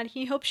Bella and that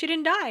he hoped she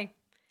didn't die.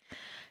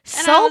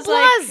 And so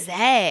blasé.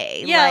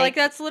 Like, yeah, like,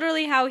 that's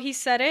literally how he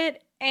said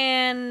it.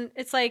 And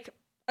it's like,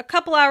 a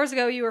couple hours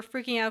ago, you were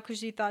freaking out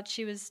because you thought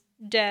she was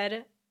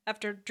dead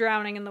after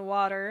drowning in the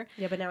water.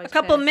 Yeah, but now he's a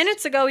couple pissed.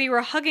 Minutes ago, you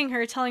were hugging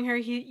her, telling her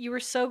you were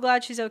so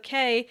glad she's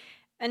okay.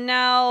 And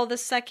now, the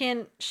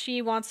second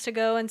she wants to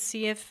go and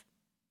see if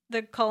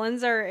the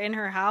Cullens are in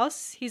her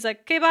house, he's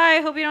like, "Okay,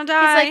 bye. Hope you don't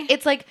die."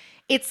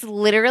 It's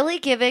literally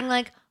giving,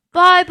 like,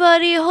 "Bye,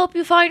 buddy. Hope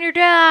you find your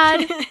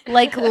dad."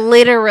 Like,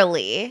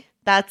 literally,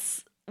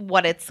 that's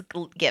what it's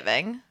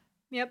giving.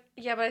 Yep.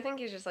 Yeah, but I think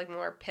he's just, like,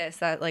 more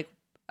pissed that, like,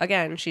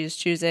 again, she's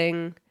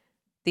choosing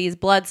these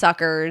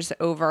bloodsuckers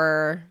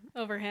over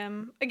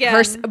him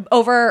again,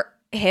 over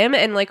him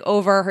and, like,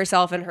 over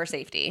herself and her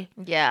safety.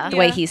 Yeah, the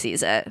way he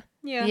sees it.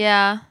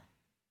 Yeah.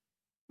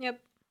 Yep.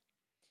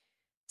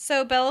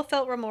 So Bella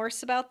felt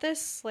remorse about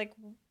this. Like,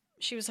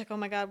 she was like, "Oh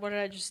my god, what did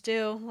I just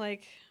do?"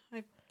 Like,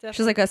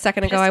 she's like, a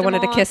second ago I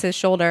wanted to kiss his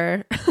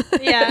shoulder.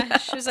 Yeah,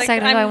 she was like,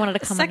 second ago I wanted to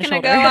come on the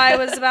shoulder. Second ago I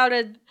was about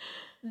to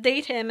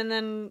date him, and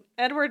then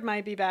Edward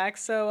might be back.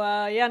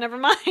 So yeah, never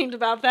mind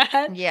about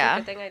that. Yeah,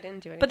 good thing I didn't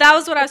do anything. But that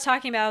was what I was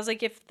talking about. I was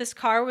like, if this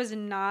car was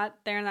not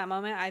there in that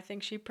moment, I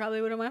think she probably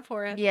would have went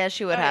for it. Yeah,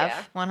 she would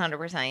have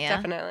 100%. Yeah,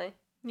 definitely.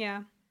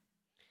 Yeah.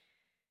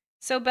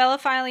 So Bella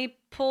finally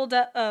pulled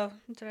up. Oh,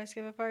 did I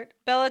skip a part?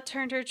 Bella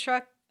turned her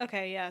truck.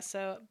 Okay, yeah.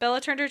 So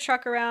Bella turned her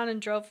truck around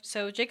and drove.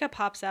 So Jacob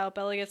hops out.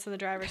 Bella gets in the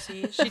driver's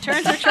seat. She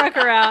turns her truck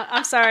around.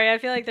 I'm sorry. I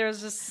feel like there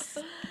was just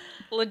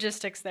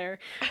logistics there.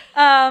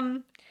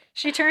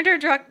 She turned her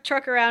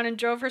truck around and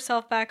drove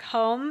herself back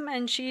home.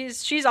 And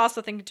she's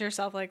also thinking to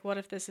herself, like, what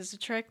if this is a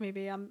trick?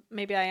 Maybe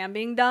I am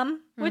being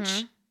dumb,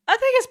 which I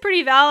think is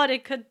pretty valid.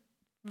 It could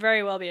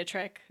very well be a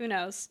trick. Who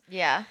knows?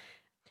 Yeah.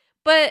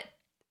 But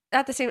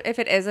at the same, if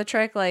it is a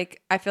trick,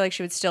 like, I feel like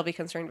she would still be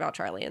concerned about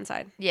Charlie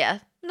inside. Yeah.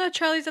 No,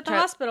 Charlie's at the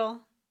hospital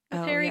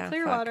with Harry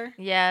Clearwater. Fuck.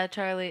 Yeah,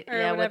 Charlie. Or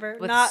yeah, whatever.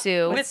 With Not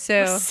Sue. With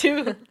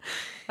Sue.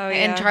 Oh, yeah.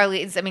 And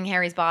Charlie's,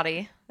 Harry's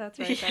body. That's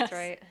right. Yes. That's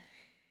right.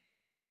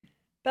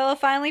 Bella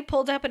finally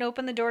pulled up and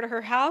opened the door to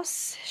her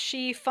house.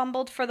 She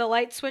fumbled for the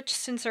light switch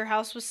since her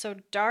house was so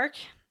dark.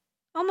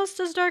 Almost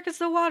as dark as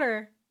the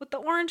water, with the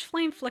orange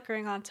flame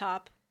flickering on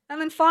top.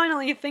 And then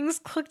finally, things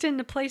clicked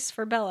into place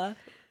for Bella.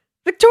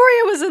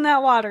 Victoria was in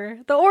that water.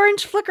 The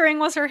orange flickering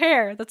was her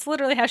hair. That's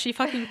literally how she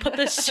fucking put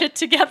this shit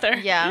together.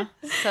 Yeah,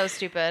 so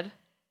stupid.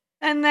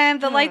 And then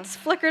the lights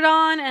flickered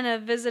on, and a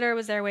visitor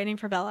was there waiting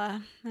for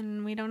Bella.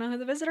 And we don't know who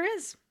the visitor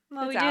is.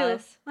 Well, It's we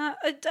Alice. do.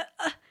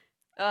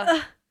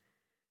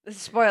 This is a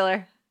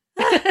spoiler.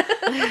 We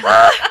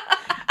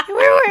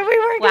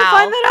weren't going to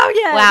find that out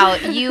yet. Wow,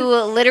 you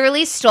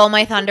literally stole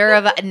my thunder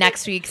of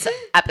next week's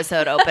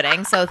episode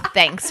opening, so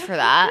thanks for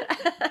that.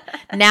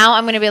 Now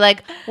I'm going to be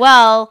like,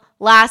 well,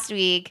 last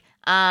week,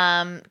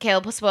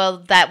 Caleb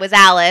spoiled that was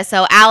Alice,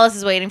 so Alice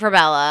is waiting for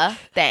Bella.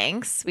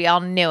 Thanks. We all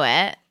knew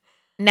it.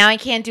 Now I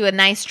can't do a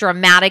nice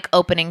dramatic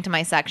opening to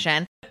my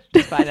section.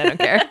 It's fine, I don't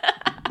care.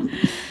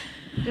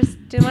 Just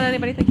didn't want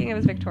anybody thinking it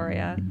was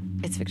Victoria.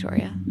 It's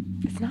Victoria.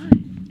 It's not.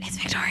 It's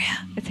Victoria.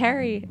 It's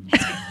Harry.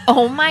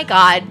 Oh my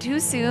god, too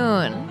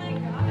soon.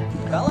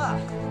 Bella,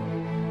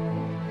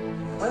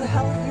 where the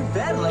hell have you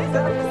been? Like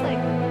that? Just like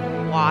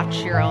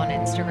watch your own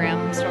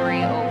Instagram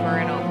story over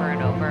and over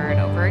and over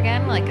and over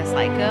again, like a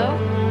psycho.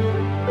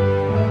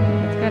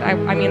 That's good.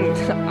 I mean,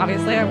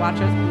 obviously, I watch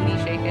his booty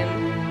shaking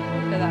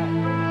to that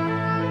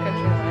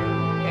country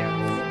line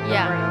dance.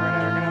 Yeah. Over and over and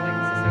over again. I'm like,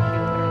 this is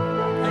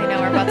so cute. I know,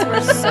 our butts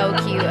were so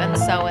cute and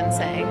so in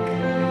sync.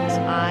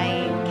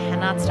 I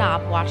cannot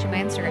stop watching my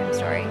Instagram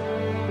story.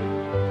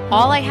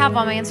 All I have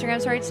on my Instagram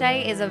story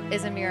today is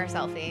a mirror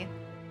selfie.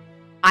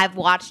 I've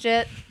watched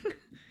it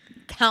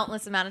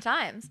countless amount of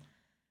times.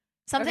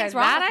 Something's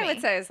wrong that with I me.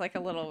 would say is like a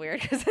little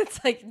weird because it's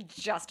like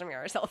just a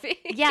mirror selfie.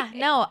 Yeah,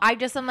 no,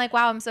 I'm like,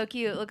 wow, I'm so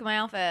cute. Look at my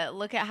outfit.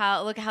 Look at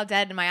how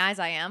dead in my eyes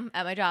I am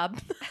at my job.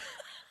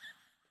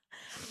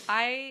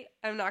 I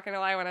am not gonna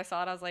lie. When I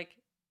saw it, I was like,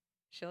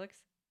 she looks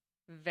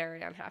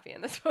very unhappy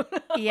in this photo.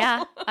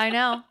 Yeah, I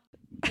know.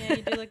 Yeah,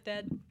 you do look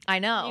dead. I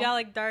know. You got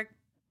like dark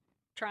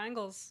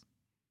triangles.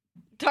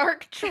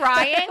 Dark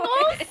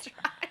triangles?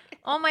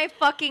 Oh my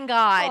fucking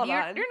god. Hold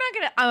You're on.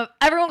 not gonna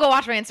everyone go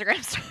watch my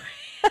Instagram story.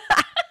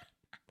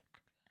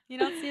 You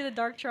don't see the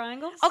dark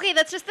triangles? Okay,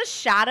 that's just the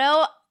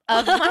shadow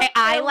of my looks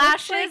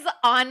eyelashes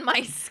on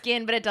my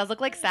skin, but it does look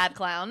like sad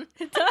clown.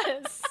 It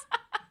does.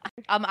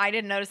 I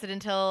didn't notice it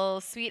until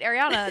sweet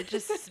Ariana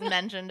just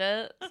mentioned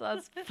it. So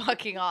that's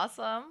fucking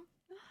awesome.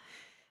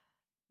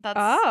 That's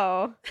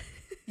Oh,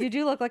 you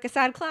do look like a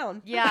sad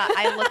clown. yeah,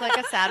 I look like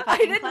a sad I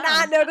fucking did clown.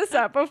 not notice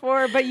that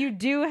before, but you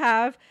do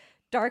have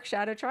dark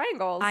shadow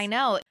triangles. I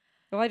know.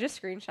 Well, I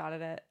just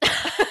screenshotted it.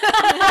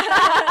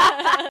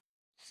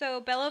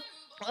 So Bella.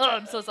 Oh,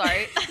 I'm so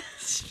sorry.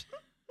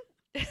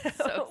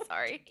 So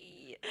sorry.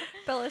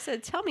 Bella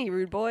said, "Tell me,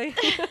 rude boy."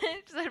 She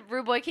said,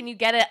 rude boy, can you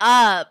get it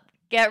up?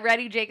 Get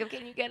ready, Jacob.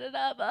 Can you get it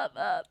up?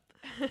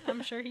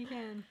 I'm sure he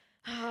can.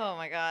 Oh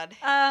my god.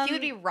 He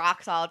would He be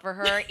rock solid for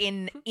her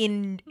in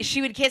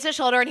she would kiss his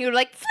shoulder and he would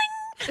like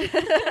fling.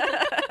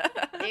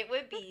 It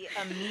would be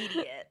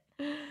immediate.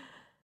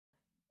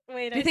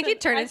 Wait, Do you think he'd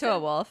turn into a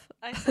wolf?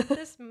 I sent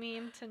this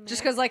meme to Nick.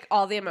 Just because, like,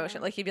 all the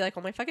emotion. Like, he'd be like,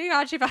 oh my fucking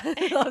god, she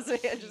finally loves me.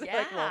 And just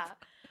like, wolf.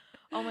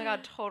 Oh my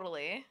god,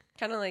 totally.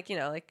 Kind of like, you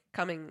know, like,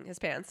 coming his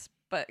pants.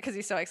 But because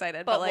he's so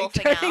excited. But But, like,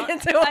 wolfing turning out.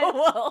 into a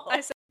wolf. I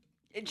said,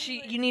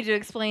 You need to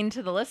explain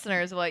to the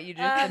listeners what you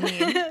just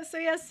mean.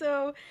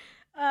 so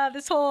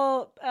this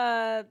whole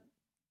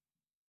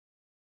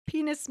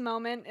penis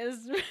moment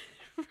is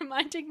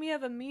reminding me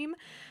of a meme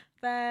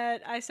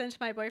that I sent to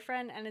my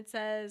boyfriend, and it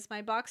says,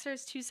 my boxer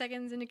is 2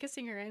 seconds into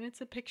kissing her, and it's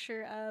a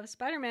picture of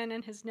Spider-Man,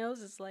 and his nose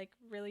is like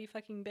really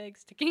fucking big,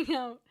 sticking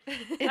out.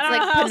 It's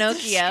like Pinocchio.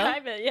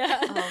 Describe it, yeah.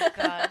 Oh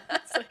god.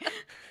 It's like,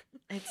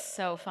 It's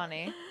so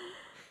funny.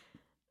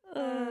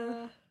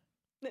 So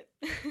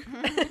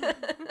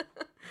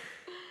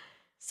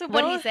What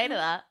did Bella- he say to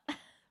that?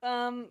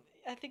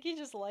 I think he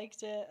just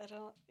liked it.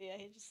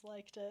 He just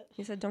liked it.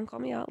 He said, don't call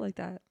me out like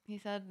that. He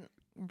said,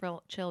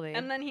 "Real chill, babe."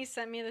 And then he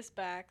sent me this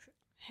back.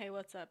 Hey,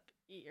 what's up?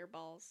 Eat your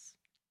balls.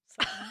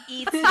 So,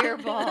 Eats your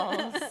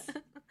balls.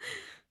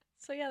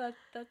 So yeah,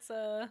 that's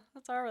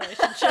our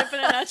relationship in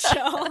a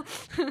nutshell.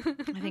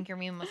 I think your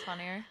meme was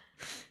funnier.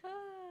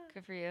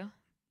 Good for you.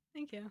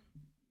 Thank you.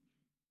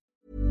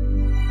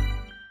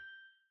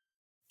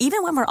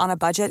 Even when we're on a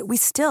budget, we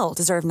still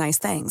deserve nice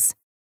things.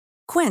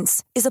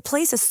 Quince is a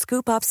place to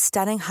scoop up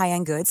stunning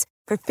high-end goods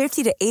for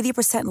 50 to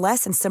 80%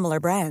 less than similar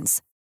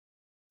brands.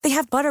 They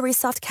have buttery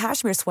soft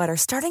cashmere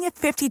sweaters starting at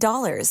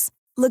 $50,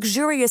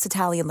 luxurious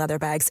Italian leather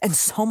bags, and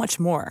so much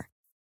more.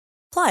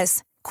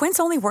 Plus, Quince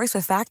only works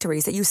with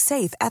factories that use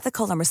safe,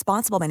 ethical, and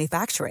responsible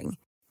manufacturing.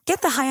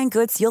 Get the high-end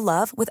goods you'll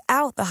love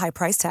without the high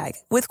price tag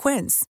with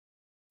Quince.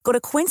 Go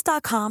to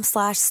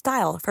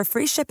quince.com/style for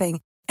free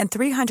shipping and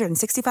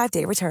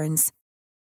 365-day returns.